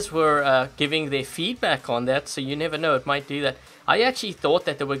of players were giving their feedback on that, so you never know, it might do that. I actually thought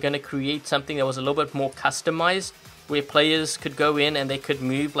that they were going to create something that was a little bit more customized, where players could go in and they could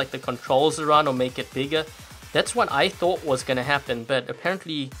move like the controls around or make it bigger. That's what I thought was going to happen, but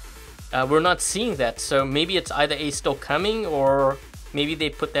apparently we're not seeing that. So maybe it's either still coming or maybe they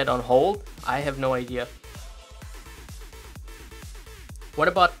put that on hold. I have no idea. What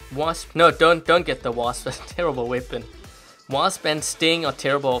about Wasp? No, don't get the Wasp. That's a terrible weapon. Wasp and Sting are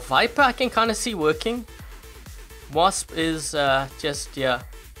terrible. Viper I can kind of see working. Wasp is just, yeah.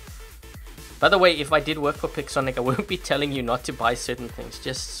 By the way, if I did work for Pixonic, I won't be telling you not to buy certain things,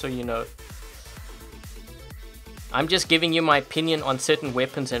 just so you know. I'm just giving you my opinion on certain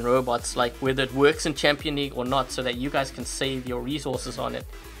weapons and robots, like whether it works in Champion League or not, so that you guys can save your resources on it.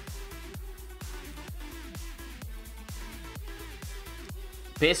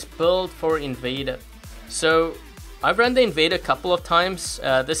 Best build for Invader. So I've run the Invader a couple of times.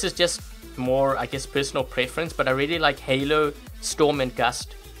 This is just more, I guess, personal preference, but I really like Halo, Storm, and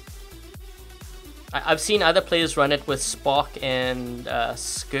Gust. I've seen other players run it with Spark and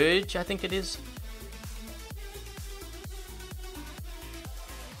Scourge, I think it is.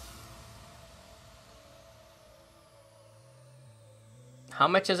 How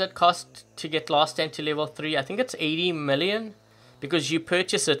much does it cost to get Last Stand to level 3? I think it's 80 million. Because you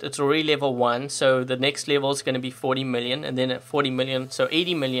purchase it, it's already level 1, so the next level is going to be 40 million, and then at 40 million, so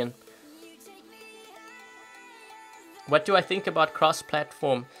 80 million. What do I think about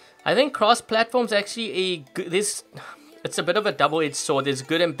cross-platform? I think cross-platform is actually it's a bit of a double-edged sword. There's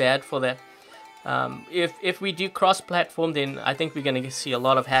good and bad for that. If we do cross-platform, then I think we're going to see a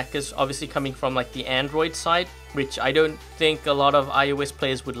lot of hackers, obviously coming from like the Android side, which I don't think a lot of iOS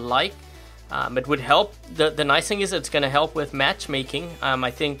players would like. It would help. The nice thing is it's going to help with matchmaking.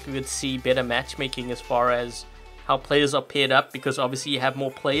 I think we would see better matchmaking as far as how players are paired up, because obviously you have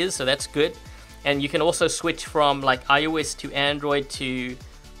more players, so that's good. And you can also switch from like iOS to Android to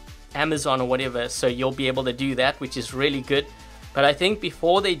Amazon or whatever, so you'll be able to do that, which is really good. But I think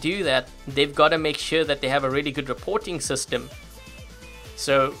before they do that, they've got to make sure that they have a really good reporting system.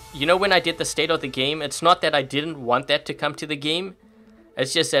 So, you know, when I did the state of the game, it's not that I didn't want that to come to the game.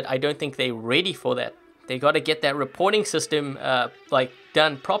 It's just that I don't think they're ready for that. They got to get that reporting system like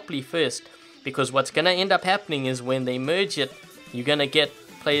done properly first. Because what's going to end up happening is when they merge it, you're going to get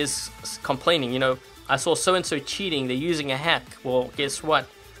players complaining, you know, I saw so-and-so cheating, they're using a hack. Well, guess what?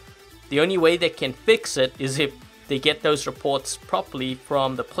 The only way they can fix it is if they get those reports properly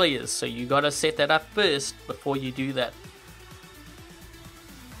from the players. So you got to set that up first before you do that.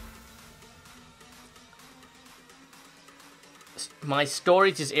 My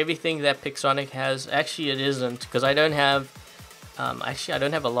storage is everything that Pixonic has. Actually, it isn't, because I don't have actually, I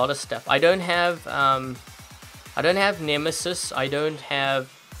don't have a lot of stuff. I don't have Nemesis. I don't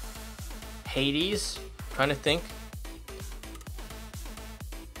have Hades. Trying to think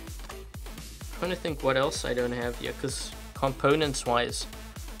what else I don't have here, because components wise,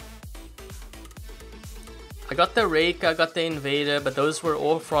 I got the Rake, I got the Invader, but those were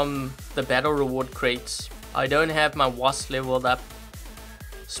all from the battle reward crates. I don't have my Wasp leveled up.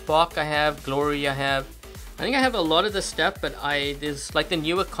 Spark I have, Glory I have. I think I have a lot of the stuff, but there's like the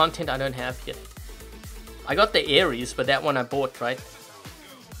newer content I don't have yet. I got the Ares, but that one I bought, right?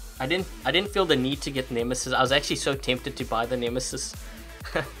 I didn't feel the need to get Nemesis. I was actually so tempted to buy the Nemesis.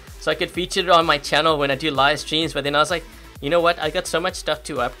 So I could feature it on my channel when I do live streams, but then I was like, you know what? I got so much stuff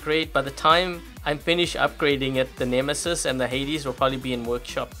to upgrade. By the time I'm finished upgrading it, the Nemesis and the Hades will probably be in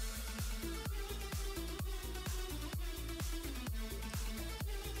workshop.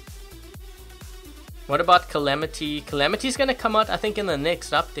 What about Calamity? Calamity's gonna come out, I think, in the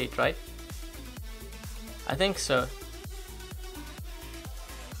next update, right? I think so.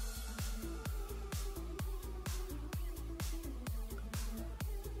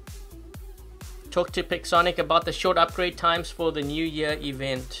 Talk to Pixonic about the short upgrade times for the New Year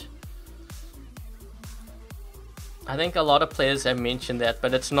event. I think a lot of players have mentioned that,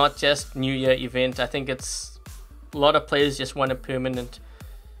 but it's not just New Year event. I think it's a lot of players just want a permanent.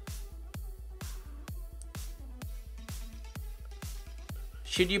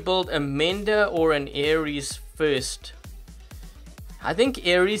 Should you build a Mender or an Ares first? I think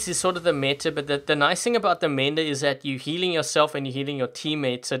Ares is sort of the meta, but the nice thing about the Mender is that you're healing yourself and you're healing your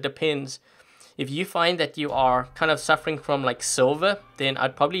teammates, so it depends. If you find that you are kind of suffering from like silver, then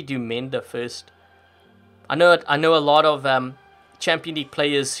I'd probably do Mender first. I know a lot of Champion League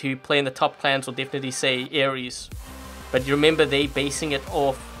players who play in the top clans will definitely say Ares, but remember, they're basing it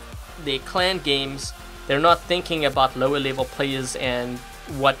off their clan games. They're not thinking about lower level players and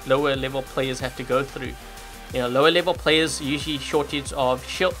what lower level players have to go through. You know, lower level players usually shortage of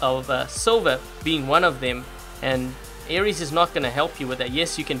silver being one of them, and Ares is not going to help you with that.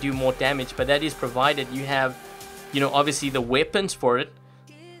 Yes, you can do more damage, but that is provided you have, you know, obviously the weapons for it,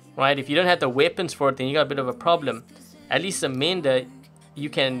 right? If you don't have the weapons for it, then you got a bit of a problem. At least the Mender, you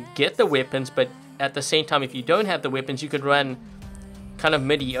can get the weapons, but at the same time, if you don't have the weapons, you could run kind of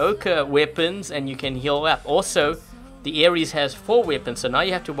mediocre weapons and you can heal up. Also, the Ares has 4 weapons, so now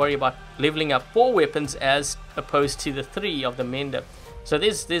you have to worry about leveling up 4 weapons as opposed to the 3 of the Mender. So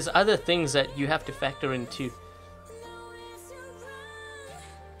there's other things that you have to factor in too.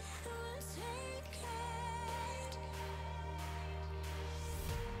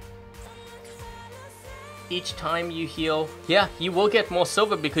 Each time you heal, yeah, you will get more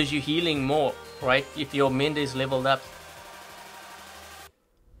silver because you're healing more, right? If your Mender is leveled up.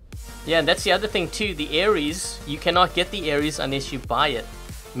 Yeah, and that's the other thing too. The Ares, you cannot get the Ares unless you buy it.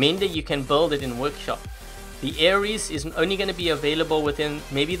 Mender, you can build it in workshop. The Ares is only going to be available within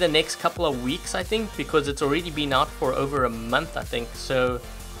maybe the next couple of weeks, I think, because it's already been out for over a month, I think. So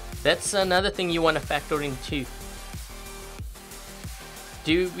that's another thing you want to factor in too.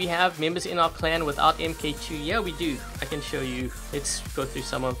 Do we have members in our clan without MK2? Yeah, we do. I can show you. Let's go through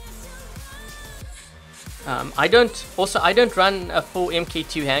some of. I don't run a full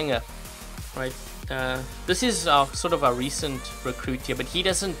MK2 hanger, right? This is sort of our recent recruit here, but he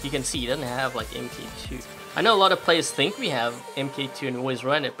doesn't. You can see he doesn't have like MK2. I know a lot of players think we have MK2 and always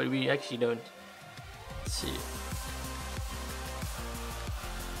run it, but we actually don't. Let's see.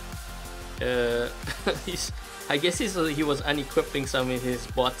 I guess he was unequipping some of his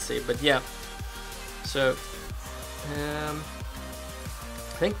bots there, but yeah. So I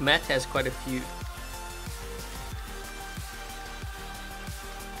think Matt has quite a few.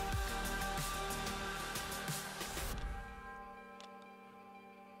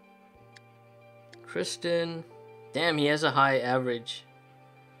 Kristen, damn, he has a high average.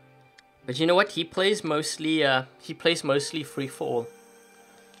 But you know what? He plays mostly free for all.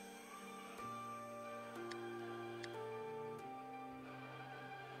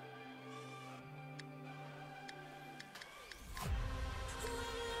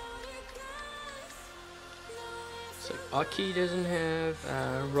 So Aki doesn't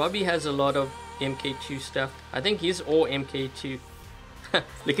have. Robbie has a lot of MK2 stuff. I think he's all MK2.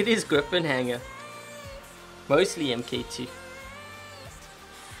 Look at his grip and hanger. Mostly MK2.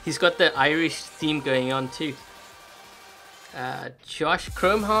 He's got the Irish theme going on too. Josh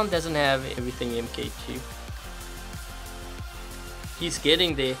Chromehound doesn't have everything MK2. He's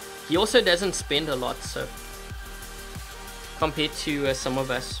getting there. He also doesn't spend a lot, so compared to some of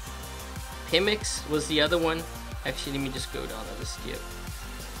us. Pemix was the other one. Actually, let me just go down the list here.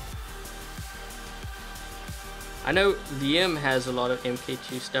 I know Liam has a lot of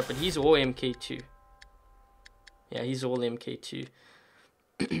MK2 stuff, but he's all MK2. Yeah, he's all MK2.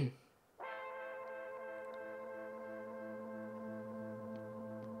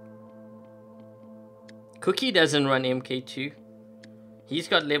 Cookie doesn't run MK2. He's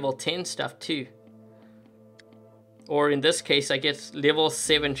got level 10 stuff too. Or in this case, I guess level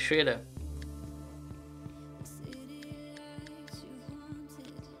 7 Shredder.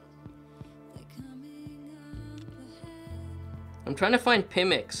 I'm trying to find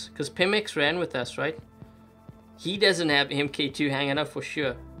Pemix, because Pemix ran with us, right? He doesn't have MK2 hanging up for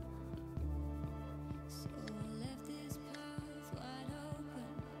sure.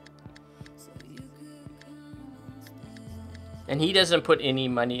 And he doesn't put any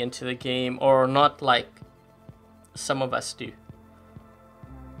money into the game, or not like some of us do.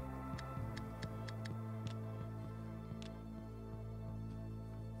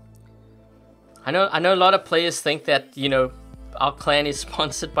 I know a lot of players think that, you know, our clan is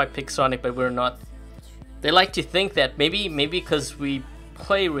sponsored by Pixonic, but we're not. They like to think that maybe because we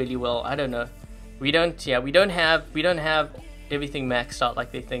play really well. I don't know. We don't have everything maxed out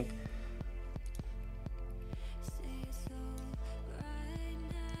like they think.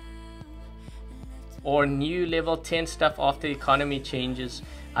 Or new level 10 stuff after the economy changes.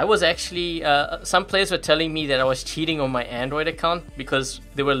 I was actually some players were telling me that I was cheating on my Android account because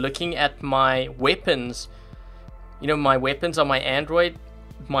they were looking at my weapons. You know, my weapons on my Android,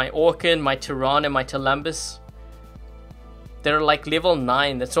 my Orkin, my Tyran, and my Columbus. They're like level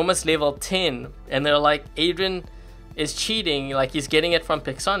 9. That's almost level 10. And they're like, Adrian is cheating, like he's getting it from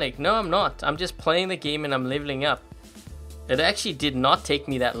Pixonic. No, I'm not. I'm just playing the game and I'm leveling up. It actually did not take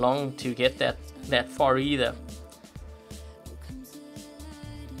me that long to get that far either.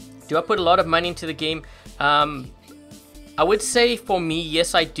 Do I put a lot of money into the game? I would say for me,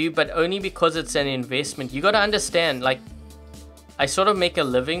 yes I do, but only because it's an investment. You got to understand, like, I sort of make a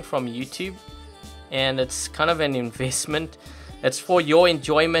living from YouTube, and it's kind of an investment. It's for your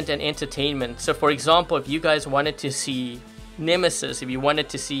enjoyment and entertainment. So for example, if you guys wanted to see Nemesis, if you wanted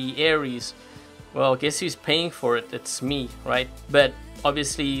to see Ares, well, guess who's paying for it? It's me, right? But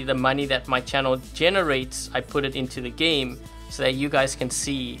obviously the money that my channel generates, I put it into the game so that you guys can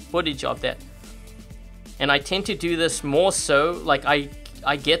see footage of that. And I tend to do this more so, like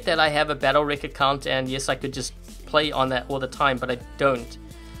I get that I have a BattleRec account, and yes, I could just play on that all the time, but I don't.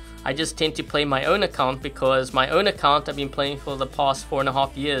 I just tend to play my own account because my own account I've been playing for the past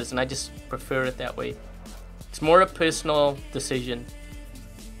 4.5 years, and I just prefer it that way. It's more a personal decision.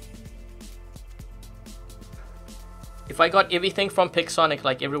 If I got everything from Pixonic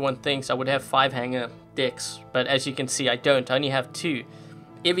like everyone thinks, I would have 5 hanger decks, but as you can see, I don't. I only have 2.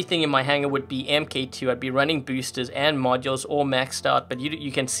 Everything in my hanger would be MK2. I'd be running boosters and modules all maxed out, but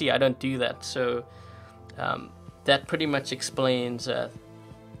you can see I don't do that. So that pretty much explains that.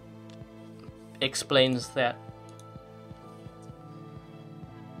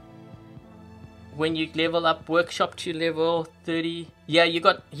 When you level up workshop to level 30, I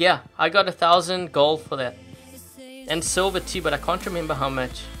got 1,000 gold for that, and silver too, but I can't remember how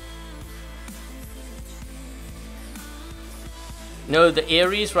much. No, the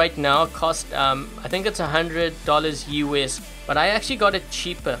Ares right now cost, I think it's $100 US, but I actually got it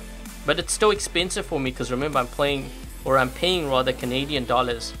cheaper. But it's still expensive for me because remember I'm paying rather Canadian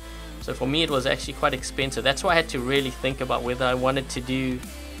dollars. So for me it was actually quite expensive. That's why I had to really think about whether I wanted to do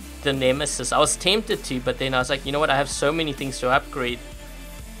the Nemesis. I was tempted to, but then I was like, you know what, I have so many things to upgrade.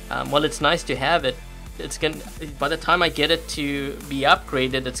 Well, it's nice to have it. It's gonna, by the time I get it to be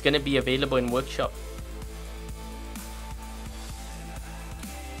upgraded, it's gonna be available in workshop.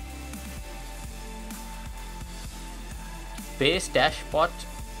 Base Dashbot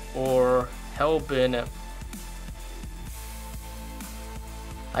or Hellburner?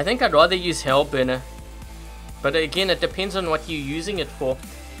 I think I'd rather use Hellburner, but again, it depends on what you're using it for.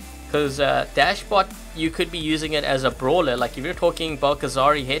 Because Dashbot, you could be using it as a brawler. Like if you're talking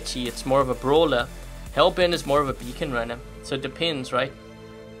Balkazari Hechi, it's more of a brawler. Hellburner is more of a beacon runner. So it depends, right?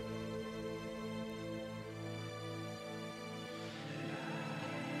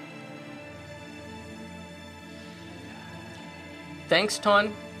 Thanks,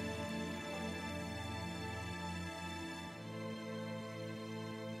 Ton.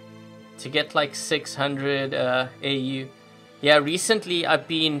 To get like 600 AU. Yeah, recently I've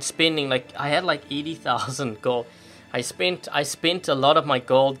been spending like, I had like 80,000 gold. I spent a lot of my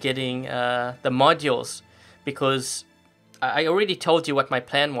gold getting the modules, because I already told you what my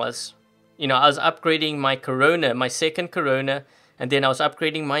plan was. You know, I was upgrading my Corona, my second Corona, and then I was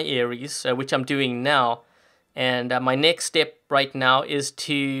upgrading my Ares, which I'm doing now. And my next step right now is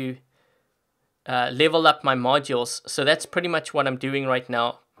to level up my modules. So that's pretty much what I'm doing right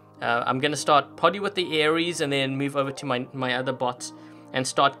now. I'm going to start probably with the Ares and then move over to my other bots and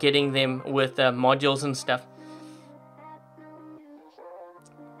start getting them with modules and stuff.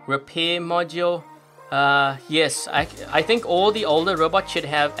 Repair module. Yes, I think all the older robots should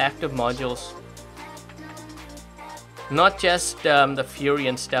have active modules. Not just the Fury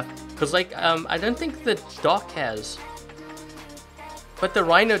and stuff. Because like, I don't think the Doc has. But the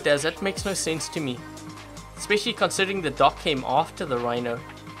Rhino does. That makes no sense to me. Especially considering the Doc came after the Rhino.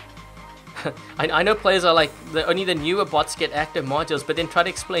 I know players are like, only the newer bots get active modules, but then try to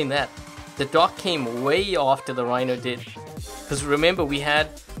explain that. The Doc came way after the Rhino did. Because remember, we had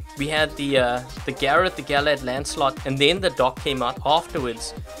the Garrett, the Galad, Lancelot, and then the Doc came out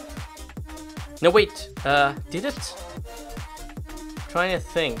afterwards. No, wait, did it? I'm trying to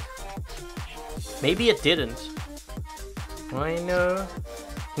think. Maybe it didn't. Rhino?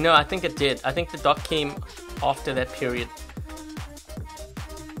 No, I think it did. I think the Doc came after that period.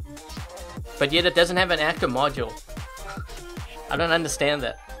 But yet it doesn't have an active module. I don't understand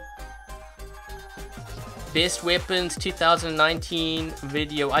that. Best Weapons 2019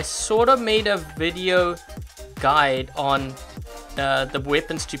 video. I sort of made a video guide on the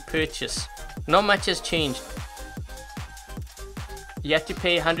weapons to purchase. Not much has changed. You have to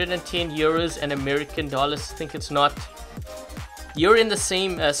pay 110 euros and American dollars. I think it's not. You're in the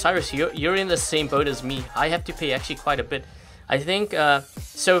same, Cyrus, you're in the same boat as me. I have to pay actually quite a bit. I think,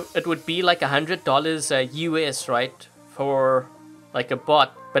 so it would be like $100 US, right? For like a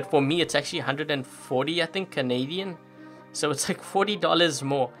bot. But for me, it's actually 140, I think, Canadian. So it's like $40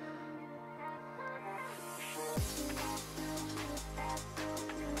 more.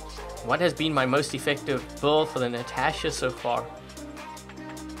 What has been my most effective build for the Natasha so far?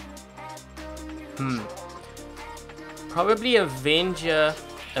 Probably Avenger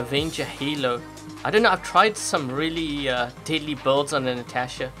Halo. I don't know, I've tried some really deadly builds on the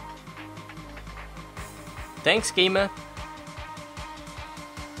Natasha. Thanks, gamer.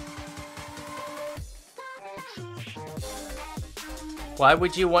 Why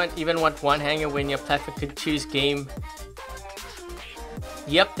would you even want one hanger when your platform could choose game?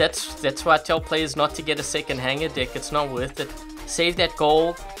 Yep, that's why I tell players not to get a second hanger deck. It's not worth it. Save that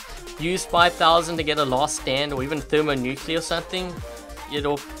gold. Use 5,000 to get a last stand or even thermonuclear or something.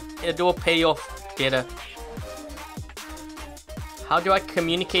 It'll pay off better. How do I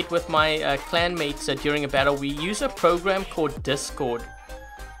communicate with my clan mates during a battle? We use a program called Discord.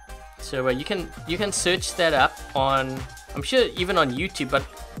 So you can search that up on, I'm sure even on YouTube, but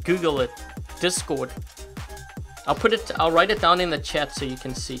Google it, Discord. I'll write it down in the chat so you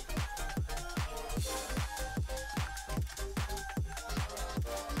can see.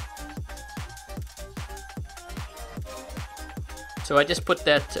 So I just put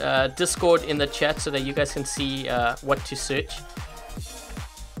that Discord in the chat so that you guys can see what to search.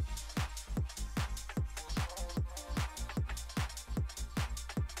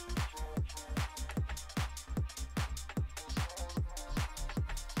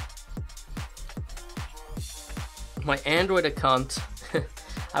 My Android account,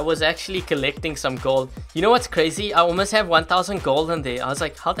 I was actually collecting some gold. You know what's crazy? I almost have 1,000 gold in there. I was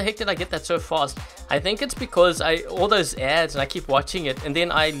like, how the heck did I get that so fast? I think it's because all those ads and I keep watching it, and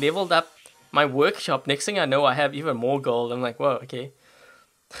then I leveled up my workshop. Next thing I know, I have even more gold. I'm like, whoa, okay.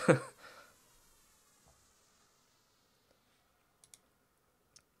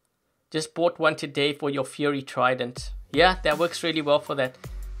 Just bought one today for your Fury Trident. Yeah, that works really well for that.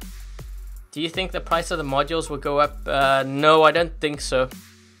 Do you think the price of the modules will go up? No, I don't think so.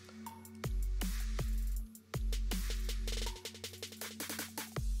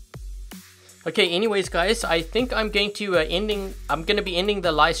 Okay, anyways guys, I think I'm going to be ending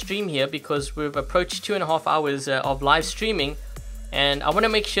the live stream here because we've approached 2.5 hours of live streaming, and I want to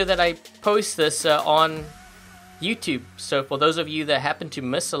make sure that I post this on YouTube. So for those of you that happen to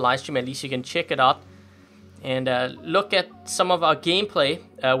miss the live stream, at least you can check it out and look at some of our gameplay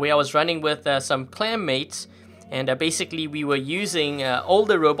where I was running with some clan mates, and basically we were using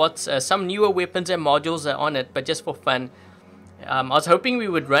older robots, some newer weapons and modules on it, but just for fun. I was hoping we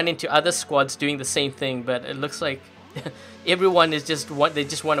would run into other squads doing the same thing, but it looks like everyone is they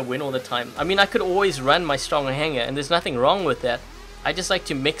just want to win all the time. I mean, I could always run my strong hanger, and there's nothing wrong with that. I just like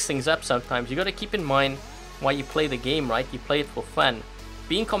to mix things up sometimes. You got to keep in mind why you play the game, right? You play it for fun.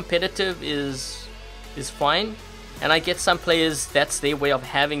 Being competitive is fine, and I get some players that's their way of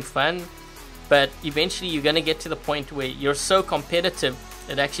having fun, but eventually you're gonna get to the point where you're so competitive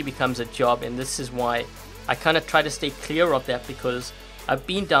it actually becomes a job, and this is why I kind of try to stay clear of that, because I've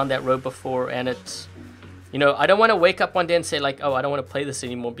been down that road before, and it's, you know, I don't want to wake up one day and say like, oh, I don't want to play this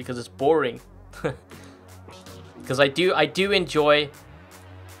anymore because it's boring. Because I do enjoy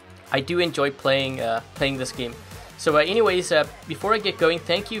playing this game. So anyways, before I get going,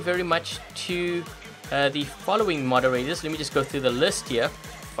 thank you very much to the following moderators. Let me just go through the list here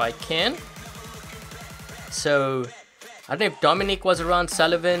if I can. So I don't know if Dominic was around,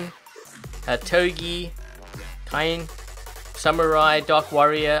 Sullivan, Togi, Kain, Samurai, Dark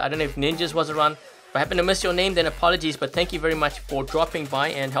Warrior. I don't know if Ninjas was around. If I happen to miss your name, then apologies, but thank you very much for dropping by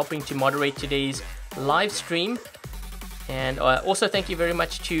and helping to moderate today's live stream. And also thank you very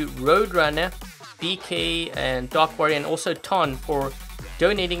much to Roadrunner, BK, and Dark Warrior, and also Ton for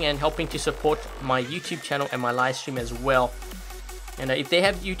donating and helping to support my YouTube channel and my live stream as well. And if they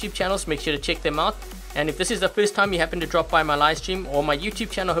have YouTube channels, make sure to check them out. And if this is the first time you happen to drop by my live stream or my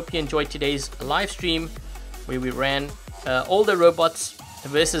YouTube channel, hope you enjoyed today's live stream where we ran older robots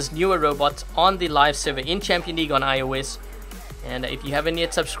versus newer robots on the live server in Champion League on iOS. And if you haven't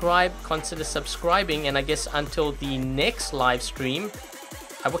yet subscribed, consider subscribing. And I guess until the next live stream,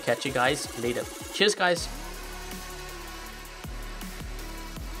 I will catch you guys later. Cheers, guys.